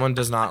someone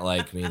does not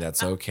like me,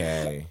 that's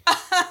okay.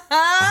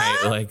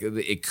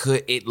 It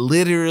could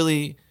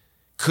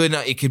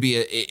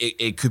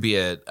be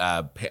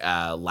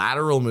a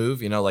lateral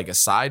move, you know, like a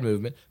side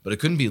movement, but it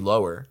couldn't be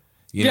lower.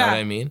 You know what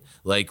I mean?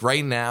 Like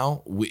right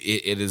now,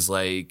 it is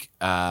like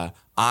I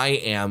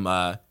am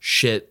a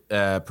shit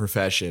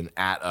profession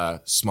at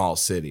a small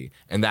city,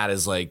 and that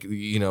is like,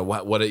 you know,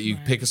 what you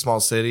pick a small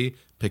city,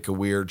 pick a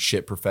weird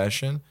shit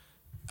profession.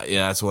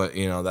 Yeah, that's what,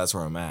 you know, that's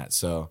where I'm at.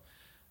 So,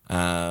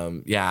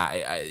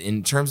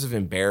 in terms of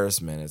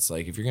embarrassment, it's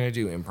like if you're gonna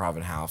do improv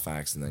in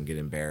Halifax and then get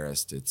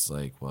embarrassed, it's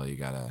like, well, you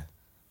gotta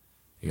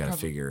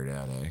figure it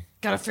out, eh?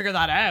 Gotta figure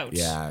that out.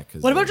 Yeah.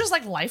 What about just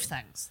like life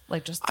things?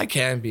 Like just I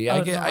can be.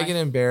 I get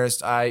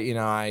embarrassed.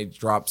 I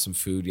dropped some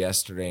food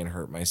yesterday and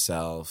hurt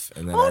myself,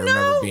 and then I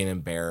remember being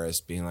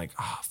embarrassed, being like,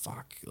 oh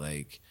fuck,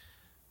 like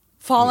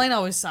falling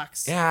always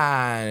sucks.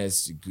 Yeah, and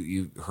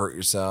you hurt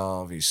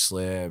yourself, you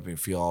slip, you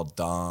feel all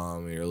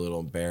dumb, you're a little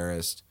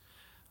embarrassed.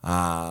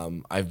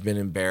 I've been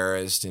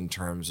embarrassed in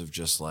terms of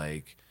just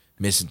like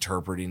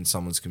misinterpreting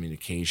someone's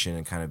communication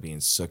and kind of being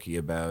sooky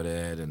about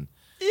it, and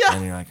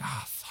you're like,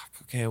 oh fuck,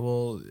 okay,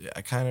 well,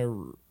 I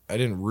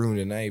didn't ruin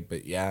a night,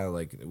 but yeah,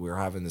 like we were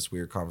having this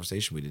weird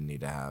conversation we didn't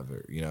need to have,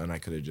 or, you know, and I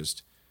could have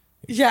just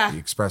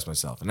expressed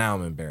myself, and now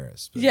I'm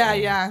embarrassed. But,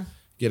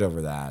 get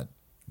over that.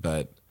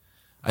 But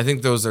I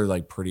think those are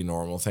like pretty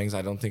normal things.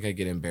 I don't think I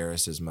get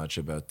embarrassed as much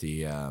about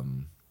the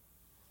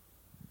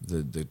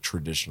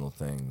traditional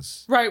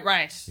things.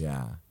 Right.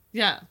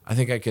 Yeah. I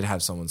think I could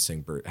have someone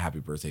sing happy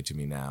birthday to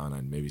me now, and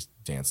I'd maybe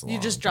dance along. You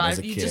just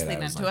drive, you just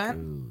lean into it.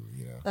 Ooh,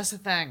 you know. That's the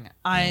thing.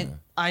 I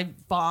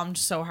bombed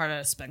so hard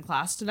at a spin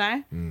class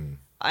today.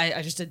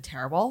 I just did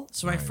terrible.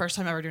 So my first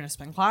time ever doing a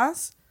spin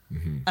class.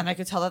 And I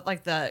could tell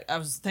that I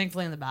was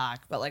thankfully in the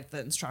back, but like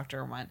the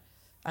instructor went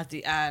at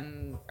the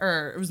end,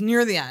 or it was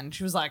near the end.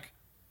 She was like,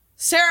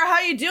 Sarah, how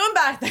you doing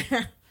back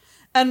there?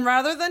 And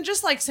rather than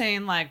just like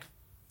saying like,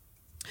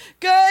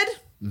 good,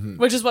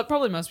 which is what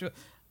probably most people,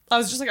 I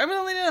was just like, I'm going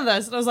to lean into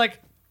this. And I was like,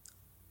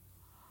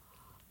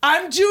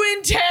 I'm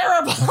doing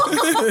terrible. And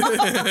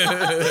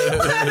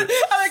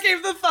I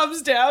gave the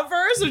thumbs down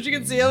first, which you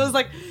can see. I was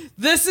like,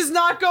 this is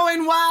not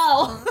going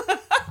well.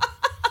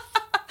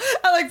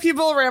 And like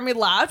people around me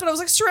laughed, and I was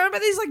like surrounded by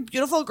these like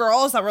beautiful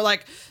girls that were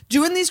like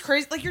doing these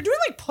crazy, like you're doing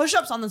like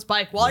push-ups on this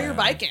bike while you're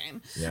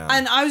biking. Yeah.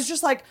 And I was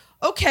just like,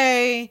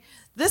 okay,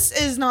 this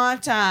is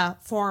not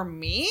for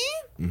me.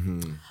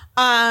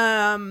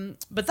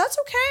 But that's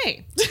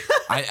okay.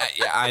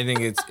 I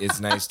think it's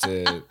nice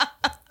to.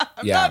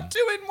 I'm not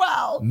doing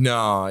well.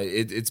 No,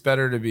 it's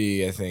better to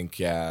be, I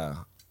think,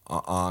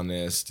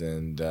 honest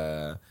and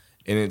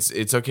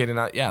it's okay to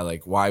not,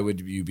 like, why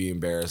would you be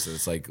embarrassed?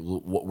 It's like,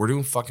 we're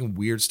doing fucking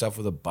weird stuff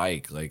with a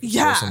bike. Like, of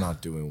course I'm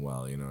not doing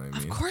well, you know what I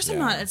mean? Of course I'm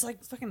not. It's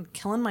like fucking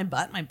killing my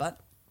butt. My butt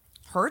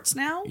hurts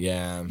now.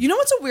 Yeah. You know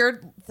what's a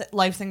weird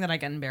life thing that I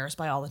get embarrassed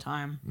by all the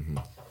time?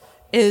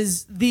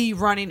 Is the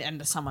running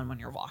into someone when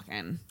you're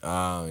walking.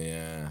 Oh,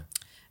 yeah.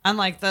 And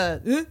like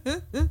the...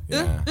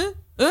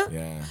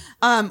 Yeah.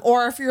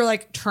 Or if you're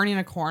like turning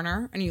a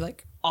corner and you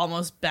like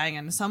almost bang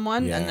into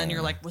someone, and then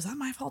you're like, was that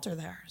my fault or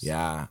theirs?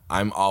 Yeah.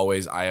 I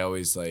always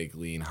like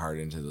lean hard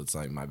into it's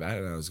like my bad,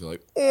 and I was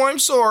like, oh, I'm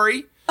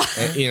sorry.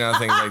 And, you know,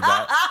 things like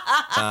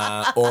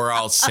that. Or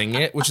I'll sing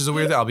it, which is a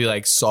weird thing. I'll be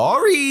like,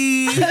 sorry.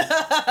 You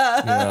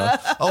know,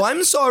 oh,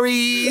 I'm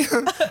sorry.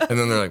 And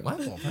then they're like, what?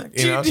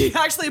 Do you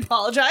actually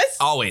apologize?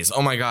 Always.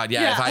 Oh my God.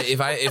 Yeah.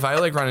 If I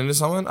like run into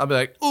someone, I'll be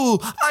like, ooh,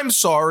 I'm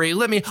sorry.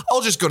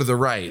 I'll just go to the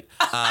right.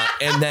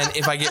 And then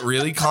if I get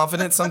really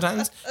confident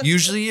sometimes,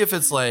 usually if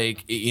it's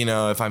like, you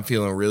know, if I'm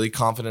feeling really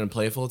confident and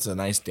playful, it's a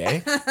nice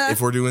day.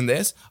 If we're doing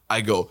this, I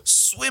go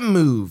swim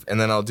move.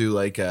 And then I'll do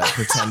like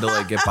pretend to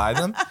like get by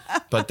them.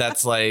 But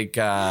that's like,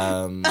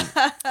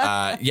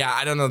 I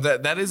don't know.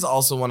 That is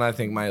also when I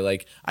think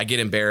I get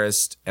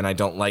embarrassed and I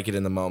don't like it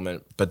in the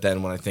moment. But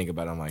then when I think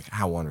about it, I'm like,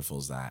 how wonderful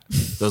is that?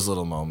 Those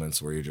little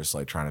moments where you're just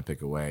like trying to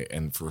pick away.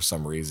 And for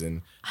some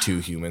reason, two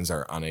humans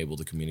are unable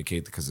to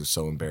communicate because they're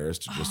so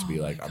embarrassed to be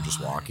like, I'm just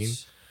walking.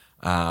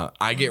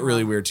 I get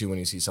really weird too when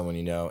you see someone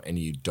you know and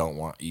you don't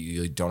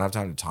have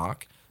time to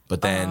talk.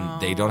 But then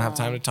they don't have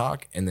time to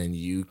talk. And then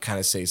you kind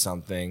of say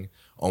something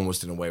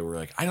almost in a way where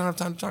you're like, I don't have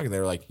time to talk. And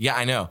they're like, yeah,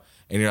 I know.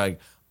 And you're like,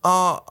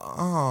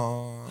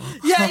 oh.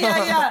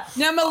 Yeah.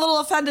 Now I'm a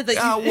little offended that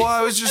you... well,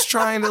 I was just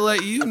trying to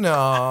let you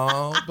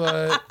know.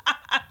 But,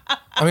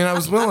 I mean, I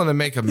was willing to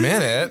make a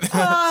minute.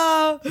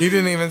 You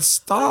didn't even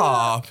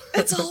stop.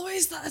 It's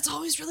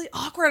always really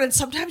awkward. And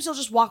sometimes you'll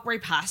just walk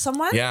right past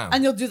someone. Yeah.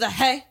 And you'll do the,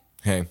 hey.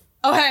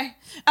 Oh, hey.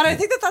 And I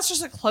think that's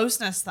just a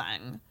closeness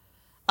thing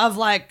of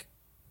like,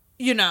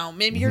 you know,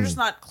 maybe you're just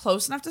not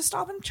close enough to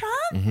stop and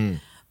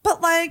chat.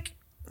 But like...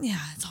 Yeah,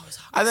 it's always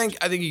awkward.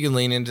 I think you can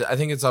lean into. I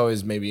think it's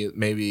always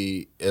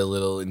maybe a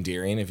little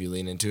endearing if you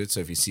lean into it. So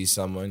if you see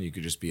someone, you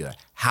could just be like,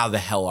 "How the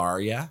hell are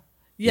ya?"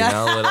 Yeah. You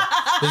know,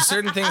 there's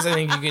certain things I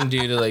think you can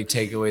do to like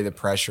take away the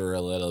pressure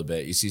a little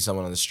bit. You see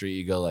someone on the street,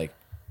 you go like,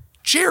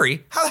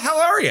 "Jerry, how the hell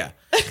are ya?"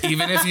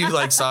 Even if you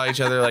like saw each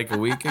other like a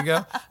week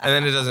ago, and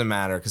then it doesn't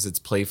matter because it's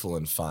playful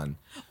and fun.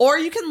 Or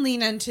you can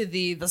lean into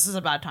this is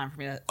a bad time for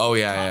me to. Oh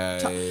yeah.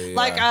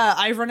 Like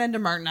I've run into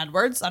Martin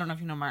Edwards. I don't know if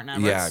you know Martin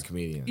Edwards. Yeah,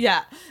 comedian.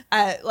 Yeah,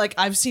 like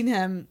I've seen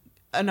him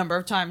a number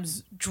of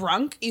times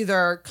drunk,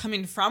 either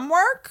coming from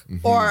work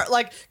or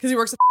like, because he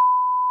works at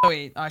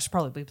I should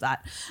probably bleep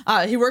that.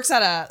 He works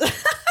at a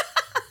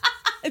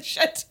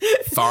shit.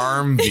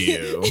 Farm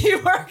View. He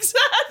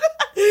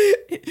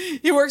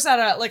works at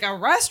a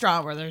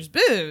restaurant where there's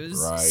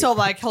booze. Right. So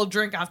like he'll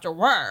drink after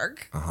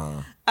work.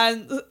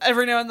 And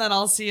every now and then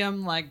I'll see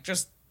him like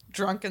just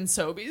drunk and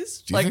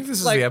sobies. Do you think this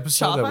is the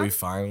episode that we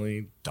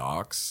finally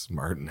dox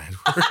Martin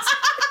Edwards?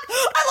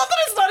 I love that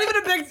it's not even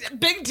a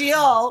big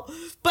deal.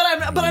 But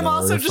I'm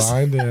also just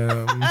find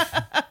him.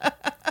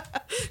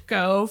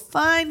 Go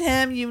find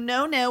him. You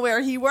know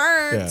where he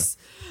works.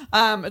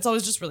 Yeah. It's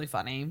always just really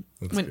funny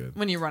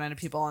when you run into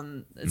people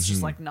and it's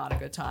just like not a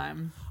good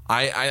time.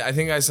 I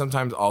think I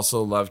sometimes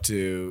also love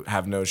to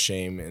have no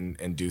shame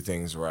and do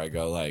things where I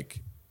go like,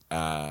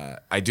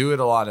 I do it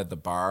a lot at the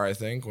bar, I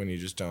think, when you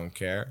just don't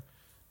care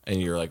and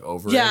you're like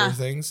over it or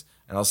things.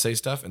 And I'll say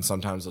stuff and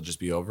sometimes I'll just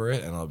be over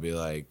it and I'll be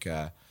like,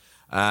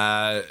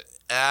 I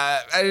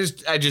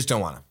just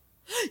don't want to.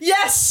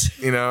 Yes.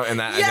 You know,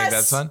 and I think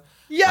that's fun.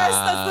 Yes,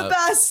 that's the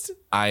best.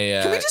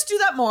 Can we just do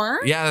that more?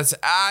 Yeah,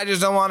 I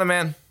just don't want to,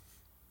 man.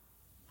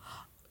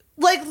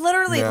 Like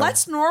literally,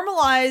 let's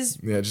normalize.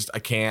 Yeah, I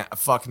can't.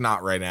 Fuck,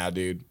 not right now,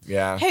 dude.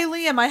 Yeah. Hey,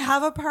 Liam, I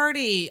have a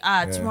party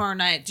tomorrow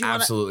night.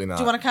 Absolutely not.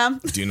 Do you want to come?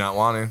 Do not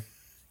want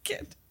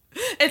to.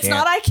 It's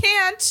not I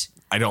can't.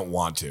 I don't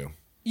want to.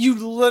 You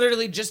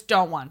literally just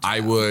don't want to.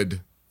 I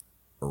would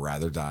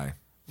rather die.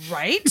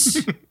 Right?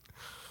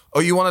 Oh,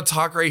 you want to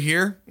talk right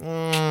here?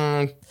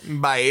 Bye.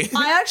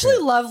 I actually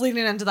love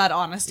leaning into that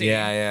honesty.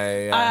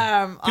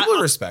 Yeah. People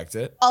respect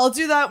it. I'll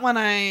do that when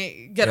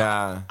I get.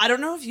 Yeah. I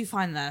don't know if you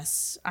find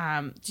this.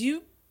 Do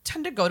you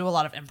tend to go to a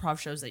lot of improv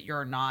shows that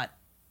you're not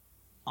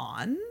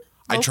on?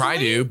 I try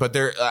to, but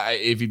there,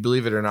 if you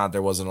believe it or not,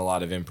 there wasn't a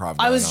lot of improv.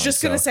 I was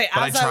just going to say,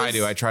 but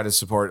I try to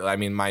support. I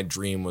mean, my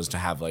dream was to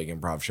have like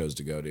improv shows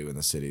to go to in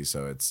the city,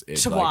 so it's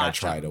like I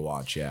try to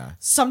watch. Yeah.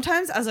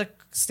 Sometimes as a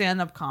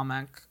stand-up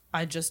comic,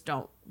 I just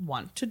don't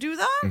want to do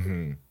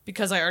that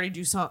because I already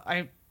do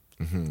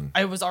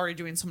I was already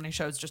doing so many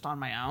shows just on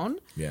my own.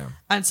 Yeah.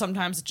 And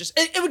sometimes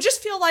it would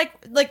just feel like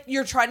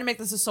you're trying to make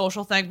this a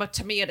social thing, but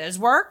to me it is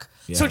work.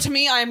 Yeah. So to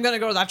me, I'm going to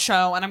go to that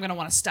show and I'm going to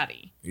want to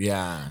study.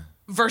 Yeah.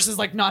 Versus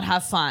like not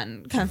have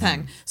fun kind of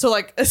thing. So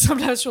like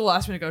sometimes people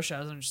ask me to go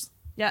shows and I'm just,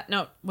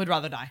 would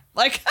rather die.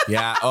 Like,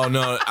 yeah. Oh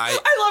no.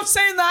 I love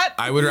saying that.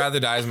 I would rather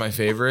die is my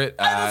favorite.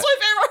 That's my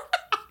favorite.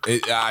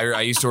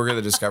 I used to work at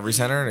the Discovery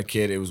Center and a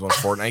kid, it was when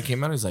Fortnite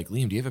came out. He was like,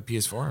 Liam, do you have a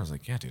PS4? I was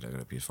like, yeah, dude, I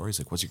got a PS4. He's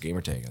like, what's your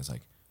gamer tag? I was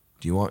like,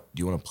 do you want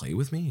to play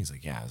with me? He's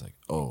like, yeah. I was like,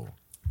 oh,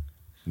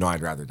 no,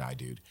 I'd rather die,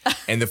 dude.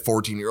 And the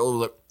 14-year-old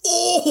was like,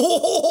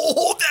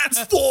 oh, that's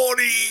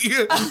funny.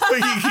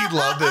 he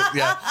loved it.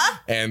 Yeah.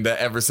 And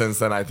ever since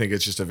then, I think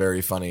it's just a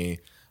very funny,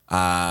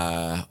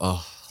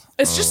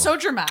 it's just so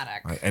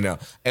dramatic. I know.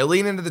 I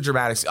lean into the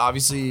dramatics.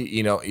 Obviously,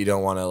 you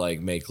don't want to like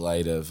make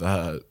light of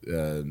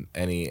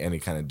any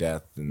kind of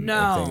death and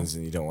things,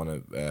 and you don't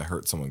want to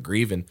hurt someone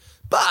grieving.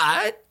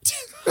 But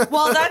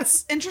well,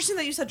 that's interesting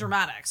that you said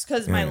dramatics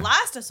because my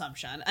last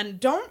assumption, and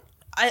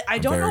I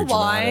don't know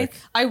why dramatic.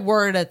 I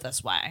worded it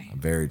this way. I'm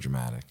very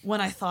dramatic.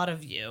 When I thought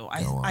of you,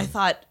 I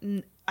thought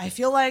I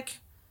feel like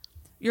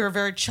you're a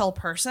very chill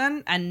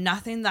person, and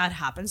nothing that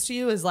happens to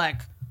you is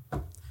like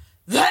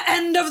the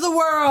end of the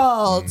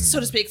world, so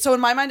to speak. So in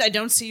my mind, I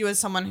don't see you as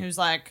someone who's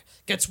like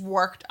gets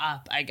worked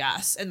up, I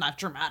guess, in that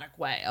dramatic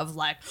way of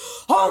like,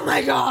 oh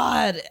my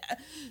God,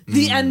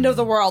 the end of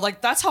the world.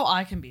 Like that's how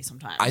I can be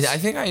sometimes. I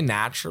think I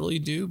naturally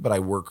do, but I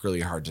work really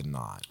hard to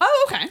not.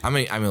 Oh, okay. I'm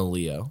a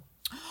Leo,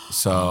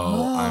 so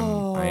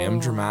I am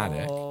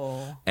dramatic,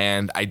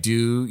 and I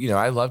do.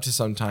 I love to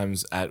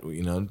sometimes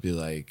be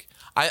like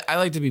I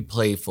like to be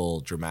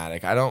playful,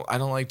 dramatic. I don't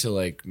like to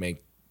like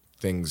make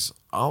things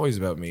always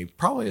about me,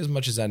 probably as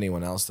much as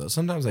anyone else though.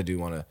 Sometimes I do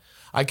want to,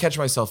 I catch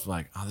myself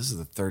like, oh, this is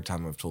the third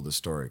time I've told this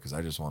story because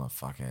I just want to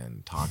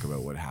fucking talk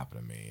about what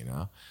happened to me,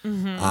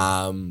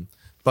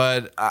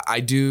 but I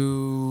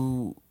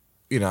do,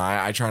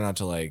 I try not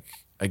to like,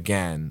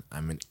 again,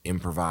 I'm an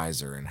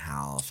improviser in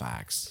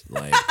Halifax.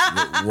 Like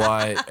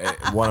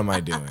what am I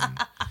doing?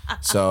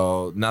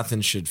 So nothing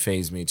should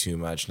faze me too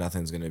much.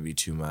 Nothing's going to be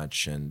too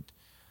much. And,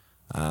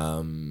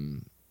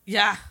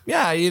 yeah,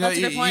 you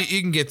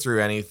can get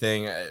through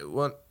anything.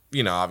 Well,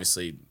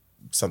 obviously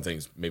some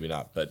things maybe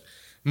not, but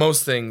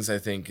most things I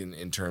think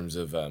in terms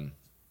of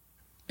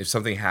if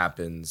something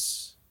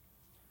happens,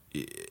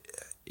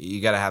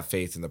 you got to have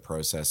faith in the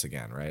process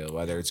again, right?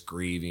 Whether it's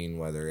grieving,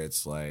 whether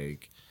it's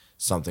like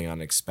something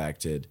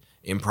unexpected.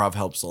 Improv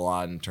helps a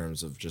lot in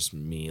terms of just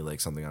me,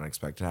 like something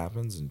unexpected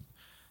happens, and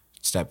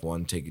step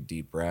 1, take a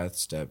deep breath.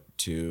 Step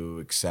 2,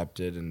 accept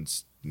it, and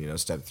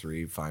step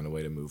 3, find a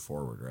way to move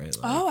forward, right?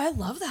 Like, oh, I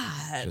love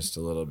that. Just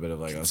a little bit of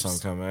like, something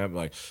coming up,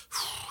 like,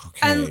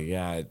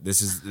 okay,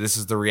 this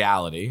is the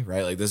reality,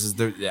 right? Like this is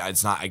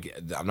it's not,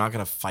 I'm not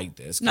going to fight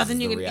this.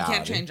 Nothing you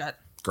can't change it.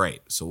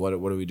 Great. So what do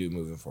we do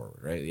moving forward,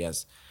 right?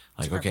 Yes.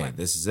 Like, okay, point.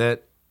 this is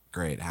it.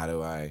 Great. How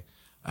do I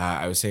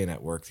I was saying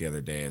at work the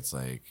other day, it's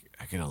like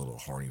I get a little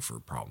horny for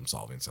problem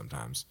solving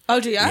sometimes. Oh,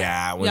 do you?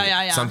 Yeah.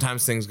 Yeah.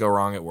 Sometimes things go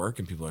wrong at work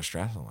and people are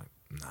stressed. I'm like,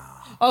 nah.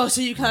 Oh,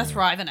 so you kind of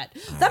thrive in it.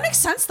 That makes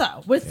sense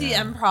though with the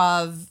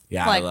improv.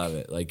 Yeah, I love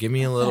it. Like, give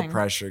me a little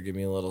pressure, give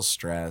me a little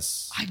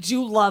stress. I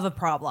do love a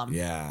problem.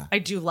 Yeah. I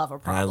do love a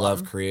problem. And I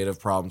love creative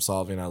problem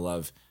solving. I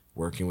love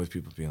working with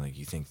people being like,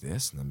 you think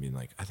this? And then being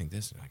like, I think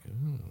this. And I go,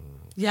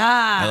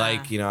 Yeah. I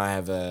like, I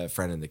have a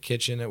friend in the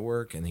kitchen at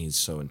work and he's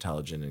so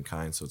intelligent and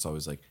kind. So it's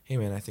always like, hey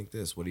man, I think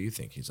this. What do you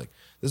think? He's like,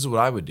 this is what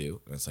I would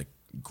do. And it's like,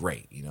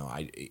 great.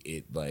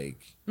 I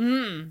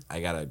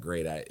got a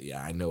great,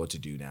 I know what to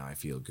do now. I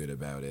feel good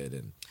about it.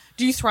 And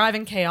do you thrive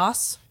in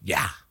chaos?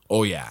 Yeah.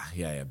 Oh yeah.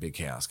 Yeah. Big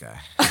chaos guy.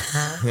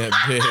 Big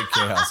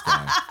chaos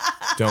guy.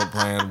 Don't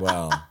plan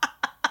well.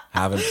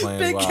 Haven't planned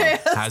Big well.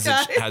 chaos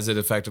Has it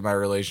affected my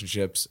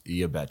relationships?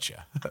 You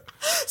betcha.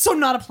 So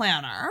not a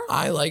planner.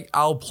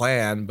 I'll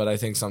plan, but I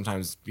think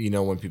sometimes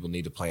when people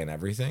need to plan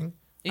everything,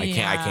 I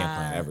can't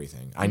plan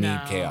everything. I need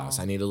chaos.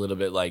 I need a little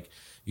bit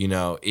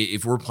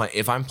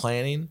if I'm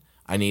planning,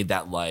 I need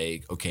that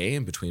okay,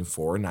 in between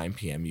 4 and 9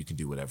 p.m. you can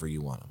do whatever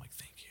you want. I'm like,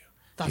 thank you.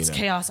 That's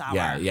chaos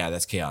hour. Yeah,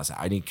 that's chaos.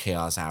 I need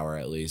chaos hour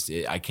at least.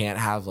 I can't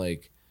have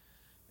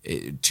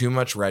too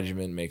much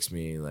regimen makes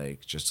me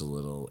just a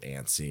little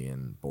antsy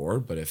and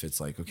bored. But if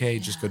it's okay,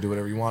 just go do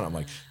whatever you want. I'm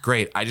like,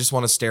 great. I just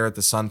want to stare at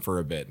the sun for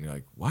a bit. And you're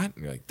like, what?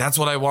 And you're like, that's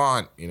what I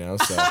want.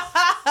 So,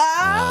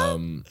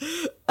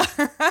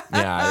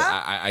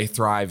 I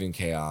thrive in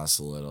chaos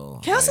a little.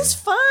 Chaos is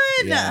fun.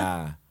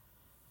 Yeah.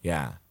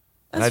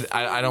 And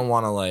I don't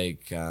want to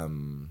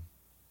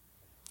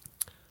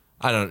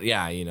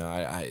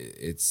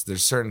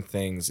there's certain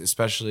things,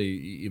 especially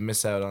you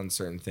miss out on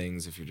certain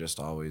things if you're just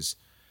always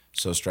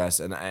so stressed.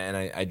 And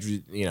I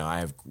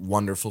have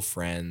wonderful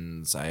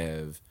friends. I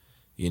have,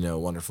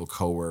 wonderful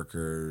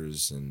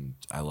coworkers, and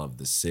I love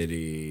the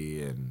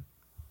city, and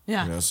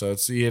so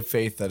you have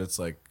faith that it's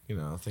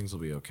things will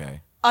be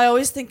okay. I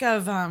always think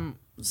of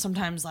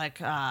sometimes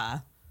white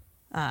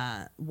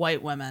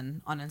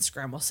women on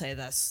Instagram will say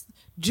this: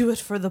 "Do it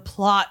for the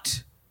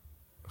plot."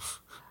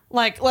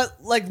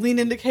 Lean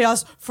into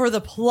chaos for the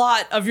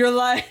plot of your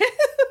life.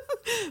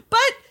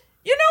 But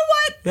you know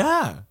what?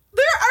 Yeah.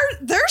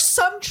 There's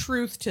some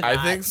truth to that.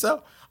 I think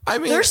so. I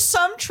mean, there's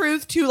some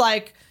truth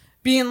to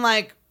being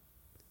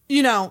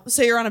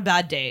say you're on a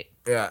bad date.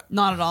 Yeah.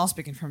 Not at all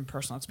speaking from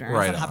personal experience.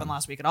 Right that happened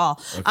last week at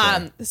all.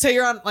 Okay. Say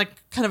you're on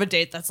kind of a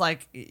date that's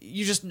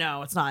you just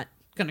know it's not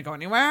going to go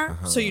anywhere.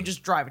 So you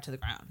just drive it to the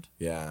ground.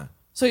 Yeah.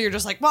 So you're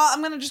just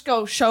I'm going to just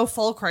go show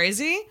full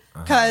crazy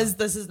because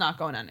this is not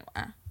going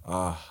anywhere.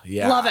 Oh,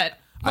 yeah. Love it.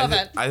 Love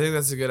it. I think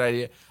that's a good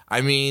idea.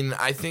 I mean,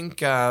 I think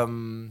for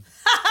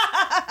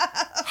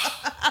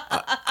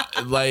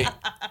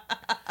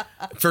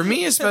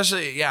me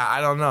especially,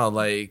 I don't know,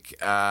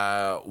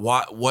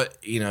 what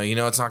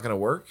it's not gonna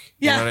work.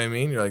 You know what I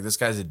mean? You're like, this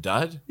guy's a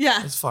dud. Yeah.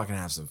 Let's fucking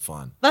have some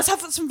fun. Let's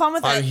have some fun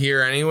with it. I'm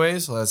here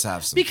anyways. So let's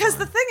have some because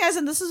fun. The thing is,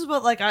 and this is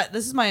what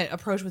this is my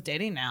approach with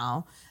dating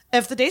now.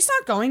 If the date's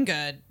not going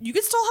good, you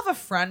can still have a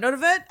friend out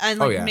of it, and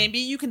maybe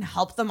you can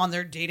help them on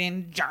their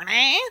dating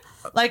journey.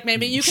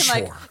 Maybe you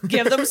can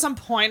give them some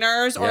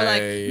pointers, or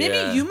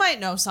maybe you might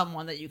know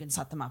someone that you can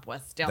set them up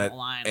with down the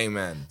line.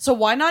 Amen. So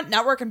why not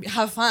network and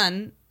have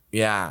fun?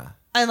 Yeah.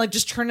 And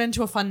just turn it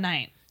into a fun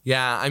night.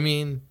 Yeah, I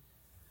mean,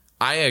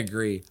 I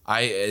agree.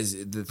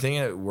 The thing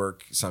at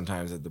work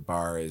sometimes at the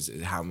bar is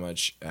how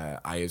much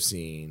I have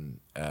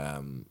seen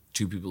 2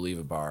 people leave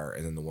a bar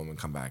and then the woman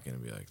come back in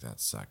and be like, "That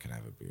sucked. Can I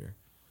have a beer?"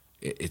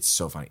 It's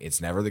so funny. It's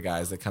never the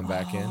guys that come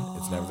back in.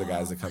 It's never the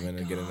guys that come in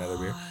and get another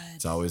beer.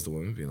 It's always the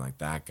women being like,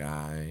 "That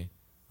guy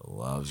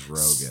loves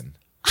Rogan."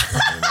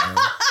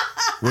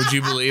 Would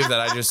you believe that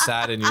I just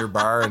sat in your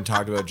bar and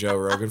talked about Joe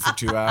Rogan for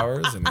 2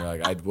 hours? And you're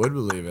like, I would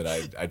believe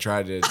it. I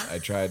tried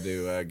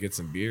to get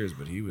some beers,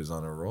 but he was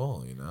on a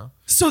roll,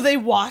 So they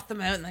walked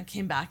them out and then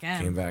came back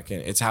in.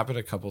 It's happened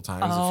a couple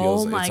times. Oh,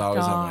 It's always I'm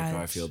gosh.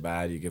 I feel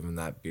bad. You give them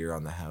that beer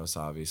on the house,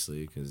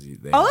 obviously, because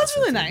that's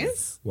really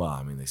nice. Well,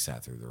 I mean, they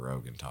sat through the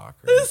Rogan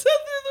talk. They Right? sat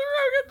through the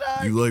Rogan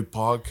talk. You like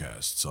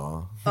podcasts,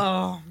 huh?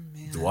 Oh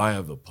man. Do I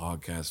have a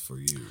podcast for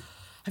you?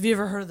 Have you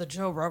ever heard of the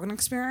Joe Rogan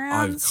Experience?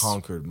 I've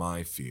conquered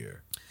my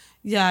fear.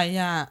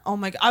 Yeah. Oh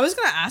my God. I was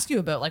going to ask you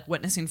about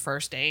witnessing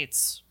first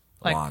dates.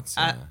 Lots.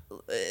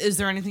 Is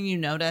there anything you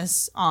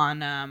notice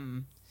on,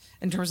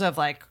 in terms of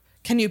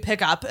can you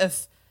pick up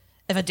if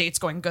a date's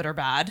going good or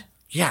bad?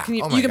 Yeah.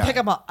 You can pick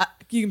up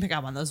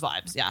on those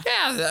vibes. Yeah.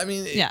 Yeah. I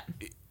mean. Yeah.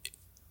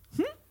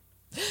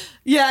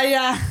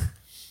 Yeah.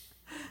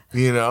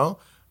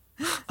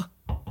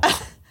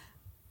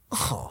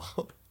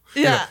 Oh.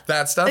 Yeah.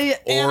 That stuff.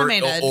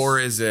 Animated. Or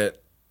is it?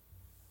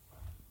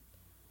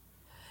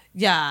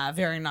 Yeah,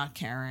 very not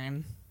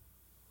caring.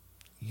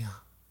 Yeah.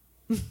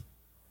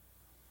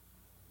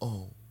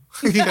 Oh.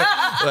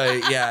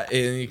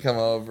 And you come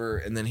over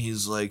and then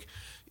he's like,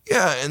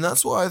 yeah, and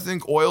that's why I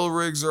think oil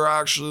rigs are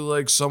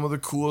actually some of the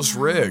coolest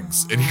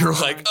rigs. And you're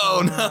like,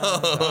 oh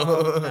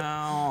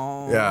no.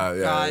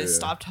 Guys,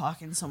 stop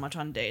talking so much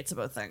on dates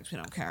about things we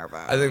don't care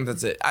about. I think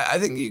that's it. I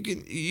think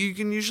you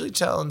can usually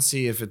tell and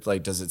see if it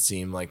like, does it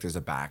seem like there's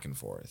a back and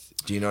forth?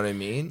 Do you know what I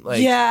mean?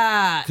 Like,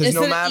 yeah, because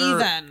no matter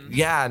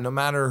even? No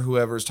matter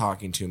whoever's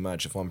talking too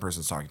much, if one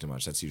person's talking too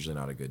much, that's usually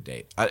not a good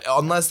date.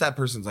 Unless that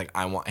person's like,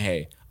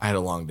 hey, I had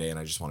a long day and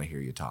I just want to hear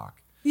you talk.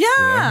 Yeah,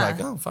 you know?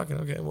 Like, oh, fucking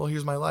okay. Well,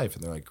 here's my life,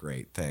 and they're like,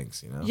 great,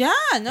 thanks. You know. Yeah,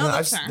 no,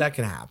 that's fair. That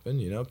can happen.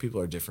 You know, people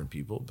are different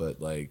people,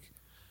 but like.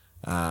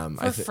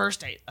 For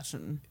first date, that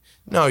shouldn't.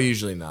 No,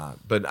 usually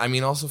not. But I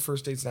mean, also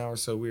first dates now are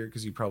so weird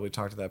because you probably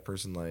talk to that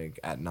person like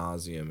ad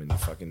nauseum and you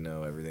fucking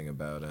know everything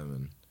about him,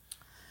 and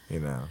you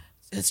know.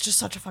 It's just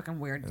such a fucking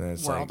weird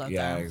world out there.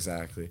 Yeah,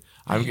 exactly.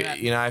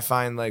 I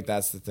find like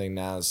that's the thing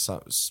now. Is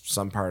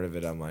some part of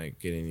it, I'm like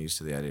getting used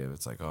to the idea of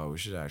it's like, oh, we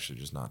should actually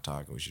just not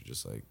talk and we should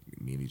just like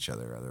meet each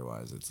other.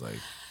 Otherwise, it's like.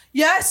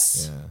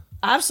 Yes. Yeah.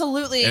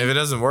 Absolutely. And if it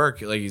doesn't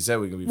work, like you said,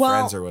 we can be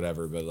friends or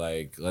whatever. But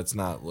like, let's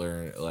not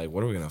learn. Like,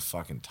 what are we gonna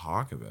fucking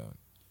talk about?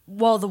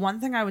 Well, the one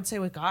thing I would say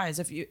with guys,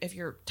 if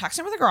you're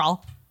texting with a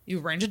girl,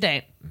 you arrange a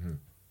date. Mm-hmm.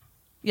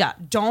 Yeah,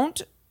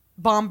 don't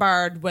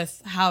bombard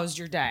with how's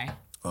your day.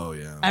 Oh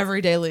yeah.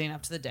 Every day leading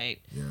up to the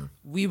date. Yeah.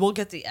 We will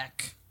get the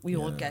ick. We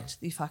will get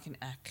the fucking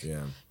ick.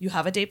 Yeah. You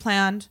have a date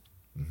planned.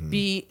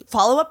 Mm-hmm.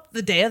 Follow up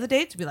the day of the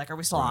date to be like, are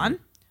we still on?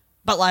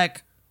 But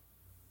like,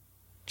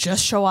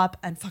 just show up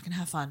and fucking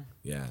have fun.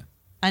 Yeah.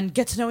 And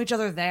get to know each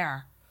other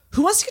there.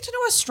 Who wants to get to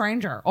know a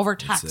stranger over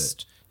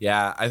text?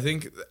 Yeah, I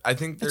think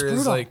there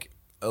is like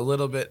a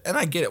little bit, and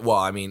I get it. Well,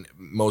 I mean,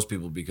 most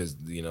people because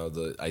you know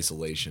the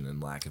isolation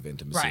and lack of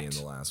intimacy in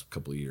the last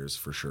couple of years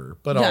for sure.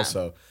 But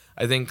also,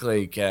 I think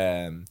like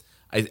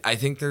I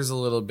think there's a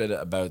little bit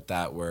about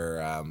that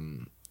where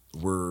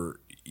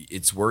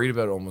it's worried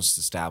about almost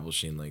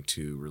establishing like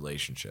two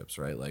relationships,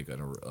 right? Like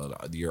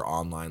your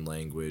online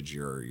language,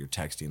 your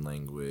texting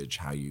language,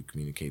 how you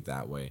communicate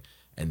that way,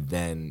 and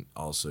then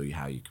also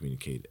how you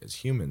communicate as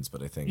humans.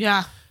 But I think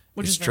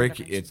which is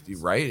tricky. It's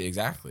right,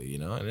 exactly. You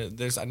know, and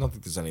I don't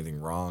think there's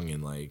anything wrong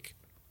in like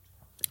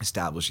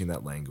establishing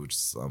that language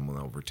someone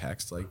over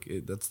text. Like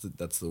that's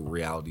the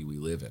reality we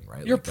live in,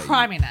 right? You're like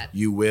priming it.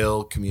 You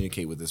will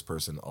communicate with this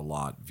person a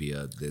lot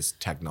via this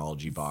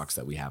technology box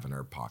that we have in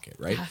our pocket,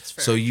 right?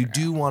 So you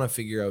do want to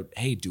figure out,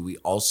 hey, do we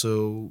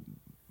also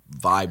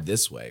vibe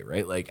this way,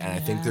 right? Like, and I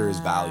think there is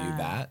value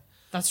that.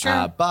 That's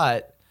true.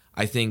 But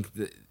I think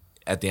that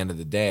at the end of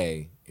the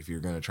day, if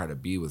you're going to try to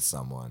be with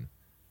someone,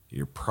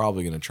 you're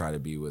probably going to try to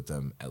be with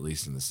them at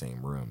least in the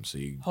same room. So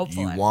you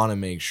want to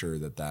make sure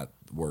that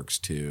works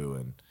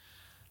too.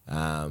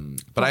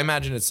 And but I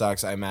imagine it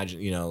sucks. I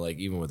imagine, you know, like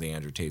even with the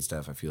Andrew Tate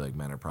stuff, I feel like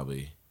men are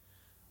probably,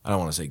 I don't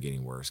want to say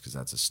getting worse because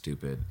that's a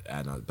stupid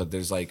ad, but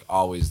there's like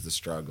always the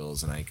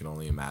struggles, and I can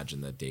only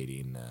imagine that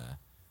dating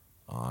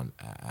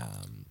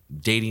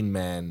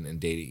men and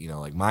dating, you know,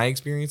 like my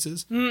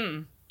experiences,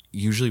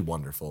 usually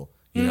wonderful.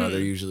 You know, they're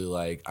usually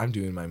like, I'm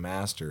doing my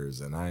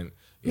master's and I'm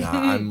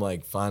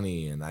like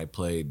funny and I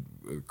played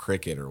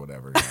cricket or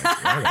whatever. Like,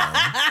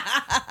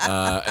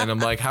 and I'm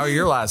like, how are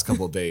your last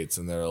couple dates?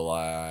 And they're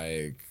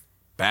like,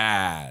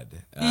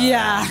 bad.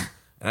 And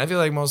I feel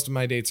like most of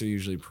my dates are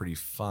usually pretty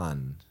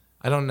fun.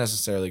 I don't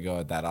necessarily go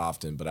out that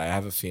often, but I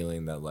have a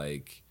feeling that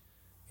like,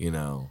 you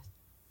know.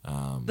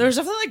 There's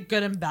definitely like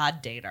good and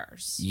bad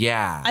daters.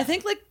 Yeah. I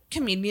think like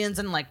comedians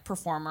and like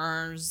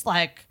performers,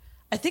 like,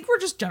 I think we're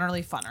just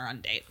generally funner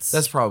on dates.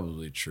 That's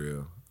probably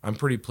true. I'm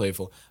pretty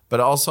playful, but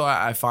also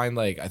I find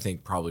like I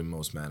think probably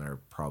most men are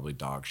probably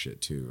dog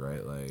shit too,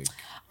 right? Like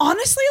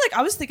honestly, like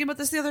I was thinking about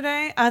this the other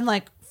day, and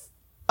like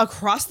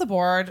across the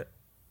board,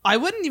 I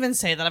wouldn't even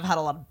say that I've had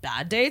a lot of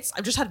bad dates.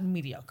 I've just had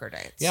mediocre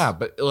dates. Yeah,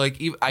 but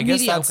like I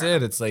guess that's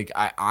it. It's like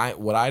I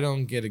what I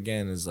don't get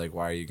again is like,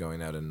 why are you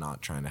going out and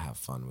not trying to have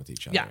fun with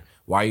each other? Yeah.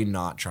 Why are you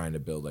not trying to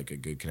build like a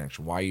good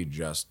connection? Why are you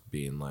just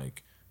being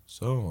like,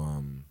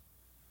 so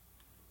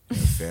you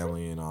have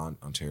family in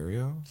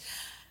Ontario?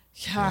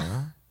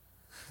 Yeah.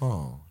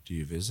 Oh, do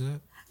you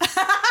visit?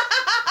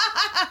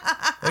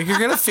 Like you're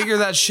gonna figure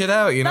that shit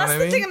out, you know what I mean?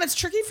 That's the thing, and it's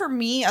tricky for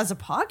me as a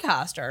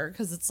podcaster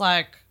because it's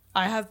like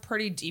I have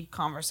pretty deep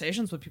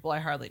conversations with people I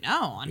hardly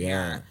know on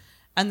here,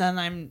 and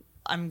then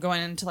I'm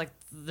going into like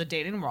the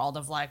dating world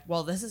of like,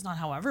 well, this is not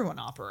how everyone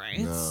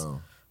operates,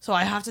 so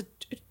I have to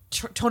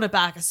tone it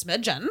back a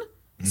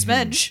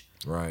smidge,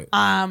 right?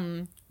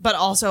 But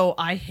also,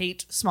 I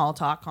hate small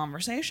talk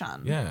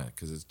conversation. Yeah,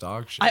 because it's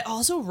dog shit. I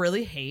also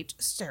really hate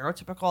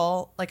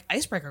stereotypical like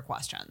icebreaker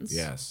questions.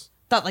 Yes.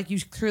 That like you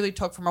clearly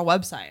took from a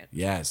website.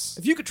 Yes.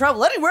 If you could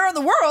travel anywhere in the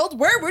world,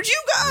 where would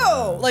you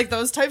go? Like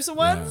those types of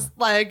ones. Yeah.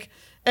 Like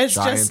it's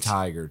Giant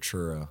tiger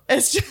churro.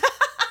 It's just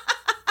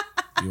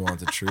Do you want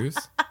the truth?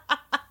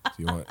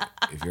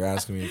 If you're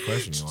asking me a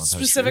question, you want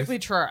specifically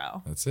that truth?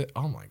 churro. That's it.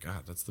 Oh my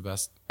god, that's the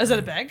best. Is it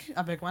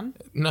a big one?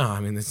 No, I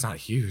mean it's not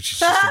huge. It's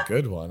just a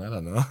good one. I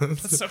don't know.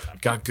 That's so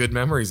got good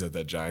memories of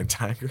that giant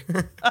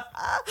tiger.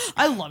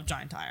 I love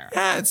giant tiger.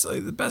 Yeah, it's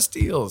like the best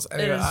deals.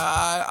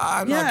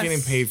 I'm not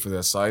getting paid for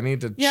this, so I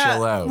need to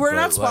chill out. We're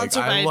not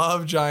sponsored by. I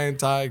love Giant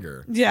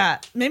Tiger. Yeah,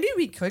 maybe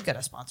we could get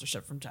a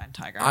sponsorship from Giant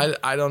Tiger.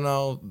 I don't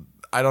know.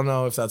 I don't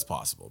know if that's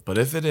possible, but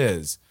if it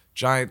is,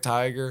 Giant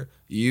Tiger,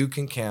 you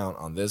can count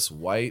on this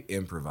white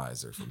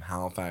improviser from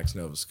Halifax,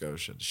 Nova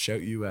Scotia to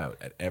shout you out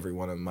at every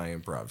one of my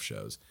improv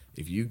shows.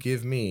 If you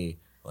give me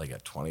like a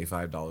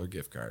 $25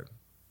 gift card.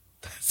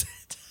 That's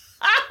it.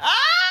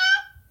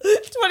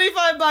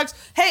 $25.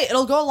 Hey,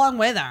 it'll go a long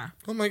way there.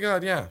 Oh my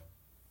God, yeah.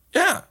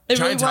 Yeah. It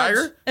Giant really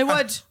Tiger? would. It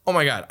would. Oh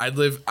my God.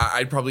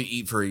 I'd probably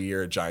eat for a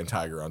year at Giant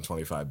Tiger on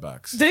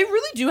 $25. They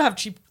really do have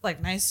cheap,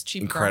 like nice,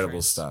 cheap Incredible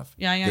groceries. stuff.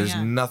 Yeah. There's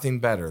nothing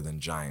better than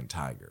Giant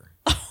Tiger.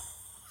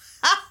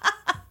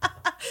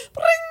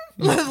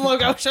 The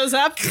logo shows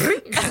up.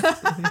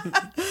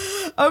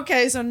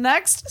 Okay, so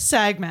next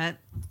segment.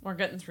 We're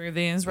getting through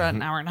these. We're at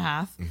an hour and a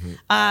half.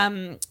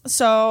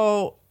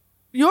 So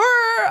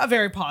you're a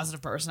very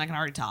positive person. I can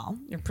already tell.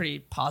 You're a pretty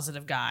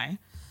positive guy.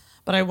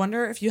 But I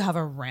wonder if you have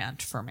a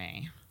rant for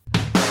me.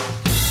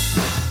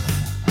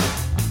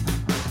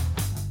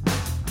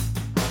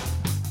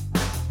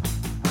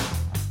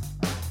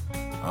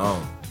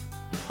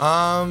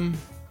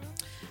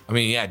 I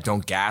mean, yeah,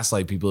 don't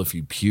gaslight people if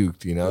you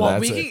puked, you know? Well,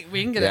 we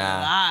can get into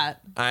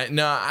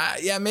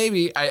that.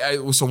 Maybe.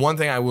 So one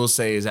thing I will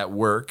say is at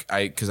work,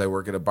 because I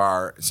work at a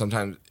bar,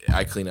 sometimes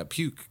I clean up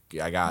puke.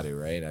 I got to,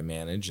 right? I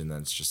manage, and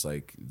that's just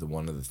like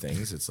one of the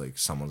things. It's like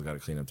someone's got to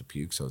clean up the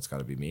puke, so it's got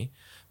to be me.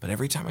 But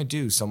every time I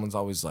do, someone's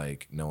always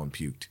like, no one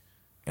puked.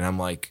 And I'm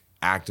like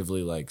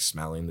actively like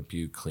smelling the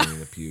puke, cleaning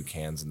the puke,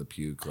 hands in the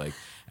puke. Like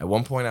at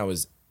one point I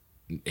was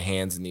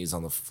hands and knees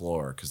on the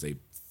floor because they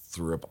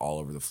threw up all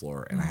over the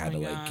floor, and I had to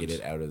like get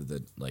it out of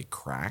the like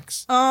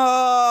cracks.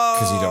 Oh,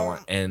 because you don't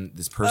want. And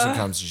this person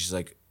comes and she's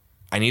like,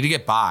 "I need to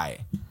get by,"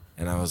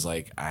 and I was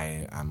like,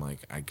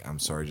 "I'm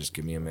sorry, just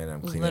give me a minute.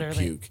 I'm cleaning up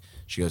puke."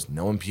 She goes,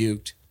 "No one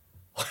puked."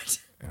 What?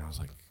 And I was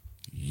like,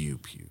 "You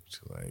puked.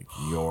 Like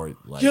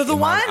you're the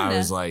one." I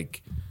was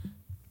like,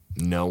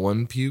 "No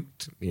one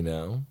puked," you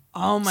know.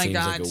 Oh my God,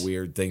 God, seems like a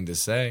weird thing to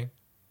say.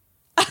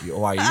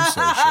 Why are you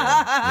so sure?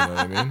 You know what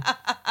I mean?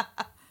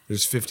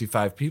 There's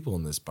 55 people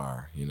in this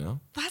bar, you know?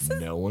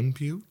 No one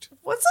puked?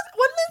 What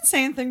an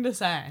insane thing to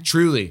say.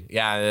 Truly.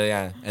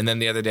 Yeah. And then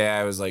the other day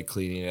I was like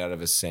cleaning it out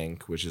of a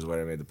sink, which is what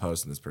I made the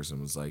post, and this person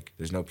was like,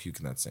 "There's no puke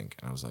in that sink."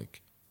 And I was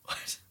like,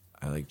 "What?"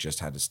 I like just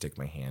had to stick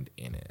my hand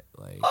in it.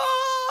 Like,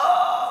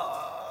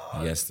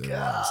 yes, there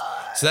was.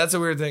 So that's a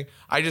weird thing.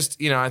 I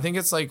just, I think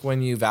it's like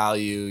when you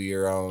value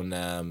your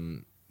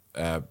own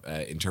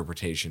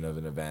interpretation of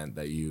an event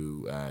that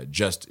you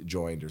just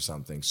joined or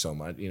something so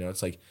much,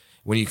 it's like,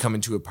 when you come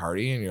into a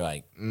party and you're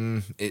like,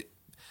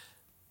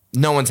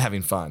 no one's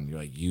having fun. You're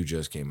like, you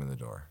just came in the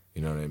door.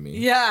 You know what I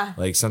mean? Yeah.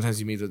 Like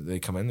sometimes they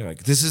come in, they're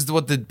like, this is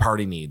what the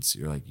party needs.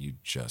 You're like, you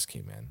just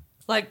came in.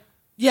 Like,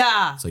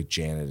 yeah. It's like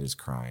Janet is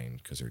crying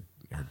because her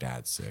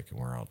dad's sick, and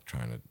we're all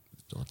trying to,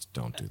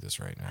 don't do this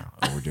right now.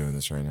 Oh, we're doing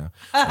this right now.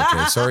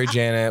 Okay, sorry,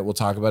 Janet. We'll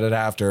talk about it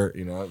after.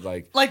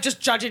 Like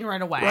just judging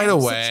right away. Right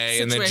away,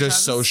 and they're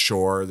just so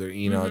sure. They're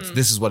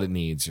this is what it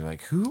needs. You're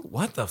like, who?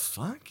 What the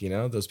fuck?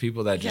 Those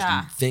people that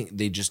just think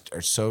they just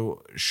are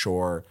so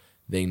sure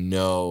they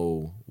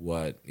know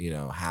what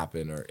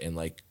happened and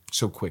like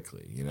so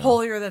quickly.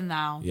 Holier than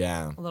thou.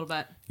 Yeah, a little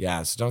bit.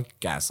 Yeah, so don't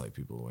gaslight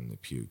people when they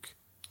puke.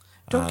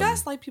 Don't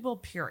gaslight people.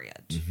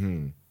 Period.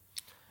 Mm-hmm.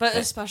 But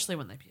especially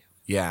when they puke.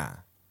 Yeah.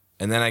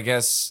 And then I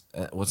guess,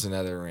 what's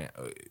another rant?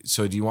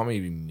 So do you want me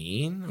to be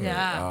mean?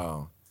 Yeah.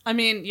 Oh. I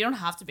mean, you don't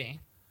have to be.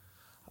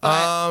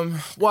 Well,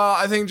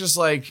 I think just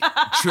like,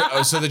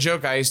 so the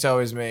joke I used to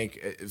always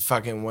make,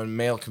 fucking when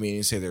male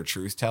comedians say they're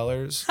truth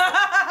tellers,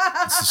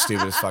 it's the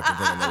stupidest fucking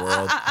thing in the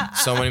world.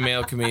 So many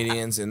male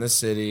comedians in the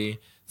city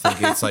think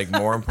it's like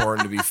more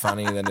important to be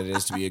funny than it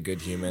is to be a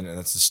good human. And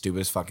that's the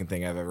stupidest fucking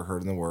thing I've ever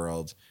heard in the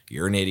world.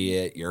 You're an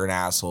idiot, you're an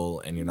asshole,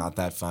 and you're not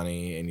that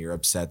funny, and you're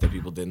upset that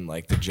people didn't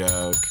like the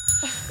joke.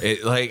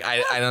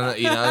 I don't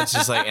know, it's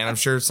just like, and I'm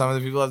sure some of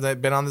the people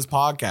have been on this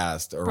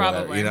podcast or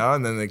probably, whatever,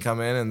 and then they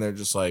come in and they're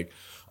just like,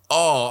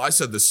 "Oh, I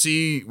said the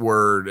C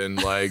word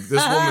and like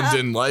this woman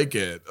didn't like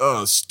it.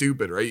 Oh,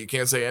 stupid, right? You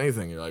can't say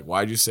anything." You're like,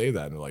 "Why'd you say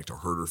that?" And they're like, "To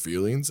hurt her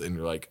feelings." And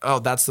you're like, "Oh,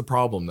 that's the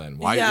problem then.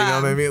 Why?" You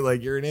know what I mean?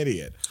 Like, you're an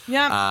idiot.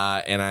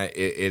 Yeah. And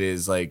it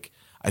is like,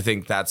 I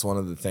think that's one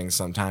of the things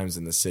sometimes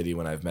in the city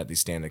when I've met these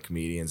stand-up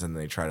comedians and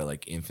they try to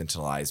like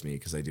infantilize me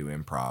because I do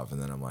improv,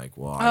 and then I'm like,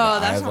 well,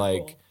 I have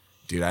like, cool.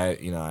 Dude,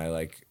 I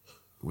like.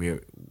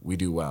 We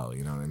do well,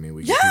 you know what I mean?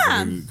 We get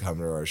people who come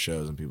to our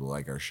shows and people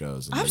like our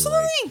shows. And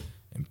absolutely.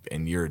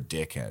 And you're a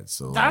dickhead,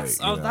 so that's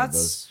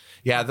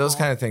those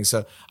kind of things.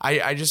 So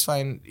I just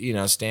find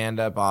stand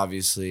up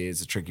obviously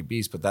is a tricky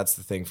beast, but that's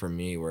the thing for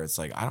me where it's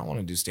like I don't want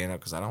to do stand up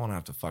because I don't want to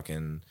have to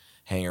fucking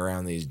hang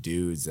around these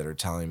dudes that are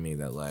telling me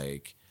that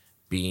like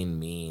being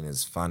mean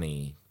is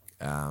funny,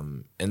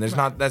 and there's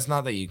that's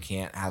not that you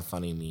can't have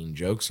funny mean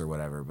jokes or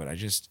whatever, but I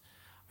just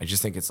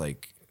think it's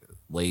like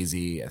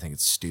lazy. I think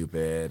it's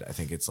stupid. I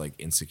think it's like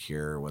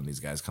insecure when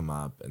these guys come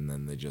up and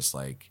then they just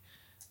like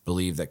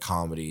believe that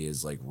comedy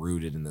is like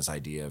rooted in this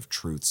idea of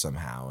truth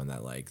somehow, and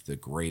that like the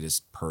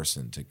greatest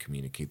person to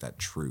communicate that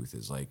truth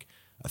is like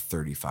a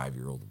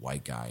 35-year-old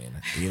white guy, and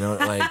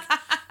like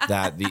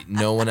that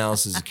no one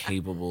else is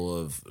capable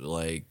of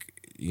like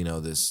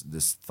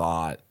this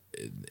thought,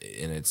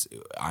 and it's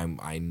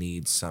I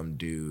need some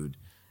dude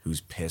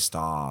who's pissed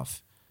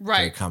off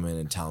to come in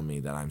and tell me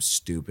that I'm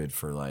stupid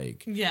for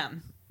like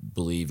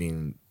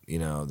believing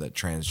that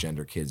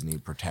transgender kids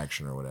need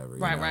protection or whatever.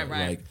 Right.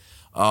 Like,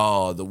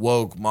 oh, the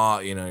woke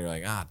mob. You're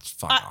like,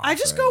 fuck off. I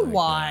just go,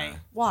 why?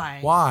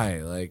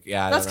 Why? Like,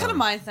 that's kind of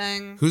my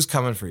thing. Who's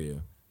coming for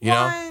you? You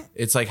know,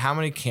 it's like how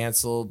many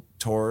canceled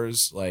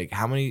tours? Like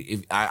how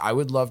many? I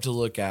would love to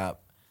look at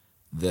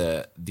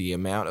the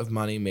amount of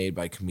money made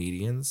by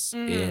comedians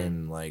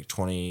in like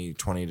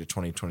 2020 to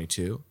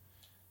 2022,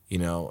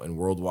 and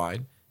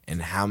worldwide,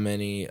 and how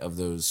many of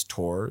those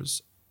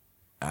tours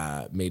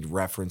made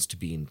reference to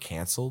being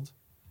canceled,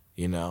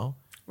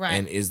 Right.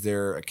 And is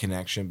there a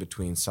connection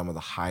between some of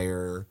the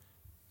higher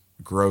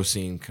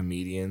grossing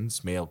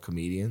comedians, male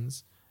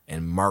comedians,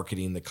 and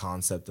marketing the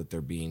concept that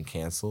they're being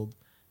canceled,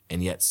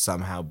 and yet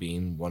somehow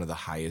being one of the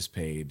highest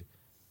paid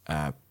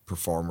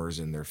performers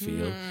in their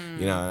field?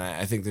 And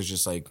I think there's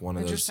just like one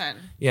of those.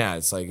 Yeah,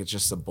 it's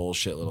just a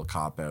bullshit little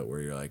cop out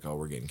where you're like, oh,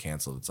 we're getting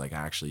canceled. It's like,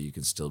 actually, you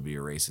can still be a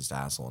racist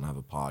asshole and have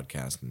a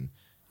podcast, and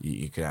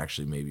you could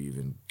actually maybe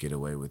even get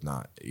away with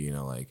not,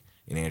 like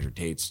in Andrew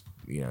Tate's,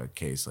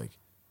 case, like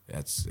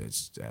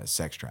it's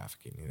sex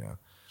trafficking,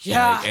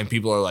 Yeah. Like, and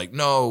people are like,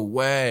 no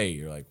way.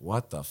 You're like,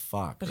 what the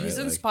fuck? But he's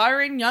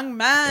inspiring young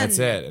men. That's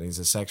it. And he's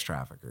a sex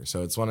trafficker.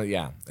 So it's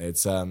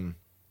it's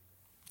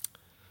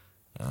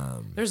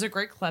there's a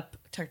great clip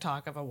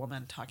TikTok of a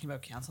woman talking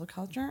about cancel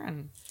culture,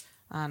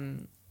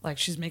 and like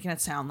she's making it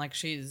sound like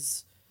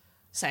she's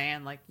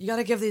saying like, you got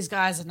to give these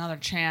guys another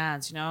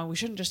chance. We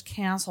shouldn't just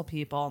cancel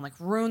people and like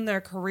ruin their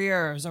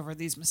careers over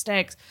these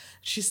mistakes.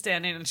 She's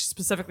standing and she's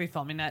specifically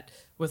filming it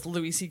with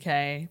Louis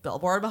C.K.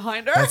 billboard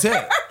behind her. That's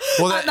it.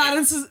 Well, at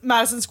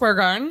Madison Square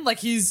Garden, like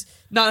he's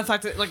not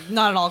affected, like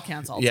not at all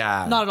canceled.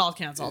 Yeah, not at all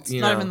canceled.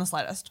 Not even the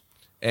slightest.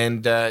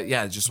 And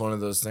just one of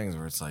those things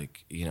where it's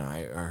like,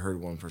 I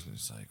heard one person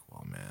just like,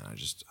 well, man,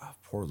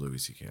 poor Louis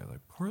C.K. I'm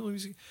like, poor Louis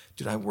C.K.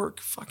 Dude, I work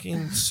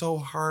fucking so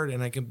hard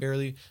and I can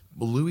barely.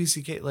 Louis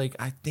C.K. Like,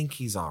 I think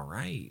he's all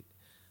right.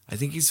 I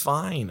think he's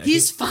fine.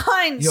 He's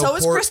fine. So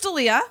is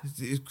Crystalia.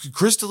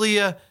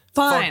 Crystalia,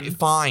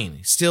 fine.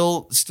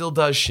 Still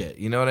does shit.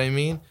 You know what I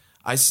mean?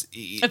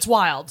 It's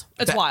wild.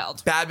 It's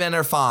wild. Bad men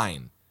are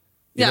fine.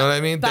 You know what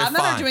I mean? Bad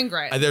men are doing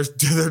great.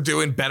 They're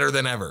doing better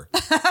than ever.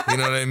 You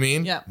know what I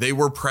mean? Yeah. They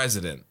were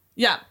president.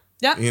 Yeah.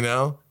 Yep.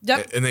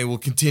 Yep. And they will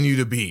continue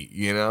to be,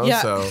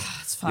 Yeah. So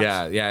it's fun.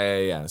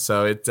 Yeah.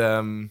 So it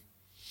one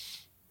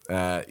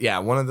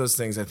of those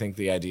things. I think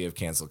the idea of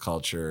cancel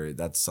culture,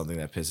 that's something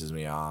that pisses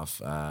me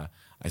off. I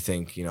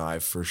think,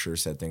 I've for sure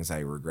said things I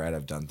regret.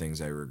 I've done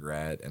things I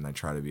regret, and I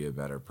try to be a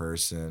better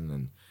person.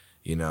 And,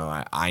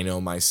 I know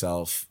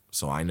myself,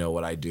 so I know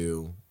what I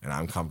do, and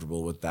I'm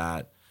comfortable with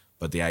that.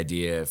 But the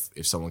idea,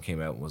 if someone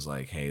came out and was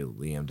like, hey,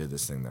 Liam did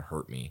this thing that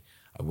hurt me,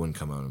 I wouldn't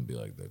come out and be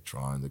like, they're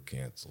trying to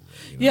cancel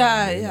me.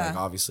 Yeah. Like,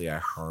 obviously, I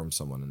harmed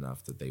someone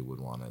enough that they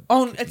would want to.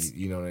 Oh, it's,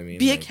 you know what I mean?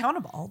 Be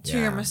accountable to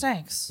your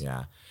mistakes.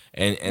 Yeah.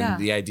 And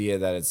the idea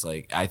that it's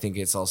like, I think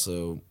it's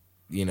also,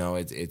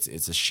 it's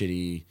a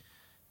shitty,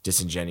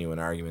 disingenuous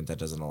argument that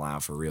doesn't allow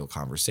for real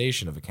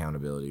conversation of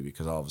accountability,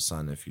 because all of a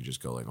sudden, if you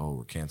just go like, oh,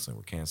 we're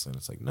canceling,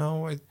 it's like,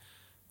 no,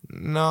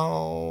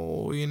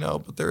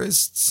 but there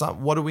is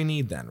some. What do we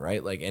need then,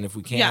 right? Like, and if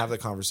we can't have the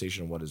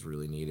conversation of what is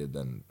really needed,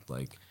 then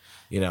like,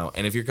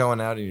 and if you're going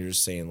out and you're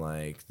just saying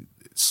like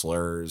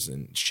slurs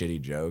and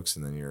shitty jokes,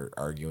 and then you're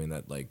arguing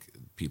that like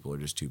people are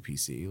just too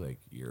PC, like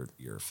you're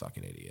a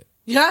fucking idiot.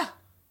 Yeah.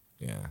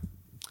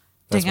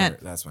 That's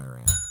my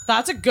rant.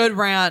 That's a good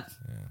rant.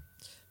 Yeah.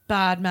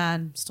 Bad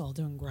man, still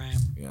doing great.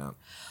 Yeah.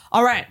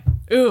 All right.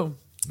 Ooh.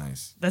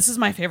 Nice. This is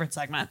my favorite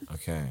segment.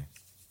 Okay.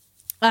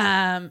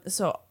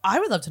 So I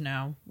would love to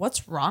know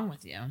what's wrong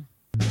with you.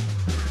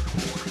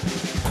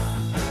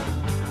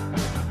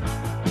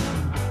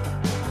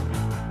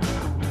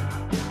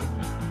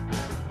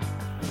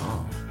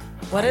 Oh,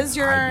 what is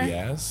your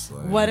IBS?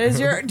 Like, what is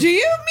your? Do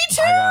you? Me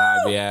too. I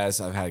got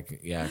IBS. I've had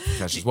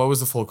concussions. What was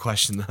the full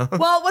question though?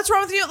 Well, what's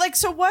wrong with you? Like,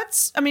 so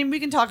what's? I mean,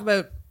 we can talk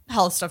about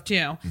health stuff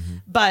too,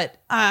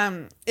 but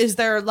is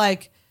there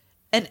like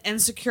an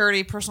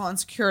insecurity, personal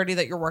insecurity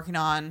that you're working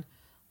on?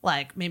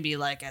 Like maybe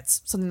like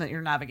it's something that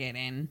you're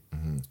navigating,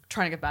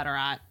 trying to get better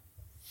at.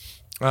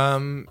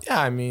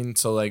 I mean,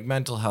 so like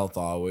mental health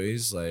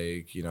always,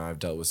 like, I've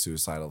dealt with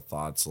suicidal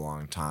thoughts a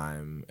long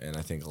time, and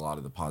I think a lot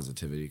of the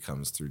positivity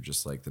comes through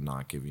just like the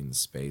not giving the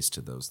space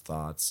to those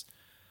thoughts.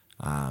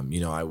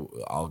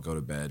 I'll go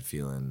to bed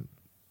feeling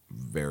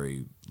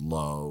very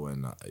low,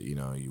 and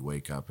you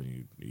wake up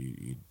and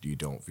you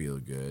don't feel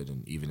good,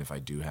 and even if I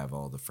do have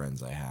all the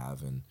friends I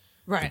have and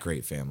the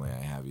great family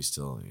I have, you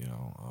still,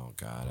 oh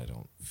God, I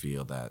don't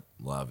feel that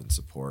love and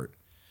support.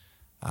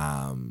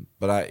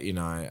 But I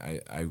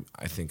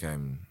think I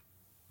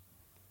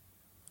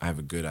have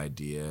a good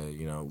idea.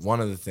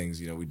 One of the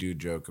things, we do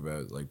joke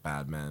about like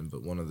bad men,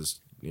 but one of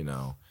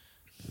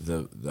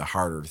the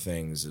harder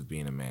things of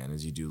being a man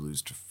is you do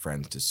lose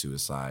friends to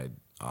suicide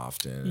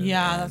often.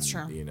 Yeah, that's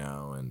true.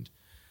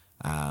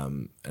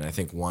 And I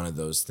think one of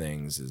those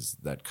things is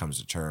that comes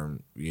to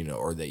term,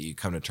 or that you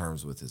come to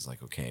terms with is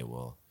like, okay,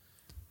 well,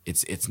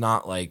 it's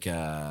not like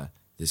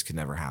this could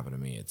never happen to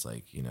me. It's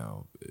like,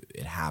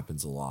 it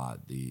happens a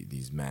lot.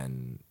 These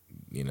men,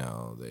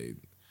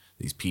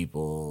 these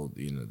people,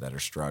 that are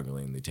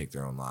struggling, they take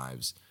their own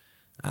lives.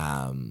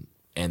 And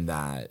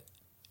that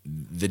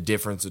the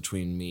difference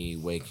between me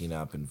waking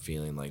up and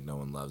feeling like no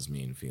one loves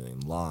me and feeling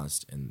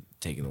lost and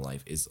taking a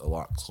life is a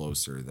lot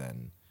closer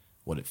than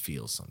what it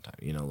feels sometimes.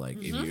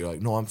 If you're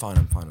like, no, I'm fine.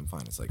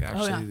 It's like,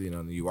 actually,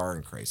 you are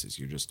in crisis.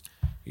 You're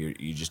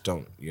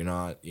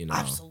not,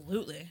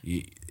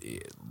 Absolutely.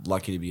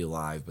 lucky to be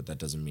alive, but that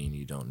doesn't mean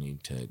you don't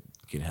need to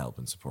get help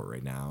and support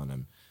right now. And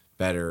I'm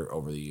better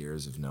over the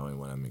years of knowing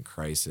when I'm in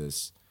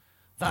crisis.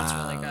 That's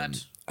really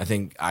good. I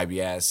think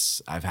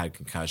IBS, I've had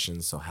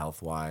concussions, so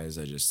health-wise,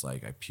 I just I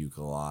puke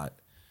a lot.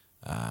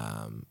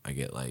 I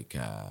get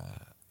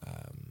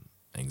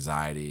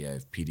anxiety. I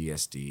have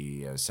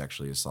PTSD. I was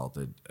sexually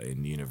assaulted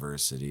in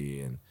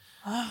university, and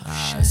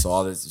so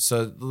all this,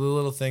 so the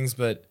little things.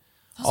 But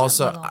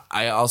those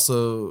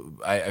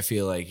I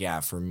feel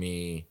like for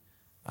me,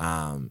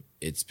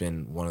 it's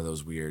been one of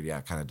those weird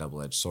kind of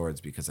double-edged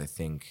swords, because I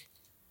think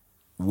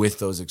with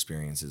those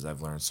experiences,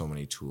 I've learned so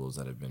many tools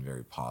that have been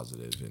very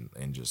positive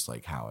and just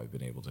how I've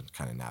been able to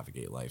kind of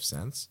navigate life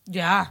since.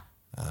 Yeah.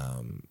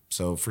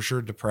 So for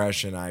sure,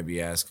 depression,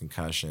 IBS,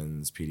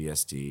 concussions,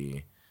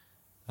 PTSD.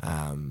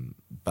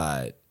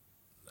 But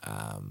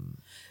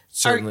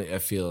certainly I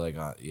feel like,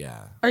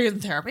 yeah. Are you in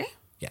therapy?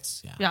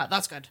 Yes. Yeah. Yeah,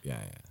 that's good.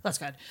 Yeah. That's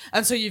good.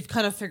 And so you've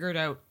kind of figured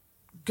out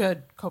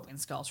good coping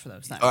skills for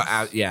those things.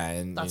 Yeah,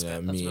 and that's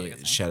good. That's me, really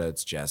good. shout out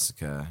to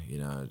Jessica.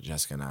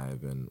 Jessica and I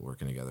have been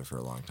working together for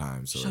a long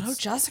time. So Shout out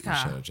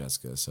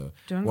Jessica. So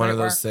doing one great of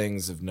those work.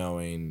 things of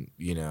knowing,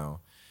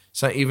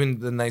 so even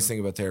the nice thing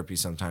about therapy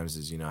sometimes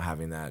is,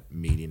 having that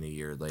meeting a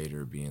year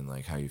later, being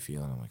like, how you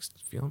feeling? I'm like,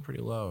 feeling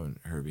pretty low. And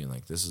her being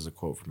like, this is a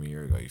quote from a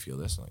year ago. You feel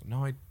this? I'm like,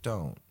 no, I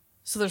don't.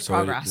 So there's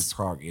progress.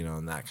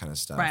 And that kind of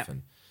stuff. Right.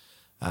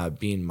 And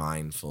being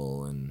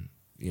mindful, and,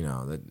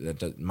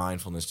 that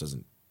mindfulness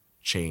doesn't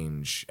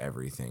change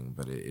everything,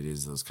 but it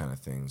is those kind of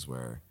things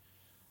where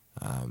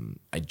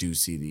I do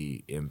see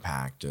the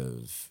impact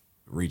of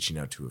reaching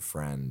out to a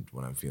friend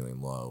when I'm feeling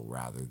low,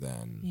 rather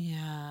than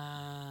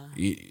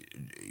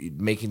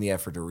making the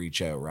effort to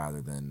reach out,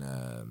 rather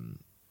than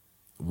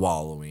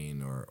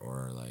wallowing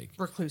or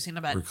reclusing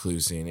a bit.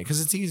 Reclusing,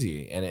 because it's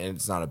easy, and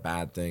it's not a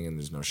bad thing, and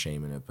there's no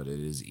shame in it, but it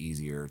is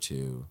easier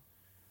to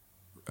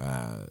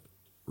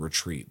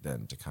retreat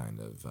than to kind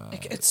of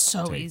it's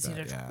so easy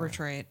to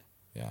retreat.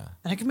 Yeah.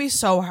 And it can be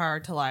so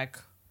hard to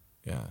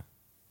Yeah.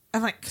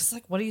 I'm like, cause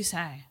what do you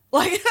say?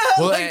 Well,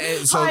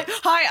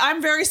 hi,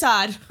 I'm very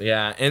sad.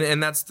 Yeah,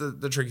 and that's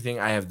the tricky thing.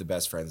 I have the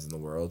best friends in the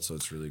world, so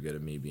it's really good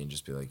of me be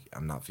like,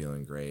 I'm not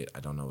feeling great.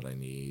 I don't know what I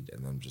need,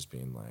 and them just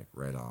being like,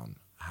 right on.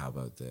 How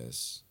about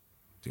this?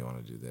 Do you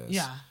want to do this?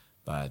 Yeah.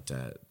 But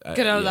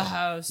get out of the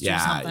house. Do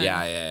something.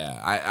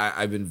 Yeah.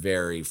 I've been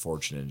very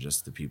fortunate in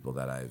just the people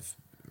that I've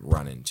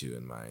run into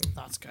in my.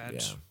 That's good.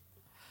 Yeah.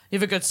 You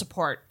have a good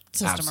support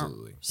system.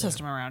 Absolutely.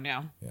 Around you.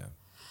 Yeah.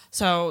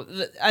 So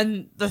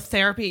the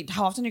therapy,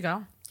 how often do you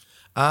go?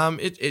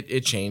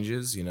 It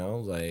changes,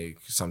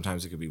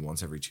 sometimes it could be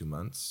once every 2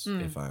 months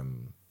if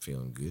I'm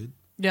feeling good.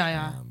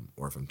 Yeah.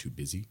 Or if I'm too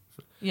busy.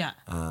 Yeah.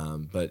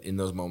 But in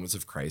those moments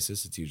of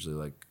crisis, it's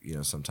usually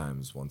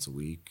sometimes once a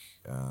week.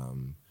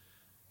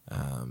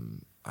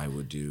 I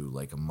would do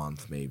a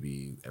month,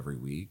 maybe every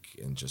week,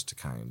 and just to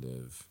kind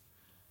of,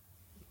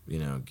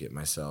 get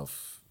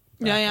myself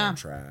back on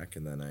track,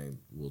 and then I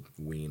will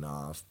wean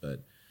off.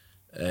 But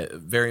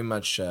very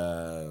much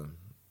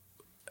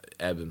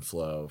ebb and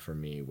flow for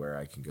me, where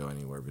I can go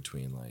anywhere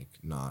between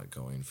not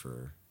going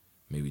for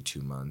maybe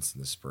 2 months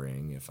in the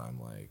spring if I'm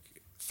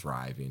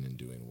thriving and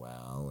doing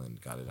well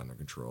and got it under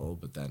control,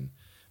 but then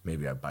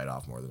maybe I bite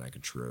off more than I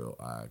could chew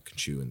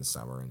in the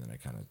summer, and then I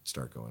kind of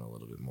start going a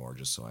little bit more,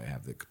 just so I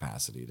have the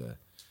capacity to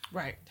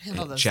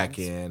handle those check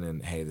things. in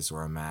and, hey, this is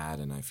where I'm at,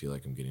 and I feel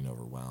like I'm getting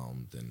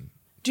overwhelmed. And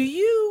do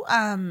you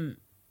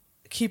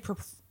keep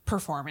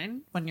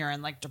performing when you're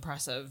in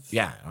depressive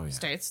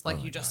states?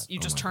 You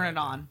just turn it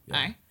on.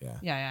 Yeah.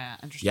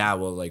 Interesting. Yeah,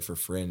 well, for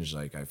Fringe,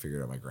 I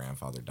figured out my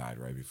grandfather died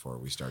right before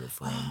we started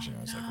Fringe, and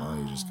I was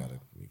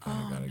you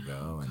kind of gotta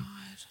go. And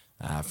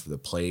after the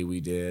play we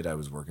did, I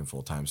was working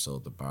full time still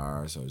at the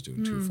bar, so I was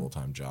doing 2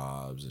 full-time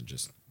jobs, and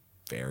just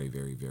very,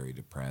 very, very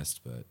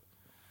depressed. But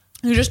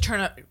you just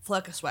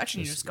flick a switch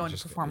and you just go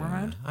into performer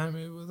mode. I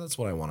mean, that's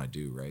what I want to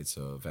do, right?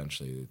 So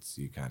eventually, it's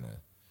you kind of,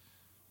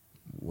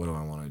 what do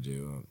I want to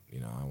do?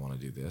 I want to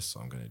do this,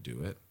 so I'm going to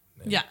do it.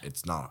 And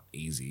it's not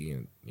easy,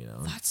 and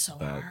that's so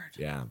hard.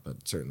 Yeah,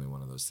 but certainly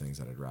one of those things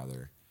that I'd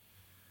rather.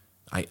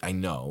 I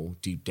know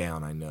deep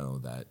down, I know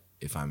that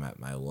if I'm at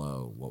my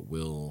low, what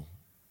will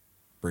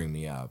bring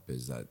me up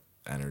is that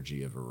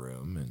energy of a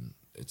room, and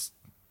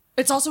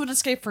it's also an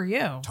escape for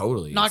you.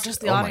 Totally, not just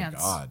the audience.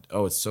 Oh my god!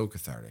 Oh, it's so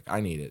cathartic.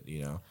 I need it.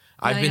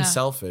 I've been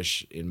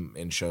selfish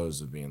in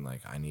shows of being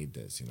like, I need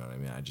this. You know what I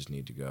mean? I just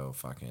need to go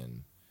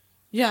fucking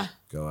Yeah.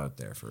 Go out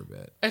there for a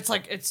bit. It's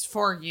like it's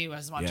for you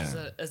as much as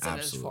it is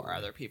absolutely. for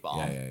other people.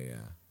 Yeah.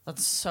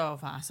 That's so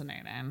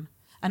fascinating.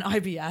 And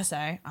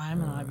IBS,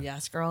 I'm an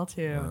IBS girl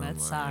too, and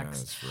it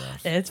sucks. It's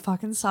rough. It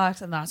fucking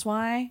sucks, and that's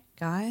why,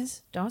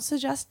 guys, don't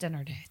suggest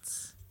dinner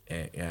dates.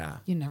 Yeah.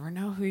 You never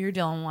know who you're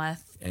dealing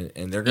with.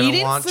 And they're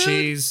gonna want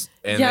cheese,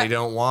 and Yeah. they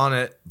don't want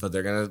it, but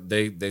they're gonna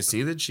they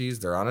see the cheese.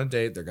 They're on a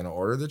date. They're gonna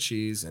order the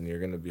cheese, and you're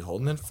gonna be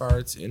holding in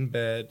farts in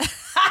bed.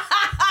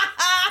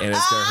 And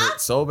it's going to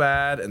hurt so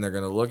bad, and they're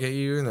going to look at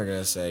you, and they're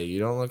going to say, you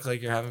don't look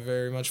like you're having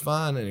very much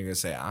fun. And you're going to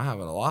say, I'm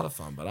having a lot of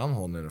fun, but I'm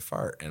holding in a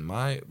fart, and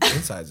my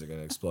insides are going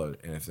to explode.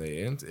 And if they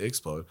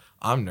explode,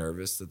 I'm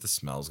nervous that the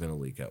smell's going to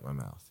leak out my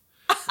mouth.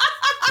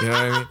 You know what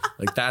I mean?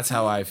 Like, that's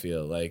how I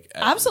feel. Like,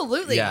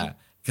 Absolutely. Yeah,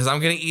 because I'm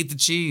going to eat the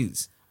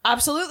cheese.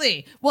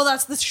 Absolutely. Well,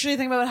 that's the shitty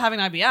thing about having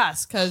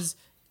IBS, because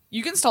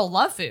you can still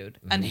love food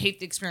and hate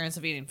the experience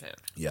of eating food.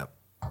 Yep.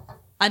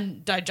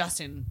 And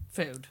digesting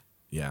food.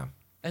 Yeah.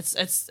 It's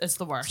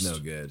the worst. It's no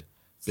good.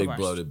 Big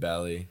bloated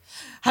belly.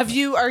 Are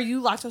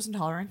you lactose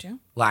intolerant too?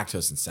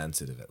 Lactose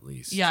insensitive, at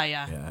least. Yeah.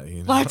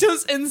 You know?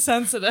 Lactose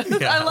insensitive.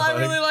 Yeah, I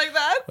really like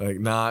that. Like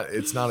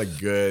it's not a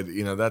good,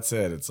 that's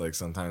it. It's like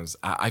sometimes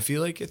I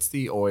feel like it's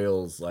the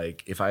oils.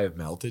 Like if I have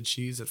melted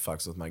cheese, it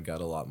fucks with my gut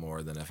a lot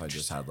more than if I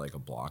just had like a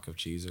block of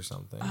cheese or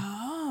something.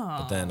 Oh.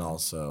 But then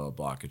also a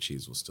block of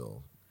cheese will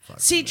still fuck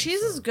See, with me,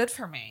 cheese is good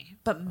for me,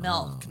 but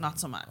milk, not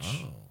so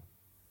much. Oh.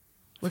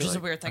 Which is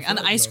a weird thing. And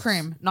ice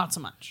cream, not so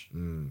much.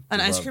 And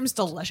ice cream's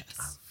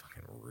delicious.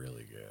 Fucking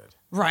really good.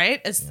 Right?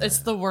 It's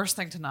the worst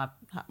thing to not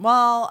have.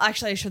 Well,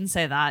 actually, I shouldn't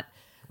say that.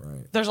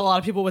 Right. There's a lot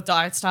of people with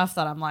diet stuff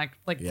that I'm like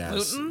Yeah,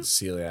 gluten.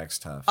 celiac's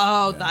tough.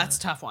 Oh, Yeah. that's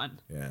a tough one.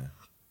 Yeah.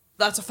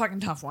 That's a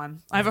fucking tough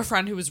one. I have a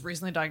friend who was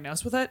recently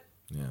diagnosed with it.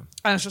 Yeah.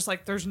 And it's just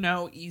like there's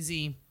no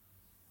easy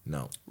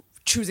No.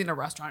 choosing a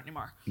restaurant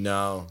anymore.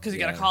 No. Because you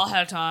got to call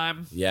ahead of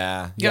time.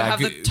 Yeah. You gotta have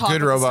the talk Good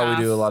with the Robot, we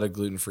staff. do a lot of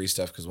gluten-free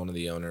stuff because one of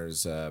the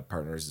owners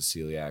partners is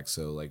celiac.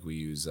 So like we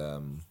use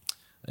an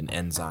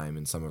enzyme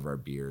in some of our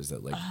beers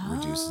that like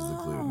reduces the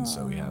gluten.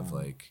 So we have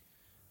like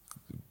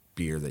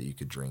beer that you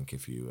could drink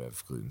if you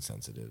have gluten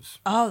sensitive.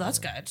 Oh, that's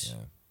good.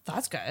 Yeah.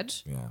 That's good.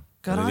 Yeah.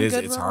 Good But on Good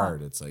it's Robot.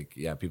 hard. It's like,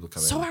 people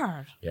come in. So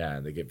hard. Yeah,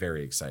 and they get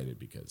very excited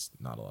because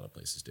not a lot of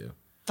places do.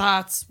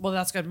 That's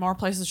good. More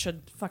places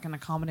should fucking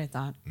accommodate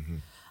that. Mm-hmm.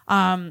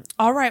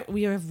 All right,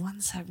 we have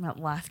one segment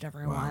left,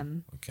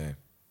 everyone. Wow. Okay.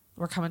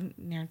 We're coming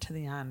near to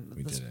the end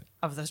We did it.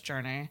 of this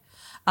journey.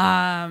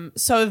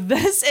 So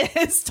this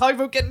is talking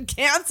about getting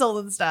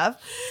canceled and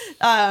stuff.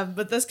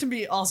 But this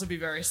can also be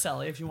very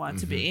silly if you want it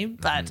to be.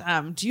 But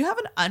do you have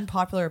an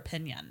unpopular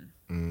opinion?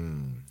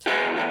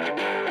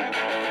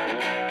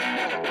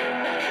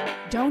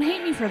 Don't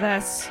hate me for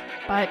this,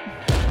 but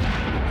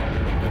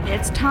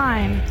it's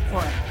time for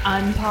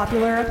an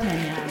unpopular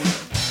opinion.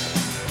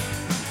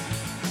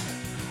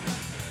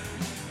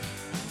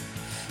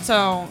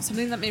 So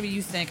something that maybe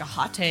you think, a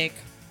hot take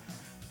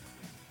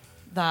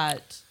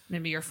that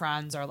maybe your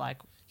friends are like,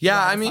 Yeah,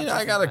 "What I the mean, fuck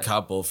I is got a that?"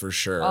 couple for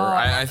sure.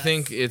 I I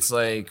think it's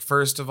like,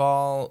 first of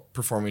all,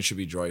 performing should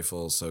be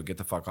joyful. So get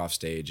the fuck off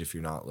stage if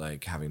you're not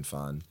like having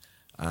fun.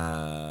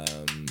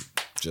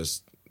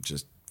 Just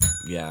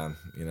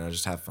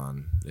have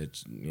fun.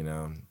 It's,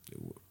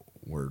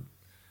 we're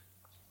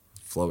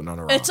floating on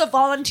a rock. It's a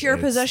volunteer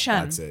position.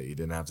 That's it. You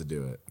didn't have to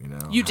do it.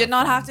 You did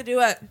not have to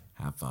do it.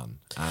 have fun.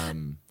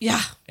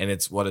 Yeah. And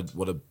it's what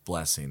a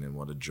blessing and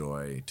what a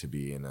joy to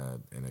be in a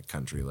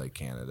country like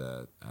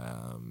Canada,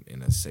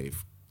 in a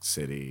safe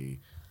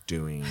city,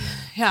 doing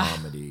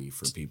comedy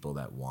for people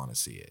that want to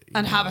see it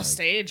And have a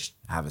stage.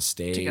 have a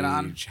stage, get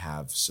on.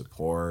 have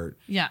support,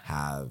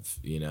 have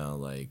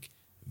like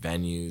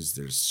venues.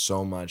 There's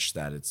so much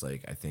that it's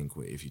like, I think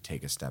if you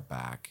take a step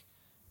back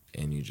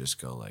and you just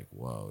go like,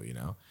 whoa,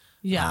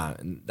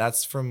 and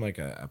that's from like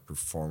a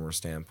performer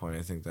standpoint.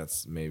 I think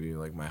that's maybe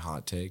like my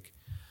hot take.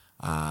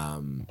 I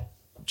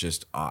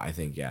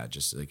think,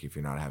 just like if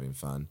you're not having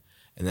fun.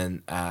 And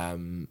then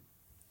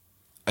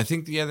I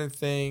think the other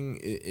thing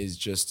is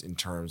just in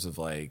terms of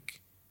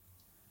like,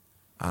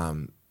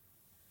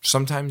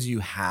 sometimes you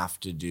have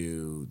to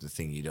do the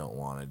thing you don't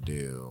want to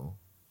do.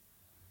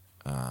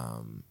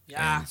 And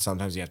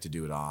sometimes you have to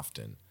do it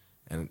often.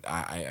 And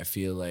I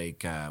feel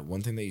like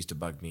one thing that used to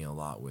bug me a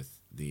lot with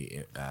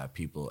the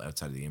people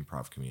outside of the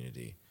improv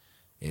community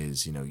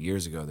is,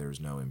 years ago there was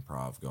no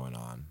improv going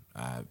on.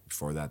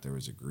 Before that there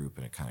was a group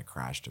and it kind of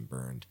crashed and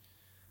burned.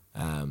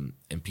 And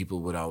people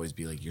would always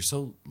be like, you're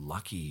so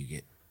lucky you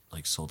get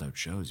like sold out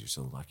shows. You're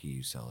so lucky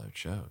you sell out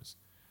shows.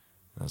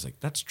 And I was like,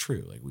 that's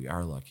true. Like we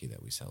are lucky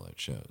that we sell out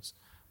shows.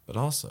 But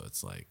also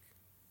it's like,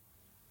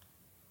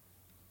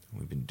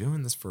 we've been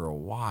doing this for a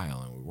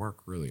while and we work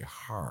really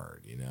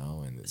hard,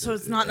 and So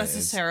it's not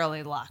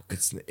necessarily luck.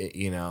 It's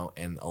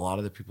and a lot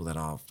of the people that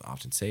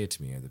often say it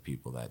to me are the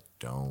people that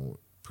don't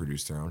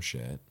produce their own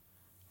shit,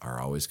 are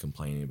always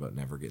complaining about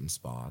never getting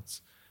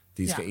spots.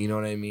 You know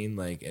what I mean?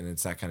 Like, and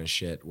it's that kind of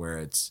shit where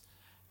it's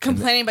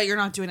Complaining, but you're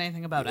not doing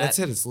anything about that's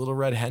it. It's little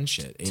red hen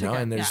shit,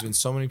 And there's yeah. been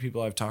so many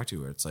people I've talked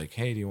to where it's like,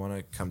 hey, do you want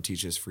to come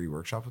teach this free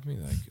workshop with me?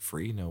 They're like,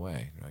 free? No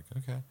way. You're like,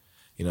 okay.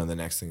 You know, the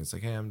next thing is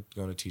like, hey, I'm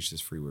going to teach this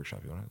free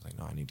workshop. You want it? It's like,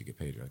 no, I need to get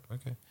paid. You're like,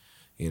 okay,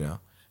 you know.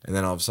 And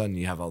then all of a sudden,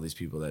 you have all these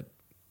people that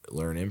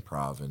learn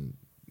improv, and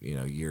you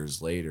know,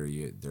 years later,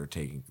 they're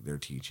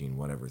teaching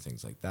whatever,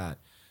 things like that.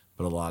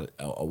 But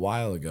a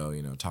while ago,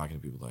 you know, talking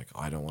to people like, oh,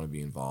 I don't want to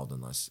be involved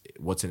unless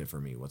what's in it for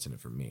me? What's in it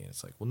for me? And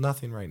it's like, well,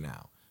 nothing right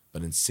now,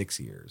 but in 6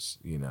 years,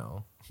 you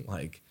know,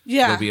 like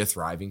there'll be a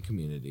thriving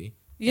community,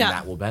 and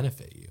that will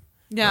benefit you,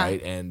 right?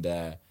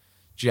 And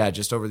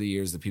just over the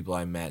years, the people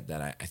I met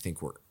that I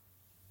think were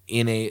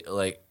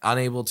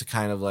unable to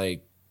kind of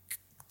like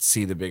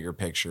see the bigger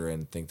picture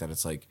and think that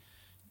it's like,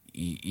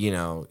 you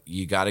know,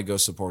 you got to go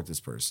support this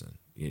person.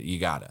 You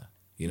gotta,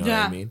 you know what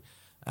I mean?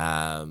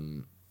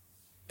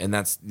 And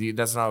that's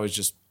not always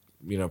just,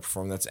 you know,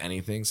 perform. That's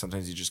anything.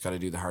 Sometimes you just got to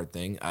do the hard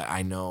thing.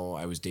 I know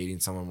I was dating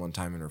someone one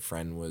time, and her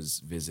friend was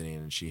visiting,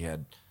 and she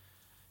had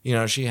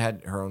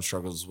her own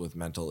struggles with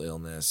mental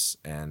illness,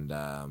 and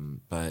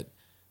but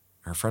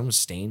her friend was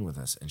staying with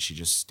us, and she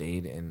just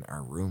stayed in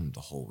our room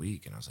the whole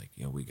week. And I was like,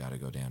 we got to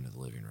go down to the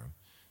living room.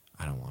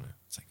 I don't want to.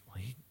 It's like,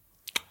 well,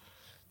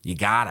 you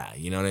gotta,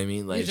 you know what I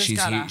mean? Like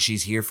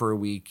she's here for a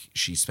week.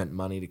 She spent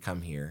money to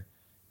come here,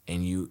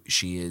 and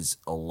she is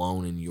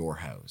alone in your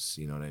house.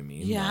 You know what I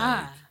mean?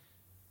 Yeah. Like,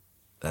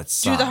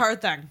 that's do the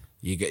hard thing.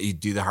 You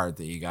do the hard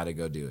thing. You got to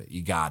go do it.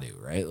 You got to,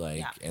 right?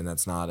 Like, and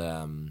that's not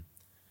and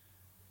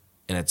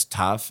it's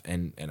tough,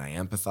 and I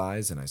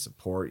empathize and I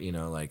support. You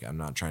know, like I'm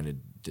not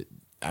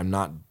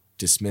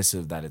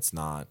dismissive that it's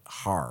not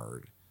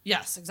hard.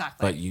 Yes,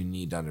 exactly. But you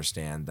need to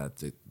understand that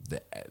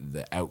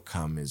the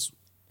outcome is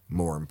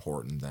more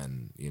important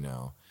than, you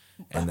know,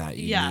 and that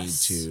you need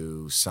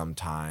to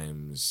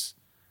sometimes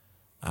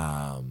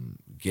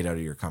get out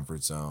of your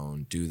comfort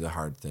zone, do the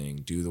hard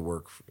thing, do the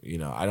work. You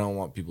know, I don't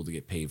want people to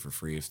get paid for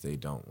free if they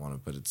don't want to,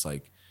 but it's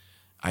like,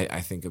 I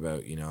think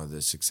about, you know,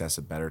 the success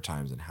of Better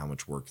Times and how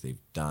much work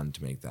they've done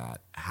to make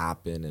that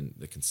happen, and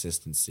the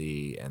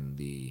consistency and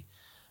the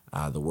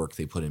work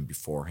they put in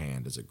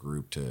beforehand as a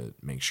group to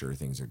make sure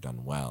things are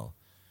done well.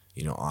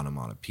 You know,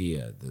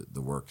 onomatopoeia,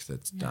 the work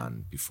that's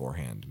done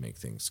beforehand to make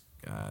things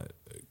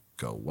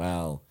go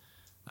well.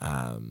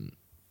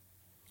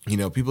 You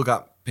know, people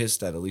got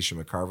pissed at Alicia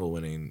McCarville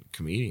winning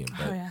comedian,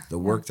 but the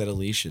work that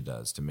Alicia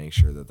does to make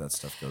sure that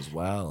stuff goes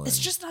well. It's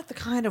just not the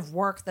kind of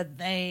work that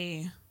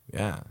they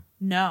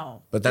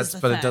know. But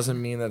it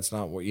doesn't mean that's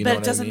not what you know.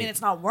 But it doesn't mean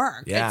it's not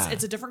work. Yeah.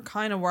 It's a different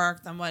kind of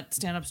work than what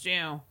stand-ups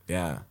do.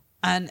 Yeah.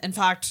 And in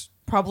fact,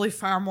 probably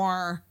far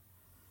more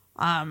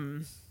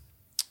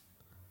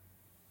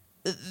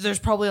there's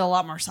probably a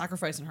lot more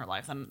sacrifice in her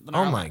life than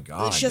oh my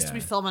God, she has to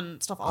be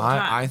filming stuff all the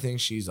time. I think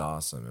she's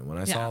awesome, and when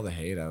I saw the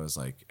hate, I was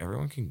like,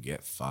 everyone can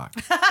get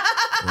fucked.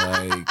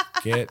 Like,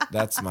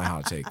 that's my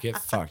hot take. Get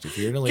fucked. If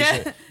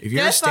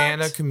you're a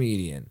stand-up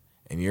comedian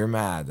and you're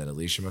mad that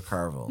Alicia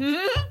McCarville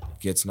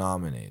gets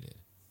nominated,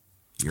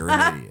 you're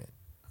an idiot.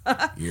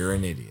 You're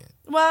an idiot.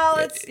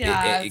 Well,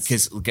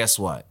 because guess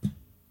what?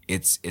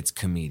 It's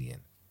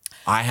comedian.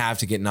 I have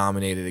to get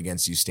nominated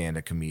against you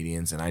stand-up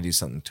comedians, and I do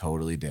something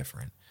totally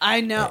different. I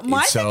know.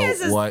 My thing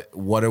is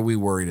what are we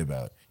worried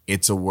about?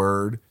 It's a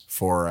word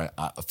for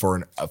a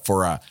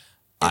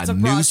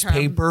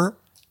newspaper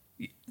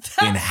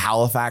in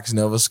Halifax,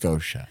 Nova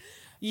Scotia,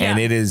 and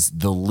it is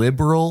the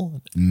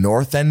liberal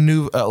North End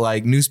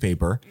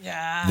newspaper.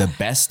 Yeah, the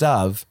best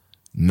of,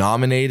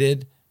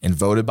 nominated and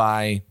voted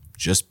by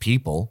just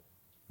people,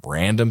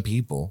 random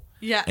people.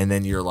 Yeah, and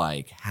then you're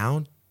like,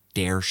 how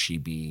dare she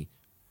be?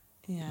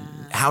 Yeah.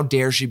 How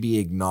dare she be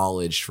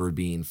acknowledged for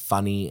being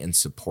funny and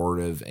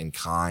supportive and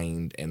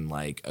kind and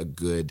like a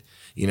good,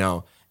 you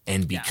know,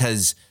 and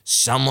because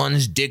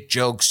someone's dick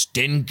jokes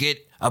didn't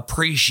get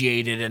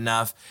appreciated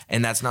enough.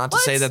 And that's not to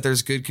say that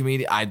there's good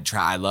comedy.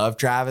 I love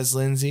Travis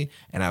Lindsay,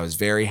 and I was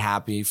very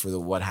happy for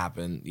what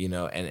happened, you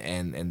know,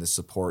 and the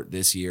support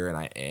this year. You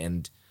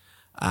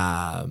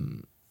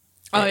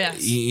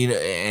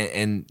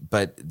know,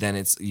 but then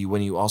it's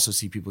when you also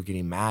see people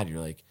getting mad, you're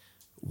like,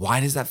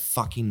 why does that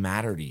fucking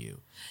matter to you?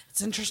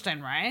 It's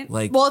interesting, right?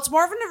 Like, well, it's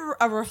more of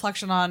a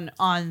reflection on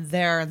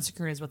their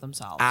insecurities with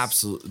themselves.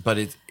 Absolutely, but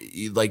it's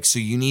like, so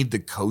you need the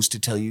coast to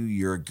tell you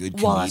you're a good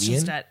comedian. Well, that's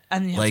just it,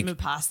 and you have to move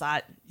past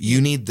that. You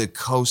need the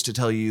coast to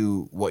tell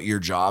you what your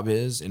job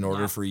is in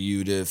order for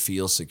you to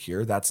feel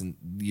secure.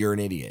 You're an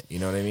idiot. You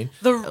know what I mean?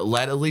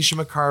 Let Alicia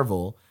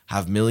McCarville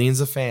have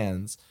millions of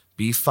fans,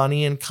 be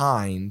funny and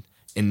kind,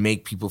 and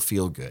make people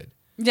feel good.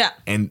 Yeah.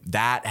 And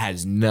that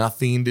has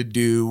nothing to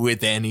do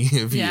with any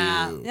of you.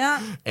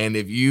 Yeah. And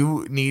if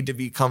you need to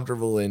be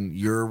comfortable in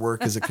your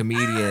work as a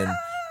comedian,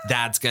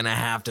 that's going to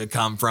have to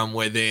come from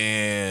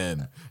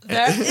within.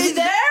 There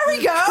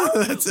we go.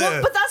 That's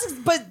it.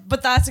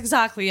 But that's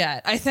exactly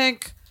it. I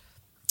think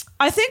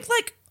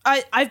like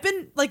I've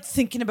been like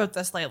thinking about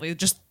this lately,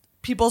 just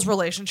people's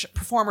relationship,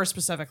 performers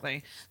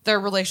specifically, their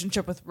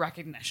relationship with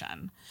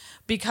recognition,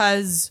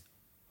 because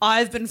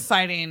I've been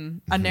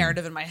fighting a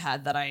narrative in my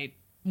head that I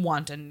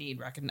want and need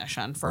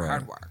recognition for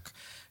hard work,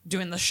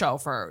 doing the show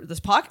for this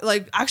back to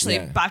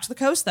the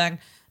coast thing,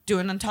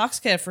 doing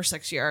Intoxicated for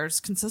 6 years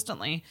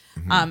consistently,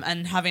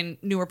 and having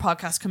newer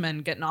podcasts come in,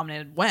 get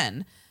nominated,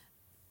 win,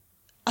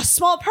 a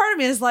small part of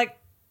me is like,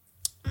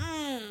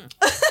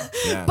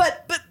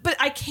 but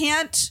I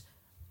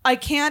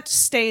can't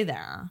stay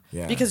there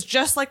because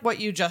just like what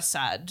you just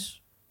said,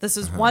 this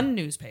is one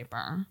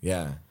newspaper.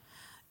 Yeah.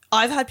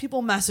 I've had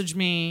people message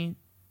me,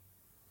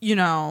 you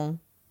know,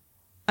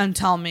 and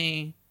tell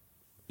me,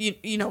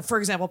 you know, for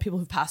example, people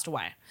who've passed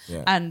away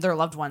and their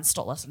loved ones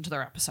still listen to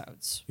their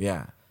episodes.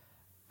 Yeah.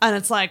 And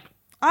it's like,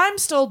 I'm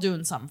still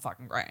doing something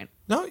fucking great.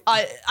 No,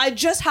 I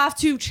just have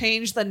to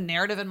change the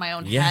narrative in my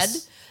own head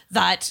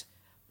that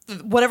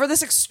whatever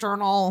this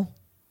external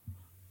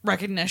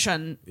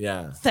recognition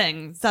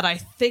thing that I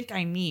think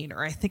I need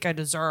or I think I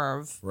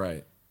deserve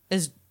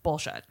is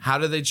bullshit. How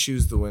do they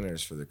choose the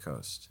winners for the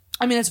Coast?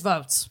 I mean, it's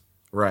votes.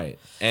 Right.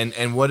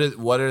 And what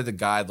are the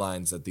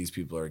guidelines that these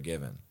people are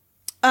given?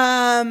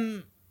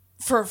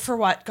 For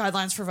what?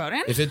 Guidelines for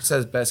voting? If it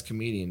says best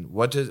comedian,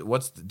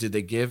 did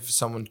they give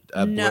someone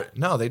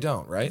no, they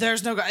don't, right?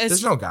 There's no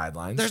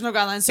guidelines. There's no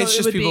guidelines. So it's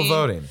just people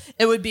voting.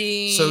 It would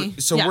be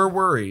So we're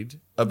worried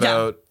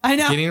about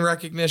getting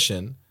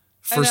recognition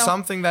for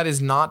something that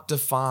is not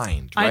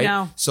defined, right? I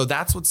know. So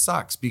that's what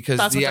sucks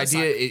because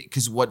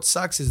because what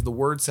sucks is the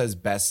word says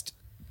best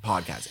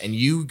podcast and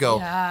you go,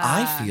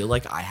 I feel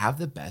like I have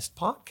the best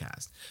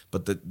podcast.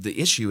 But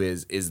the issue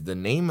is the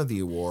name of the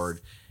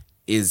award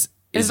is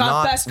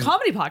not best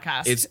comedy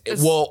podcast.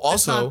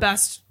 It's not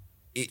best.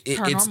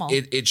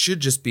 It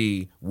should just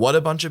be what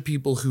a bunch of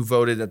people who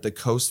voted at the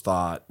Coast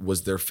thought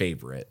was their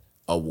favorite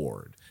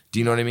award. Do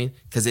you know what I mean?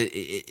 Because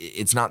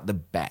it's not the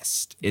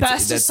best.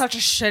 Best is such a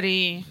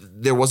shitty.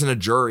 There wasn't a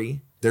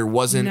jury. There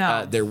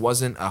wasn't. There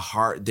wasn't a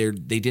hard. They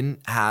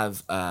didn't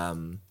have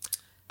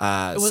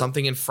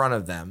something in front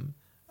of them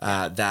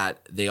that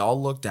they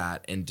all looked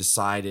at and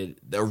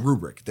decided a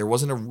rubric. There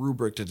wasn't a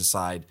rubric to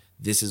decide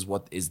this is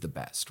what is the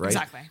best, right?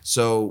 Exactly.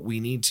 So we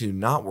need to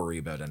not worry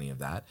about any of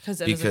that because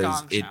it's a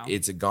gong show.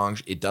 It's a gong.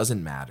 It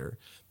doesn't matter.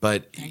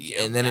 But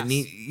and then it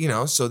need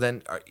so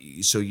then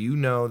so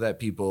that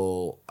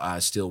people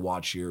still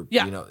watch your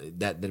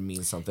that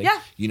means something.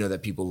 You know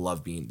that people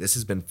love being. This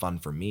has been fun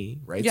for me,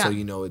 right?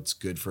 So it's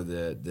good for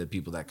the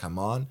people that come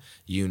on.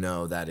 You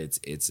know that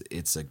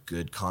it's a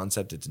good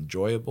concept. It's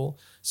enjoyable.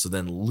 So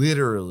then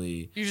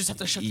literally you just have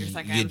to shut your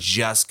thing. You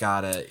just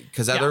gotta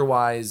because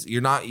otherwise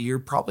you're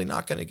probably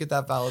not gonna get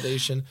that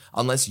validation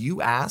unless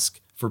you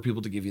ask for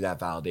people to give you that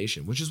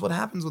validation, which is what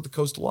happens with the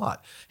Coast a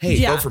lot.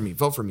 Hey, vote for me,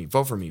 vote for me,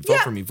 vote for me, vote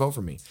for me, vote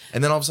for me.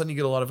 And then all of a sudden you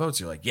get a lot of votes.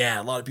 You're like,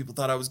 a lot of people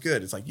thought I was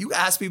good. It's like you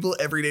ask people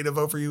every day to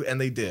vote for you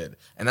and they did.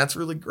 And that's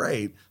really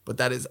great. But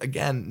that is,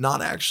 again,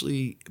 not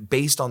actually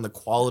based on the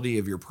quality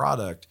of your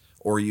product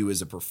or you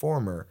as a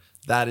performer.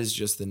 That is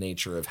just the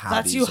nature of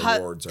how these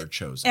awards are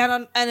chosen.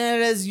 And it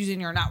is using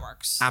your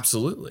networks.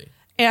 Absolutely.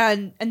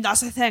 And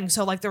that's the thing.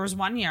 So like there was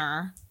one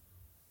year,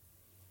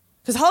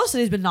 because Hello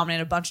City's been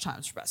nominated a bunch of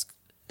times for best.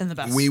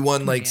 We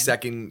won like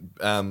second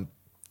to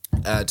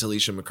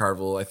Alicia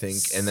McCarville, I think.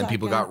 And then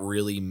people got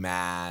really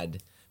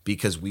mad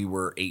because we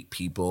were 8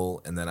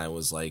 people. And then I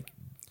was like,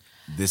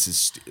 this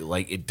is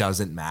it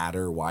doesn't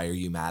matter. Why are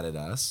you mad at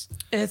us?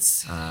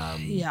 It's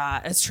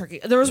it's tricky.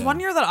 There was one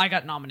year that I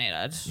got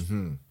nominated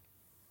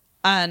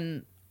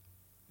and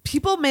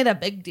people made a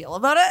big deal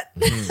about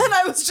it. And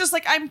I was just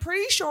like, I'm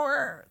pretty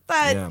sure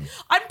that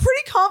I'm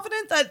pretty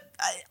confident that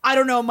I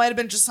don't know. It might've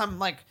been just some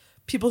like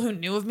people who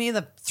knew of me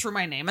that threw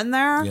my name in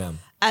there. Yeah.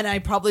 And I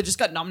probably just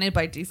got nominated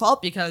by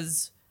default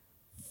because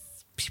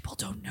people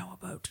don't know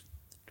about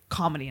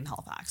comedy in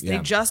Halifax. They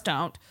just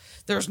don't.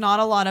 There's not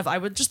a lot of, I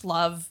would just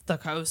love the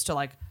Coast to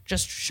like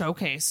just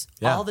showcase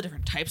all the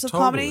different types of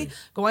comedy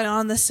going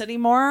on in the city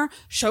more.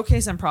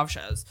 Showcase improv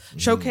shows,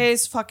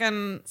 showcase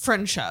fucking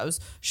fringe shows,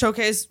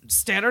 showcase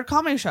standard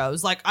comedy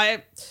shows. Like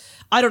I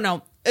don't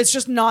know. It's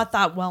just not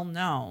that well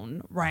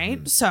known.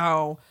 Right.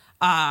 So,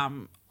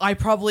 I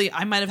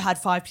might have had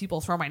 5 people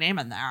throw my name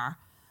in there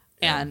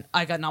and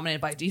I got nominated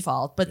by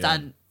default. But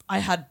then I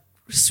had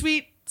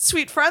sweet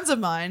friends of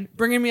mine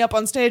bringing me up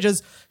on stage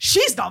as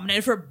she's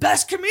nominated for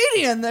best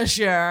comedian this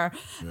year.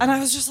 Yeah. And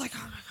I was just like, oh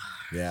my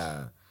God.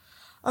 Yeah.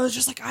 I was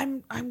just like,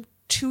 I'm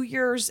 2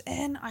 years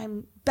in.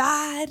 I'm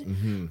bad.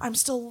 I'm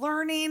still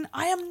learning.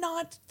 I am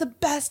not the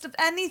best of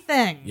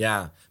anything.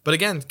 Yeah. But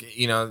again,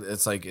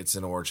 it's like it's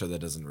an award show that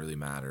doesn't really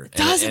matter. It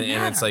doesn't matter.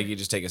 And it's like you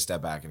just take a step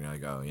back and you're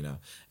like, oh,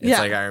 It's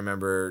like I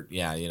remember,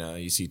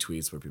 you see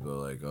tweets where people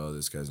are like, oh,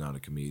 this guy's not a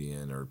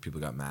comedian. Or people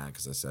got mad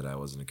because I said I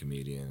wasn't a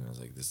comedian. And I was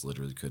like, this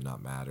literally could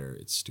not matter.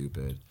 It's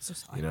stupid. So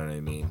sorry. You know what I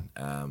mean?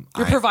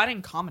 You're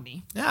providing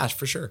comedy. Yeah,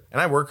 for sure. And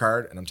I work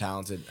hard and I'm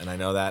talented and I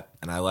know that.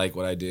 And I like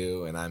what I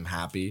do and I'm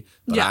happy.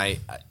 But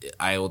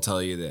I will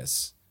tell you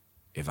this.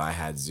 If I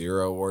had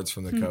 0 awards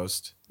from the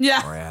Coast or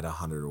I had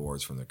 100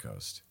 awards from the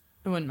Coast,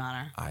 it wouldn't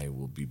matter. I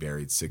will be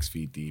buried 6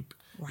 feet deep.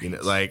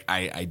 Right.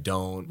 I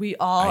don't. We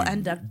all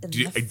end up in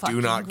the fucking I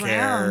do not ground.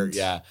 care.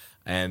 Yeah.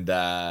 And,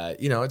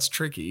 it's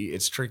tricky.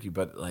 It's tricky.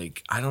 But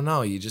like, I don't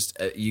know. You just,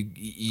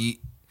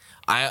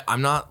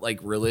 I'm not like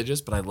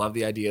religious, but I love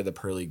the idea of the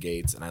pearly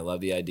gates, and I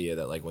love the idea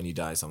that like when you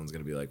die, someone's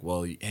gonna be like,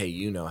 well, hey,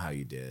 you know how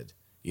you did.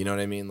 You know what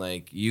I mean?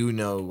 Like, you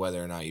know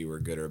whether or not you were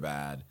good or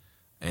bad,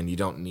 and you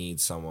don't need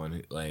someone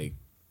who, like.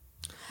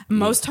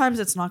 Most times,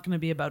 it's not going to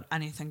be about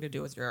anything to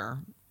do with your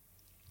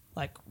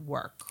like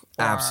work.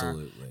 Or,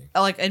 absolutely.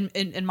 Like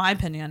in my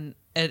opinion,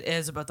 it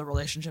is about the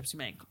relationships you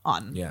make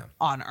on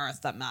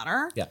Earth that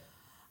matter. Yeah.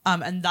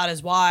 And that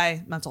is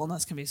why mental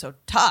illness can be so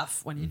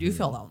tough when you do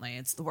feel lonely.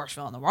 It's the worst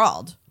feeling in the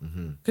world.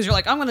 Because you're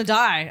like, I'm going to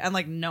die. And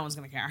like, no one's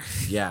going to care.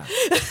 Yeah.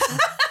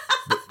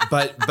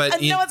 but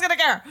and no one's going to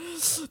care.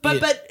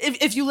 But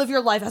if you live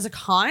your life as a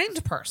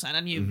kind person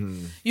and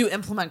you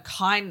implement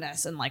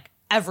kindness in like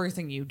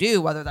everything you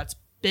do, whether that's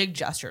big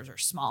gestures or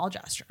small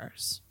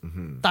gestures,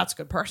 that's a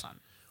good person.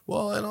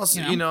 Well, and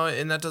also, you know,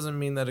 and that doesn't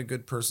mean that a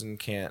good person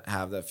can't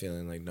have that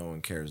feeling like no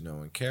one cares.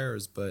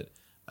 But,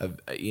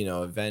 you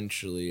know,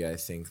 eventually I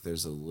think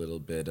there's a little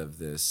bit of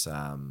this,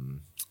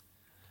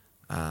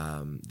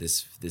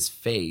 this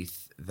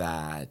faith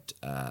that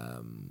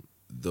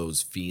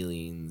those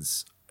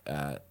feelings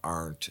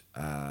aren't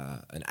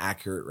an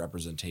accurate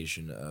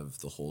representation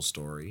of the whole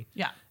story.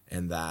 Yeah.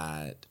 And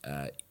that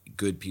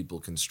good people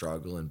can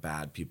struggle and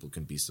bad people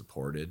can be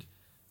supported.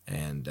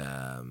 And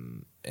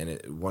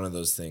one of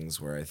those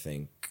things where I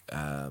think,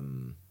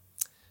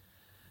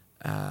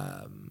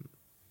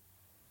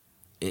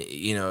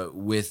 you know,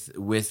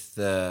 with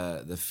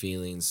the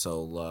feeling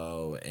so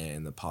low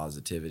and the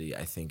positivity,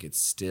 I think it's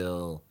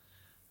still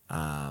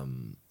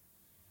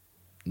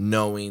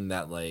knowing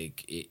that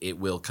like it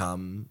will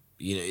come.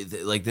 You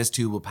know, like this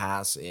too will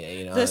pass.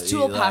 You know, this too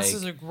will pass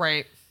is a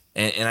great.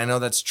 And I know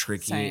that's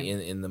tricky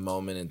in the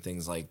moment and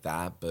things like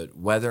that, but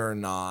whether or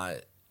not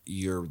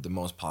you're the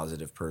most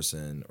positive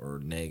person or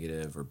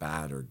negative or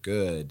bad or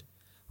good,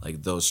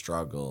 like those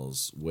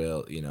struggles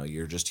will, you know,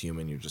 you're just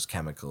human, you're just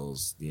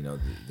chemicals, you know,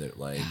 that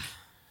like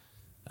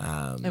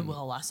it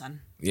will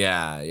lessen.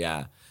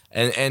 Yeah.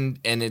 And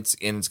it's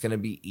going to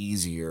be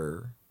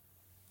easier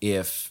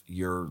if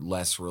you're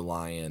less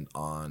reliant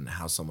on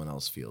how someone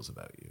else feels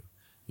about you,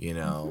 you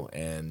know,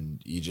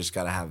 and you just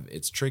got to have,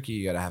 it's tricky.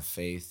 You got to have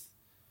faith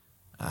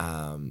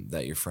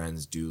that your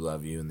friends do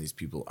love you and these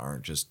people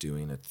aren't just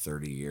doing a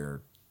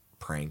 30-year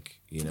prank,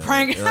 you know,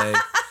 like,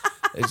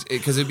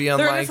 because it'd be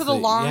unlikely. They're in it for the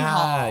long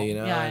haul. You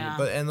know,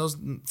 and those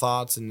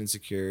thoughts and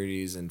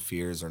insecurities and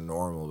fears are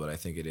normal, but I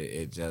think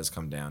it does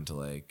come down to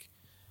like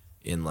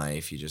in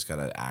life, you just got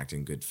to act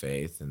in good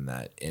faith, and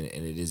that, and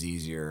it is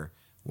easier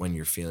when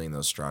you're feeling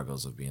those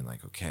struggles of being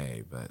like,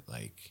 okay, but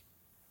like,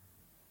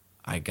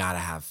 I got to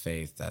have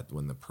faith that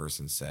when the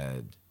person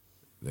said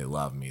they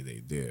love me,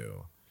 they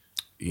do.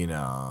 You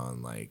know,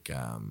 and like,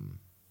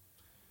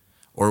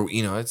 or,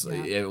 you know, it's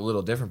a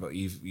little different, but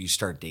you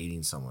start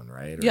dating someone,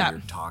 right? Or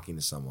you're talking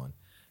to someone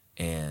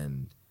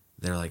and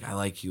they're like, I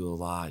like you a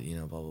lot, you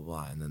know, blah, blah,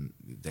 blah. And then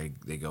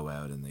they go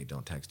out and they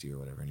don't text you or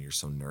whatever. And you're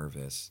so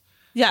nervous.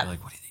 Yeah. You're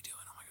like, what are they doing?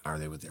 I'm like, are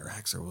they with their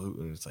ex or what?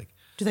 And it's like,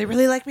 do they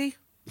really like me?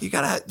 They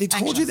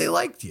told you they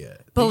liked you.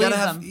 Believe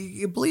them.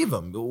 You believe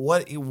them.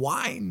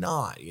 Why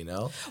not, you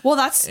know? Well,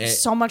 that's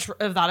so much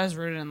of that is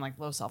rooted in like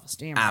low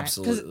self-esteem, right?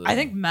 Absolutely. Because I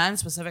think men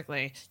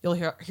specifically, you'll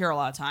hear a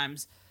lot of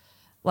times,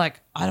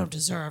 like, I don't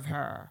deserve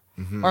her.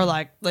 Or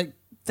like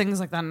things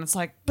like that. And it's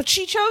like, but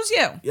she chose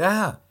you.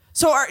 Yeah.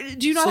 So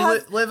do you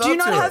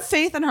not have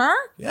faith in her?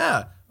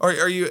 Yeah. Or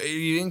are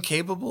you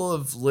incapable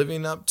of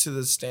living up to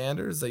the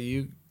standards that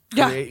you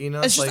create? You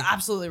know, it's just like,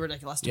 absolutely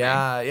ridiculous to me.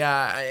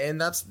 Yeah.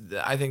 And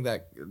I think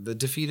that the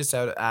defeatist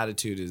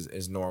attitude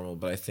is normal,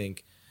 but I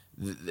think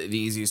the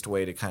easiest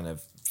way to kind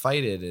of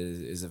fight it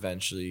is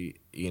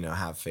eventually, you know,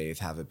 have faith,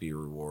 have it be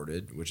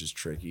rewarded, which is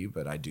tricky,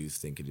 but I do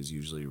think it is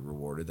usually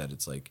rewarded. That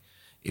it's like,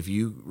 if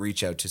you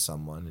reach out to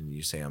someone and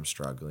you say, I'm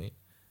struggling,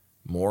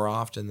 more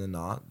often than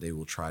not, they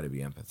will try to be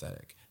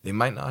empathetic. They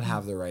might not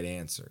have the right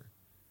answer,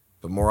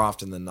 but more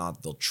often than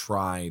not, they'll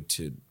try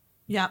to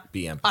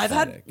be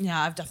empathetic.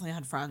 I've definitely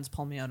had friends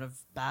pull me out of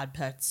bad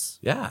pits.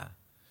 Yeah.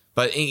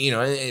 But, you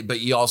know,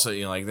 but you also,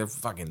 you know, like, they're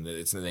fucking,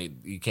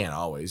 you can't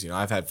always, you know,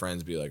 I've had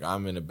friends be like,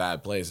 I'm in a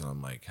bad place. And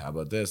I'm like, how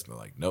about this? And they're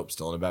like, nope,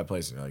 still in a bad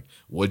place. And you're like,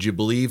 would you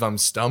believe I'm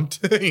stumped?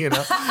 You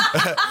know?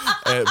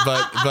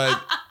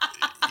 but,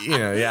 you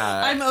know,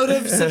 yeah. I'm out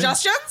of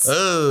suggestions.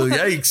 Oh,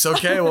 yikes.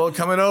 Okay. Well,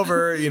 coming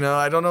over, you know,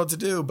 I don't know what to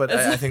do. But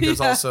I think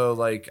there's also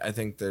like, I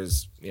think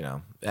there's, you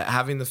know,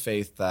 having the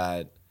faith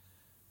that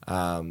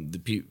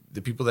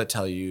the people that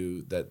tell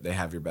you that they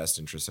have your best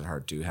interest at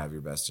heart do have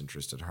your best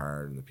interest at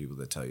heart, and the people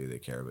that tell you they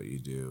care about you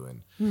do.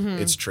 And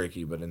it's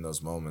tricky, but in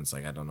those moments,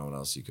 like, I don't know what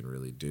else you can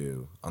really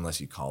do unless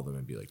you call them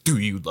and be like, do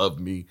you love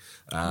me?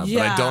 But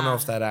I don't know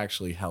if that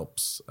actually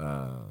helps.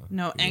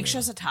 No,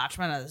 anxious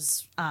attachment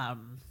is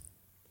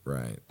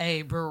right.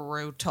 a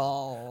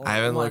brutal. I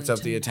haven't looked up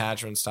the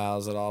attachment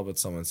styles at all, but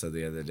someone said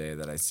the other day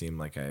that I seem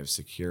like I have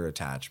secure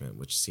attachment,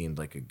 which seemed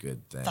like a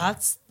good thing.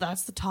 That's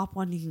the top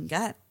one you can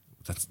get.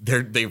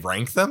 They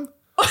rank them?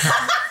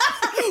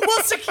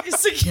 Well,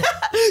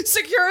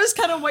 secure is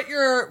kind of what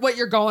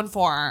you're going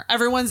for.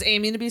 Everyone's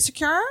aiming to be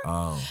secure.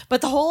 Oh.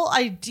 But the whole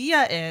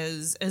idea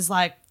is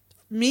like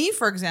me,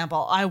 for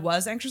example, I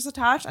was anxious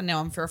attached and now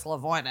I'm fearful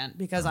avoidant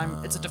because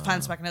it's a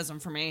defense mechanism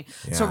for me.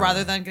 Yeah. So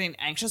rather than getting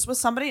anxious with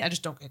somebody, I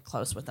just don't get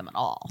close with them at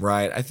all.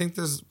 Right. I think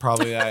there's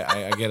probably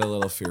I get a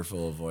little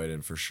fearful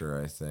avoidant for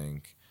sure. I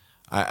think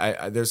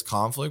I there's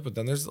conflict, but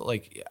then there's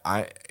like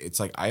it's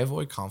like I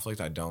avoid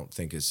conflict. I don't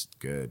think is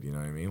good. You know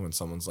what I mean? When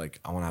someone's like,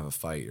 I want to have a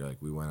fight, you're like,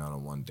 we went out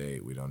on one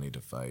date, we don't need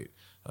to fight.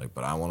 Like,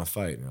 but I want to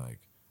fight, and you're like,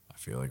 I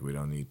feel like we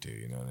don't need to.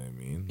 You know what I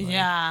mean? Like,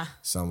 yeah.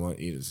 Someone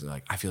is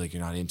like, I feel like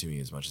you're not into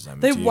me as much as I'm.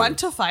 They into you. want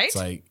to fight. It's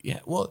like, yeah.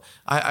 Well,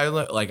 I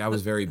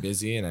was very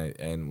busy,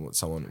 and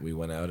we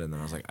went out, and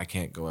then I was like, I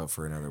can't go out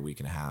for another week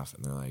and a half,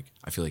 and they're like,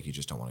 I feel like you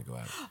just don't want to go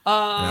out.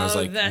 Oh, and I was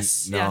like,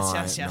 this. No,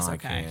 yes. no,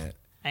 Okay. I can't.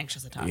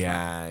 Anxious attachment.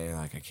 Yeah,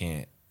 like I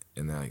can't.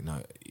 And they're like,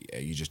 no,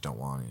 you just don't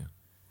want to.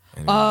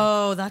 And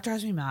Oh, that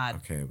drives me mad.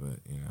 okay, but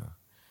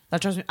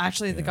That drives me.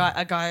 Actually, a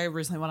guy I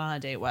recently went on a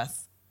date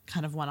with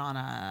kind of went on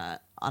a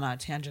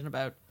tangent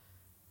about.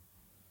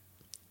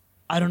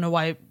 I don't know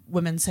why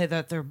women say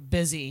that they're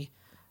busy.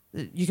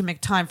 You can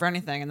make time for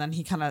anything, and then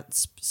he kind of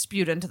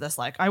spewed into this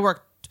like, I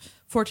work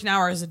 14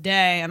 hours a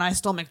day and I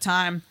still make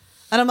time,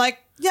 and I'm like,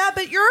 yeah,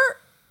 but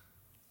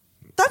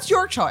that's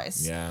your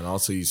choice. Yeah, and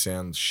also you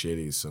sound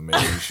shitty, so maybe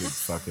you should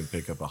fucking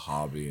pick up a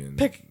hobby and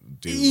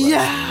do.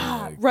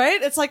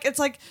 Right. It's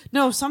like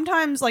no.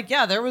 Sometimes like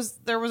there was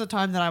a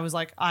time that I was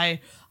like I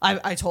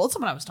told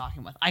someone I was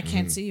talking with, I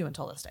can't see you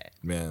until this date.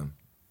 Man,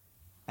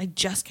 I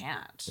just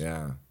can't.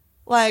 Yeah.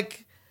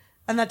 Like,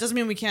 and that doesn't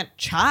mean we can't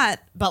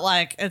chat, but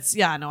like it's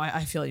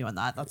I feel you on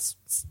that. That's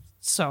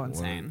so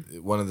insane.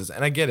 One of this,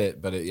 and I get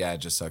it, but it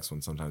just sucks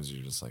when sometimes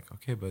you're just like,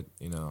 okay, but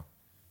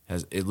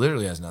it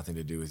literally has nothing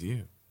to do with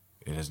you.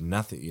 It has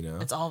nothing,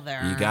 It's all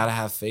there. You gotta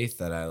have faith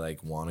that I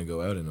like want to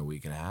go out in a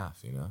week and a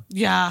half,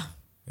 Yeah.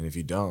 And if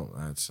you don't,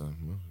 that's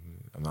I'm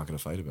not gonna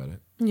fight about it.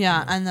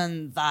 Yeah, and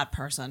then that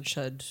person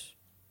should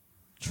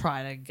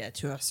try to get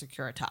to a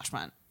secure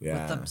attachment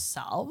with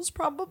themselves,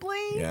 probably.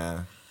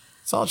 Yeah,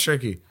 it's all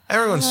tricky.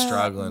 Everyone's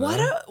struggling.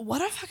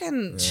 What a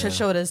fucking shit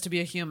show it is to be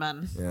a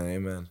human. Yeah,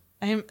 amen.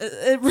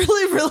 It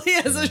really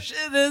is a shit.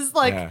 It is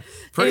like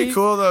pretty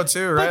cool though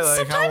too, right?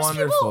 Like how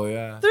wonderful.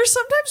 There's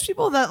sometimes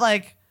people that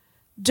like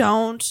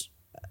don't,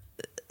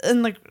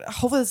 and like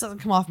hopefully this doesn't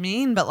come off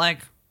mean, but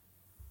like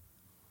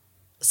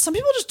some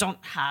people just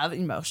don't have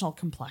emotional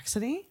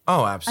complexity.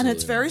 Oh, absolutely. And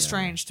it's very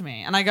strange to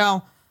me. And I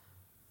go,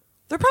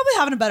 they're probably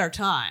having a better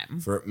time.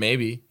 For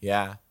maybe,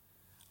 yeah.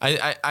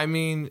 I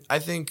mean, I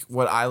think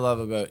what I love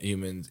about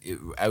humans,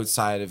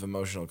 outside of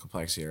emotional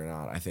complexity or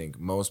not, I think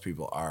most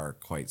people are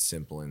quite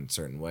simple in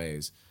certain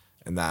ways.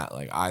 And that,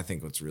 like, I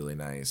think what's really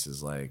nice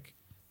is like,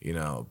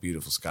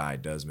 beautiful sky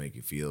does make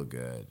you feel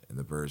good, and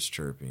the birds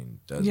chirping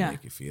does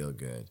make you feel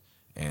good.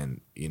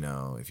 And,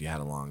 if you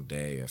had a long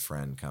day, a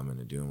friend coming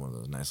and doing one of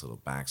those nice little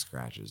back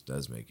scratches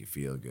does make you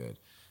feel good.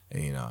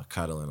 And,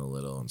 cuddling a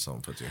little and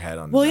someone puts your head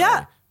on your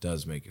belly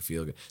does make you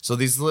feel good. So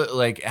these,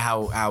 like,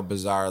 how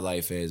bizarre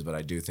life is, but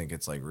I do think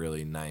it's, like,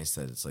 really nice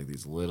that it's, like,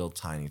 these little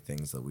tiny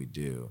things that we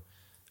do,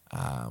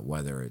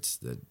 whether it's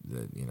the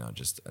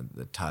just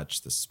the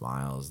touch, the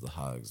smiles, the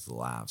hugs, the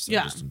laughs,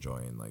 and just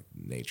enjoying, like,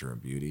 nature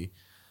and beauty.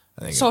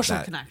 I think social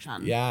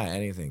connection. Yeah,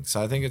 anything.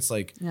 So I think it's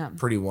like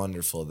pretty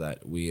wonderful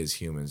that we as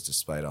humans,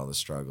 despite all the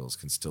struggles,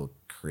 can still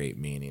create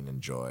meaning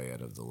and joy out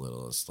of the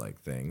littlest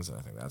like things. And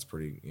I think that's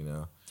pretty,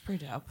 It's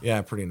pretty dope.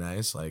 Yeah, pretty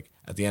nice. Like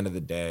at the end of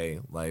the day,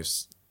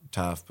 life's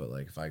tough, but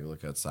like if I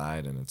look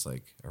outside and it's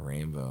like a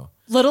rainbow.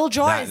 Little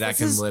joys. That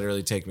can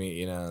literally take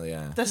me,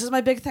 This is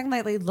my big thing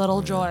lately.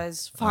 Little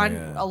joys. Find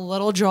a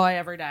little joy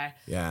every day.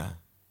 Yeah.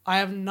 I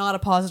am not a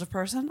positive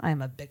person. I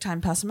am a big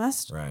time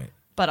pessimist. Right.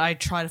 But I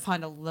try to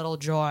find a little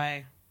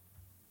joy,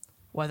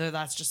 whether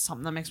that's just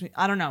something that makes me,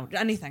 I don't know,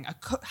 anything.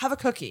 Have a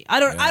cookie. I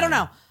don't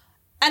know.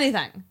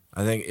 Anything.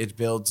 I think it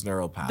builds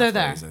neural pathways.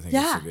 They're there. I think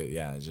it's a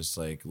good, just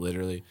like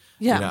literally.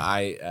 Yeah.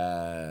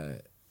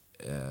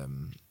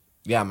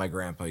 My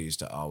grandpa used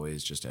to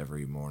always just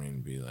every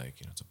morning be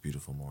like, it's a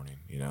beautiful morning,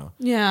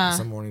 Yeah. And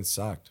some mornings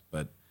sucked,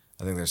 but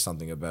I think there's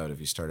something about if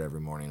you start every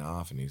morning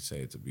off and you say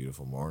it's a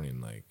beautiful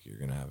morning, like you're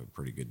going to have a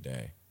pretty good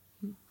day.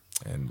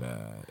 And,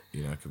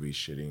 it could be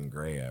shitty and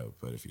gray out,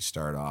 but if you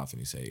start off and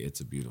you say it's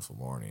a beautiful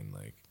morning,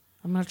 like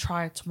I'm going to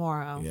try it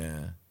tomorrow.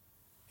 Yeah.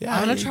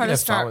 I'm going to try to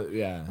start.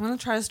 I'm going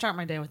to try to start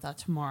my day with that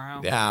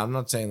tomorrow. Yeah. I'm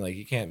not saying like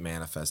you can't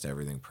manifest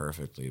everything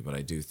perfectly, but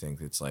I do think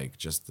it's like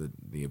just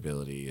the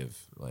ability of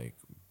like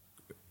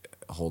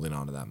holding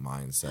on to that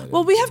mindset.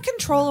 Well, we have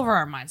control over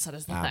our mindset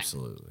is the thing.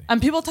 Absolutely.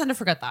 And people tend to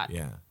forget that.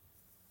 Yeah.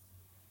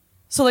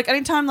 So like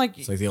anytime like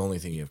it's like the only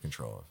thing you have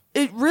control of.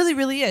 It really,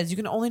 really is. You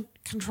can only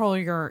control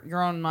your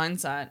own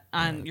mindset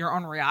and your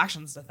own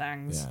reactions to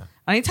things. Yeah.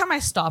 Anytime I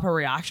stop a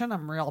reaction,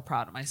 I'm real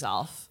proud of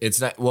myself. It's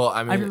not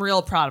I'm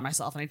real proud of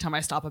myself anytime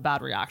I stop a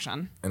bad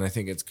reaction. And I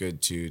think it's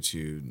good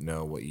to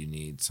know what you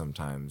need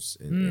sometimes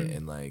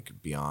and like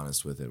be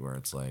honest with it, where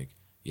it's like,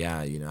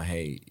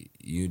 hey,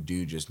 you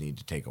do just need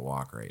to take a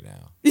walk right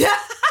now. Yeah.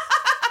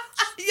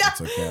 Yeah.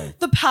 It's okay.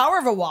 The power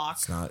of a walk.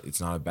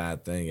 It's not a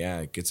bad thing.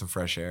 Yeah. Get some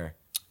fresh air.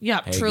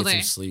 Yeah, hey, truly.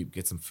 Get some sleep,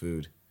 get some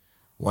food.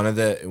 When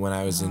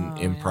I was in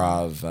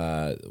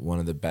improv, one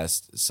of the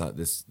best,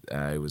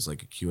 it was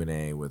like a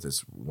Q&A with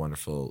this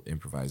wonderful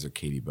improviser,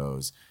 Katie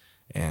Bowes.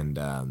 And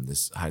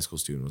this high school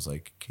student was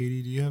like,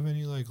 Katie, do you have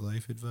any like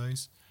life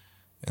advice?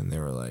 And they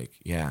were like,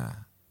 yeah,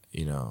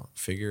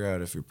 figure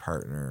out if your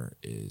partner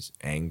is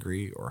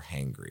angry or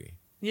hangry.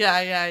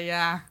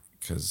 Yeah.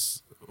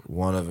 Because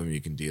one of them you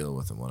can deal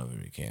with and one of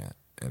them you can't.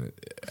 And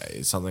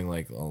it's something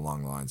like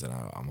along the lines that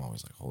I'm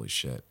always like, holy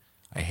shit.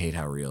 I hate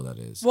how real that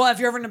is. Well, if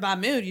you're ever in a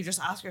bad mood, you just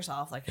ask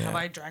yourself, like, have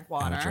I drank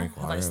water?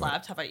 Have I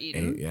slept? Have I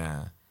eaten?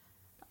 Yeah.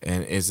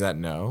 And is that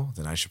no?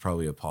 Then I should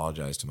probably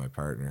apologize to my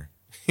partner.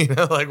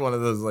 Like one of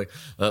those, like,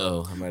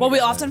 uh-oh. Well, we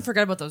often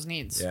forget about those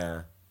needs.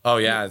 Yeah. Oh,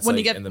 yeah. It's when like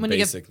you get, in the when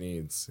basic you get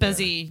needs.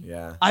 Busy.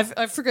 Yeah.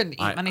 I've forgotten to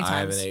eat many times. I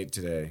haven't ate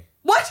today.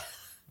 What?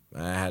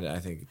 I had, I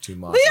think, 2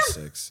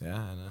 Mozzarella. Yeah,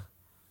 I know.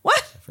 What?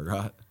 I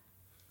forgot.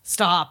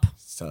 Stop.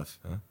 It's tough,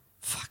 huh?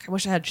 Fuck, I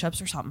wish I had chips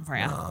or something for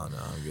you. No,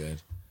 I'm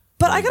good.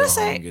 But I gotta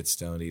say, get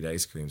stoned, eat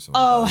ice cream.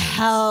 Oh,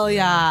 hell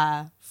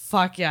yeah.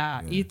 Fuck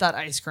yeah. Eat that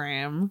ice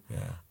cream.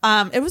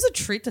 Yeah. It was a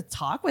treat to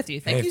talk with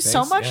you. Thank you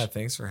so much. Yeah,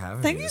 thanks for having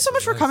me. Thank you so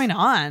much for coming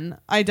on.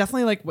 I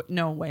definitely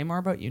know way more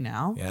about you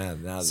now. Yeah,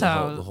 now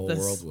the whole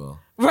world will.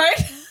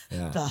 Right?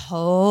 Yeah. The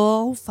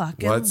whole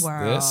fucking What's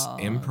world. This?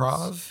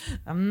 Improv?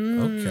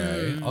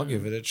 Okay, I'll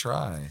give it a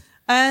try.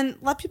 And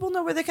let people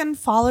know where they can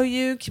follow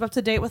you, keep up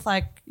to date with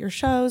like your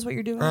shows, what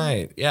you're doing.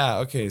 Right. Yeah.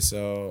 Okay.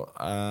 So,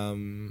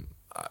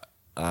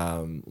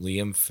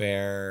 Liam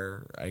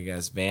Fair, I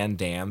guess Van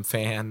Damme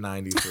fan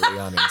 93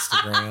 on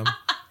Instagram.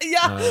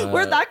 Yeah,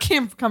 where'd that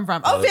come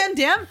from? Oh, Van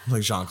Damme,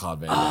 like Jean-Claude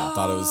Van Damme.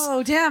 Thought it was.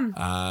 Oh, damn.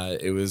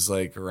 It was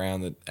like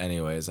around the.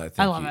 Anyways, I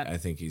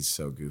think he's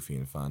so goofy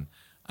and fun.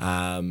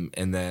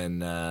 And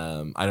then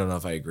I don't know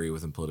if I agree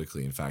with him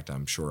politically. In fact,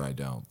 I'm sure I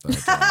don't.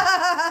 But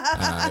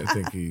I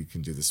think he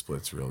can do the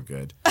splits real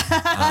good.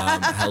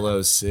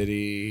 Hello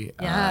City.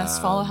 Yes,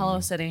 follow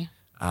Hello City.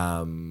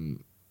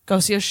 Go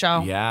see a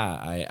show.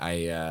 Yeah,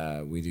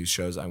 I we do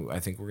shows. I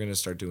think we're gonna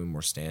start doing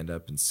more stand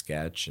up and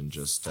sketch and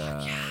just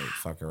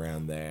fuck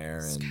around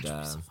there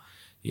and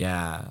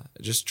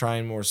just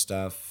trying more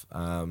stuff.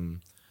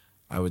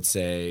 I would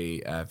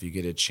say if you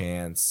get a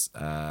chance,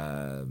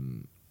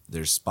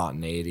 there's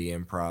Spontaneity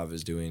Improv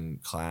is doing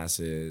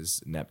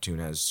classes. Neptune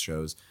has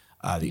shows.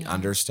 The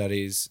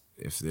Understudies.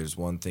 If there's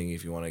one thing,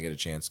 if you want to get a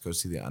chance, go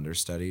see the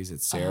Understudies.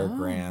 It's Sarah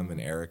Graham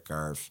and Eric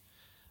Garf.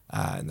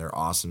 And they're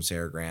awesome.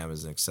 Sarah Graham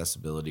is an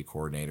accessibility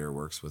coordinator,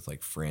 works with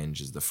like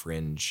Fringe, is the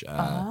Fringe,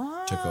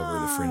 took over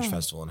the Fringe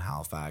Festival in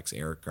Halifax.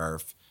 Eric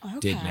Garf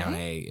did Mount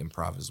A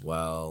Improv as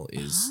well.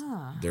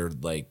 They're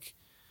like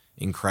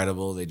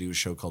incredible. They do a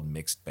show called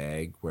Mixed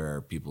Bag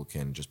where people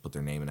can just put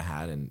their name in a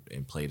hat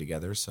and play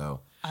together.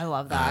 So I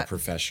love that.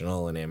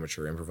 Professional and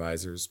amateur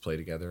improvisers play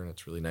together and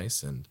it's really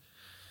nice. And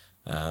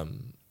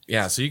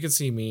yeah, so you can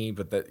see me,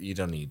 but that you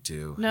don't need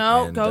to.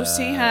 No, go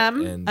see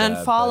him and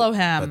follow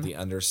him. But the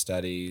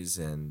Understudies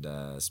and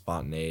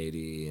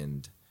Spontaneity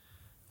and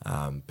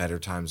Better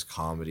Times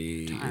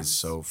Comedy is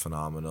so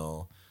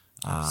phenomenal.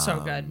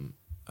 So good.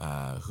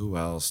 Who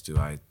else do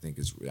I think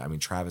is? I mean,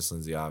 Travis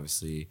Lindsay,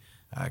 obviously.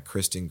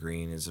 Kristen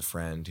Green is a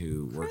friend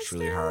who works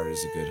really hard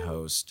as a good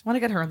host. I want to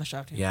get her on the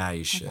show too. Yeah,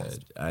 you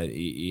should.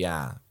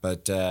 Yeah,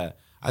 but I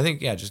think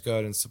just go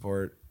out and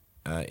support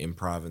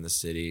improv in the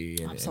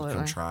city and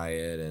come try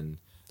it. And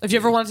if you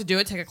ever wanted to do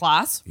it, take a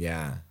class.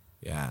 Yeah.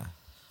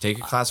 Take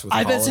a class with.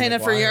 I've been saying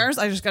it for years.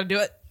 I just got to do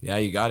it. Yeah,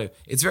 you got to.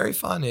 It's very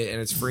fun and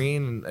it's free.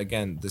 And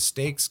again, the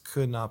stakes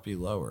could not be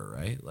lower,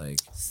 right? Like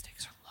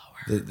stakes are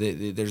lower.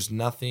 There's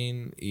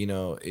nothing.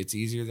 It's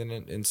easier than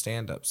in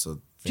stand up.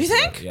 So do you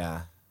think?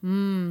 Yeah.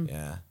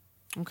 Yeah.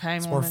 Okay.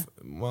 It's more.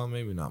 Well,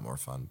 maybe not more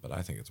fun, but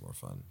I think it's more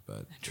fun.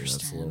 But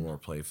it's a little more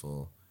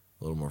playful.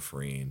 A little more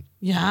freeing.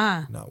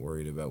 Yeah. Not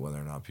worried about whether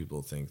or not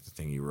people think the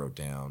thing you wrote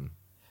down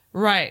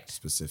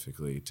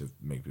specifically to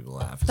make people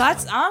laugh.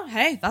 That's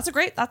that's a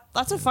great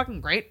that's a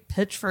fucking great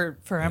pitch for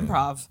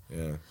improv.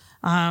 Yeah.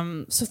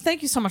 So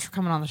thank you so much for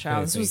coming on the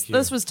show.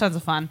 This was tons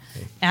of fun.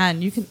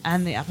 And you can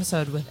end the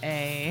episode with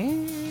a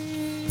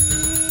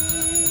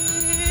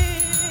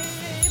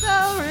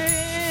bell ring.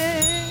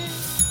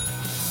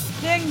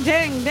 Ding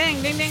ding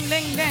ding ding ding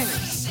ding ding.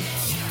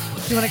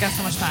 Do you want to guess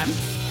how much time?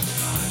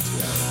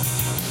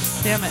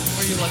 Damn it.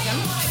 Were you looking?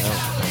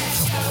 Oh.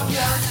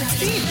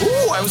 16.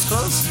 Ooh, I was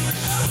close.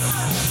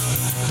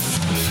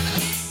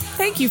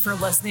 Thank you for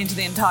listening to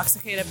the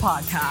Intoxicated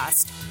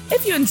Podcast.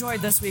 If you enjoyed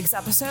this week's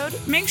episode,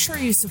 make sure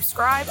you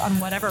subscribe on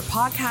whatever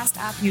podcast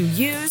app you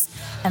use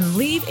and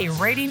leave a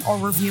rating or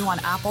review on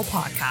Apple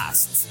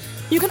Podcasts.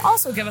 You can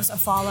also give us a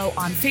follow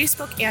on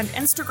Facebook and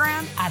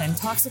Instagram at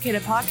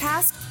Intoxicated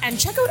Podcast and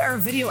check out our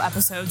video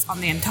episodes on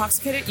the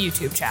Intoxicated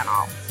YouTube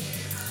channel.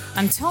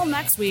 Until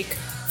next week,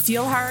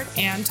 feel hard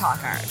and talk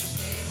hard.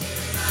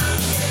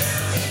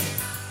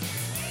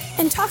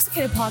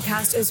 Intoxicated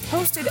Podcast is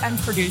hosted and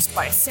produced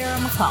by Sarah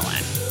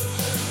McClellan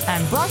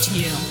and brought to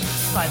you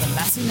by the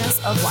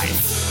messiness of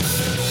life.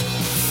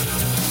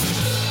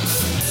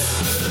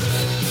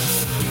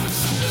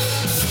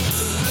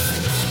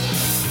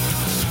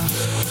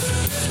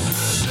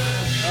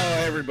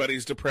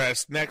 everybody's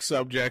depressed. Next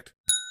subject.